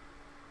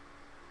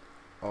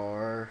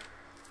 R,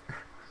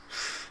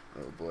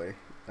 oh boy,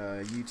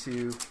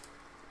 U2,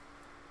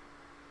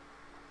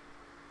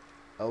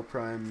 L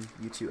prime,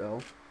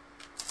 U2L.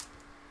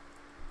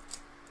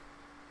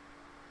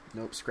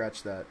 Nope,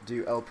 scratch that.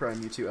 Do L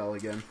prime, U2L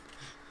again.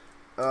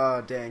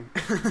 Oh, dang.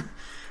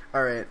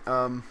 Alright,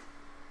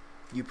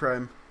 U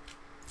prime.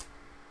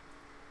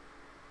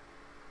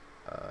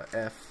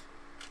 F,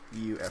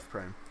 U, F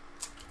prime.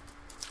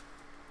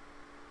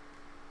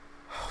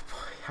 Oh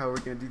boy, how are we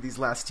gonna do these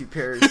last two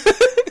pairs?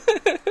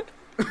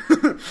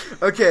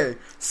 Okay,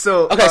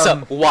 so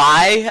so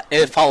Y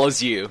it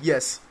follows U.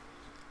 Yes,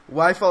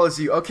 Y follows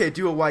U. Okay,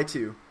 do a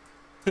Y2.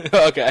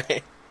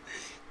 Okay.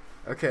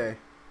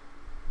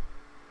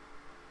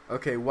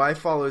 Okay, Y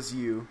follows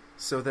U.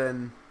 So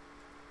then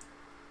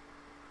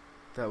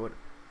that would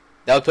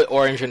put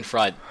orange in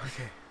front.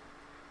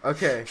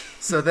 Okay,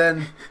 so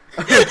then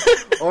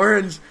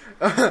orange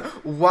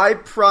Y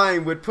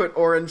prime would put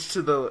orange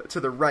to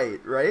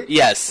the right?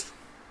 Yes.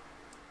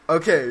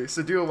 Okay,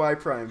 so do a Y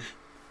prime.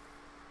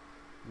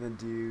 And then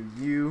do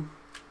U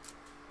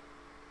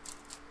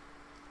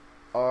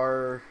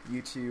R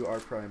U2 R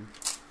prime.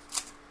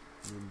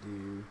 And then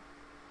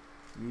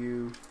do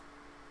U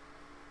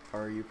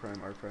R U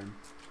prime R prime.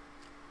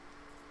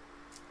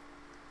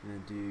 And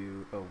then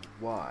do a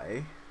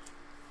Y.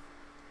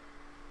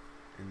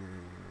 And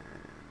then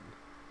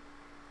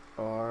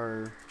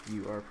R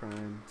U R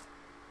prime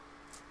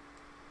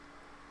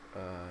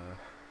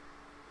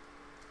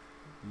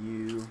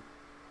U.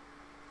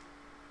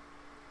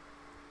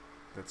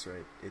 That's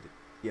right.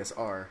 Yes,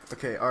 R.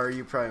 Okay, R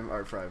U prime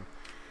R prime.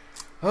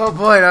 Oh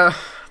boy,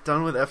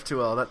 done with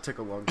F2L. That took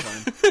a long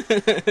time.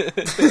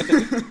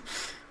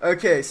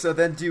 Okay, so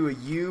then do a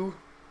U,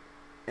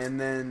 and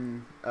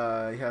then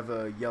you have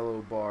a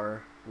yellow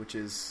bar which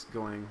is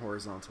going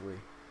horizontally.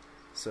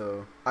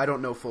 So I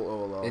don't know full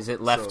OLL. Is it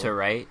left to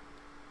right?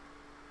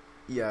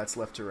 Yeah, it's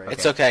left to right.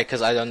 It's okay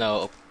because I don't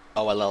know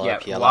OLL or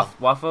PLL.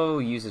 Wafo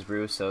uses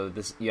Rue, so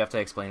this you have to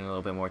explain a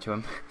little bit more to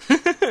him.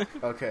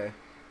 Okay.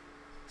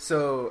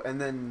 So,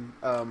 and then,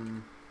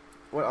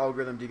 what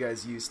algorithm do you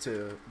guys use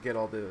to get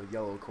all the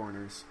yellow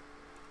corners?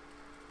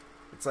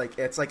 It's like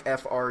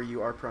F R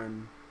U R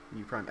prime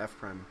U prime F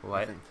prime.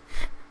 What? I think.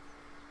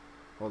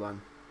 Hold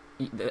on.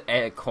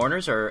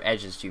 Corners or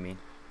edges? Do you mean?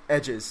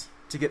 Edges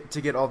to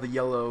get all the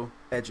yellow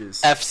edges.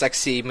 F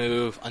sexy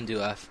move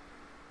undo F.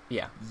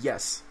 Yeah.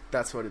 Yes,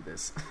 that's what it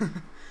is.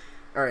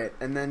 All right,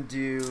 and then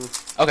do.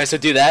 Okay, so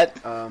do that.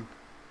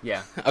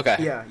 Yeah. Okay.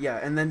 Yeah,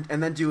 and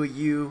then do a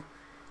U.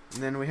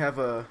 And then we have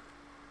a...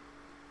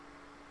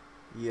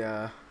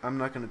 Yeah, I'm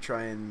not going to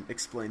try and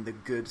explain the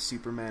good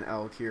Superman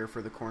alg here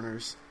for the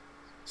corners.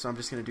 So I'm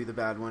just going to do the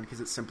bad one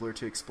because it's simpler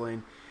to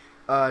explain.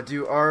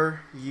 Do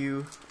R,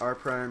 U, R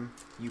prime,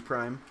 U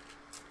prime.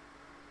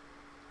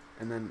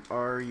 and then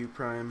RU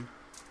prime,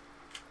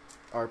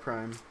 R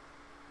prime,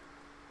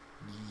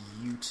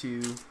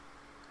 U2,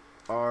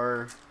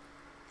 R,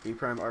 A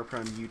prime, R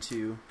prime,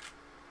 U2,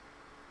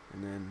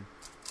 and then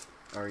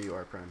RU,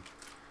 R prime.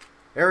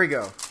 There we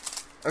go.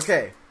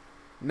 Okay,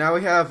 now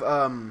we have,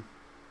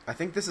 I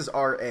think this is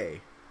RA.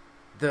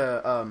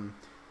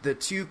 The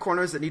two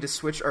corners that need to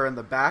switch are in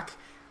the back,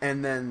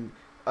 and then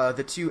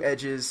the two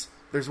edges,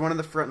 there's one in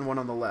the front and one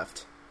on the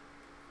left.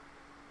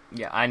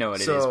 Yeah, I know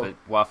what it is, but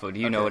Wafo, do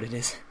you know what it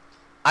is?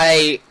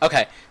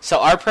 Okay, so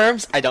our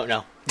perms, I don't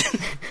know.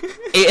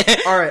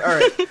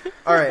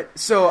 All right.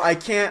 So I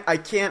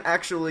can't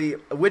actually.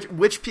 Which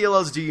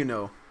PLLs do you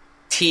know?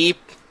 T.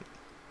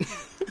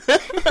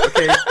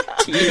 Okay.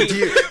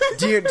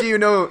 Do you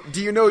know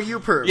U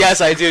perms? Yes,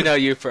 I do know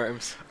U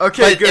perms.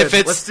 Okay, but good.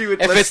 Let's do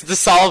it. If it's the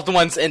solved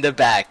ones in the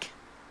back.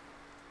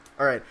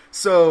 All right.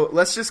 So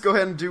let's just go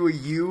ahead and do a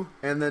U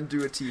and then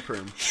do a T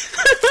perm.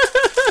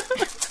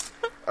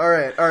 All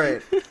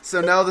right.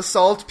 So now the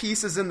solved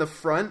piece is in the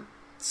front.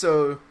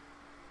 So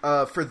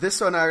for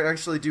this one, I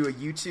actually do a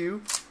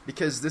U2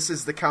 because this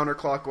is the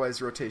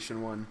counterclockwise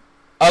rotation one.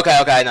 Okay,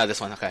 I know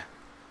this one. Okay.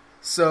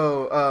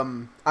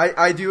 So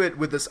I do it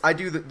with this. I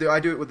do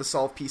it with the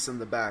solved piece in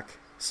the back.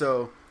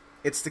 So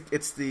it's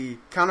the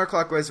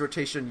counterclockwise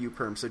rotation U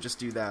perm. So just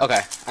do that.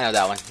 Okay, I know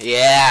that one.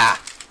 Yeah.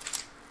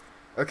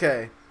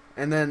 Okay,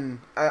 and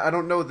then I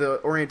don't know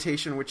the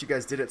orientation in which you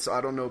guys did it, so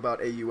I don't know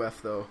about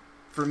AUF though.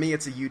 For me,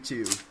 it's a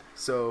U2,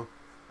 so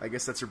I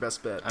guess that's your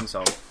best bet. I'm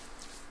solved.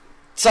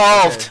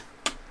 Solved!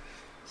 Okay.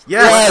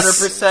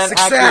 Yes! 100%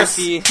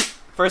 accuracy.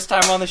 First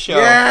time on the show.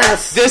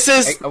 Yes! This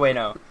is... Oh, wait,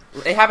 no.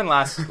 It happened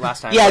last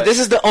time. Yeah, but... this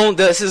is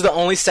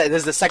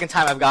the second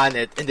time I've gotten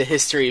it in the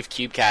history of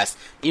Cubecast,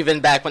 even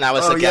back when I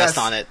was a guest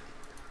on it.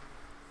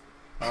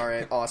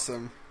 Alright,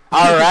 awesome.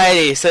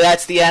 Alrighty, so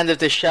that's the end of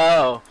the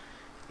show.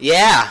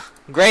 Yeah,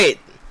 great.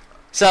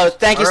 So,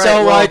 thank you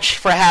so much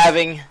for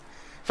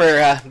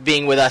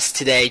being with us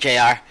today,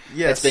 JR.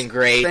 Yes. It's been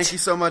great. Thank you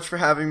so much for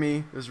having me.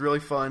 It was really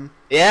fun.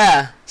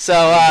 Yeah. So,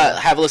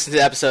 have a listen to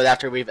the episode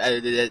after we've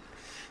edited it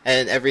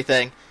and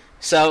everything.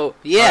 So,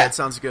 yeah. Alright,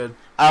 sounds good.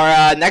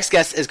 Our next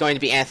guest is going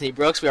to be Anthony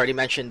Brooks. We already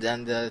mentioned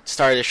in the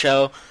start of the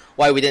show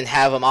why we didn't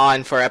have him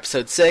on for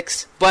episode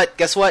 6. But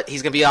guess what?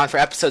 He's going to be on for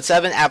episode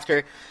 7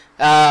 after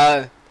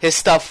his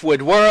stuff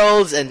with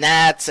Worlds and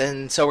Nats.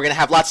 And so we're going to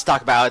have lots to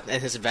talk about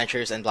and his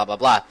adventures and blah, blah,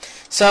 blah.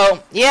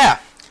 So, yeah.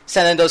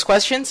 Send in those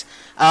questions.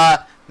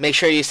 Make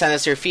sure you send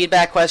us your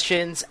feedback,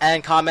 questions,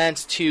 and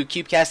comments to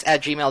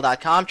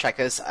cubecast@gmail.com. Check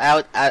us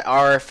out at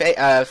our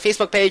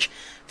Facebook page,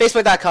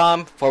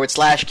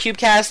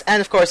 facebook.com/Cubecast, and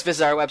of course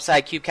visit our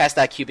website,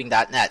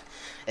 cubecast.cubing.net.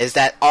 Is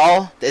that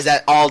all? Is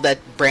that all that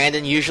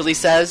Brandon usually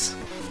says?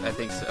 I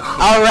think so.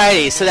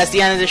 Alrighty, so that's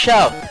the end of the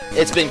show.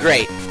 It's been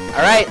great.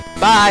 Alright,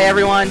 bye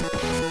everyone.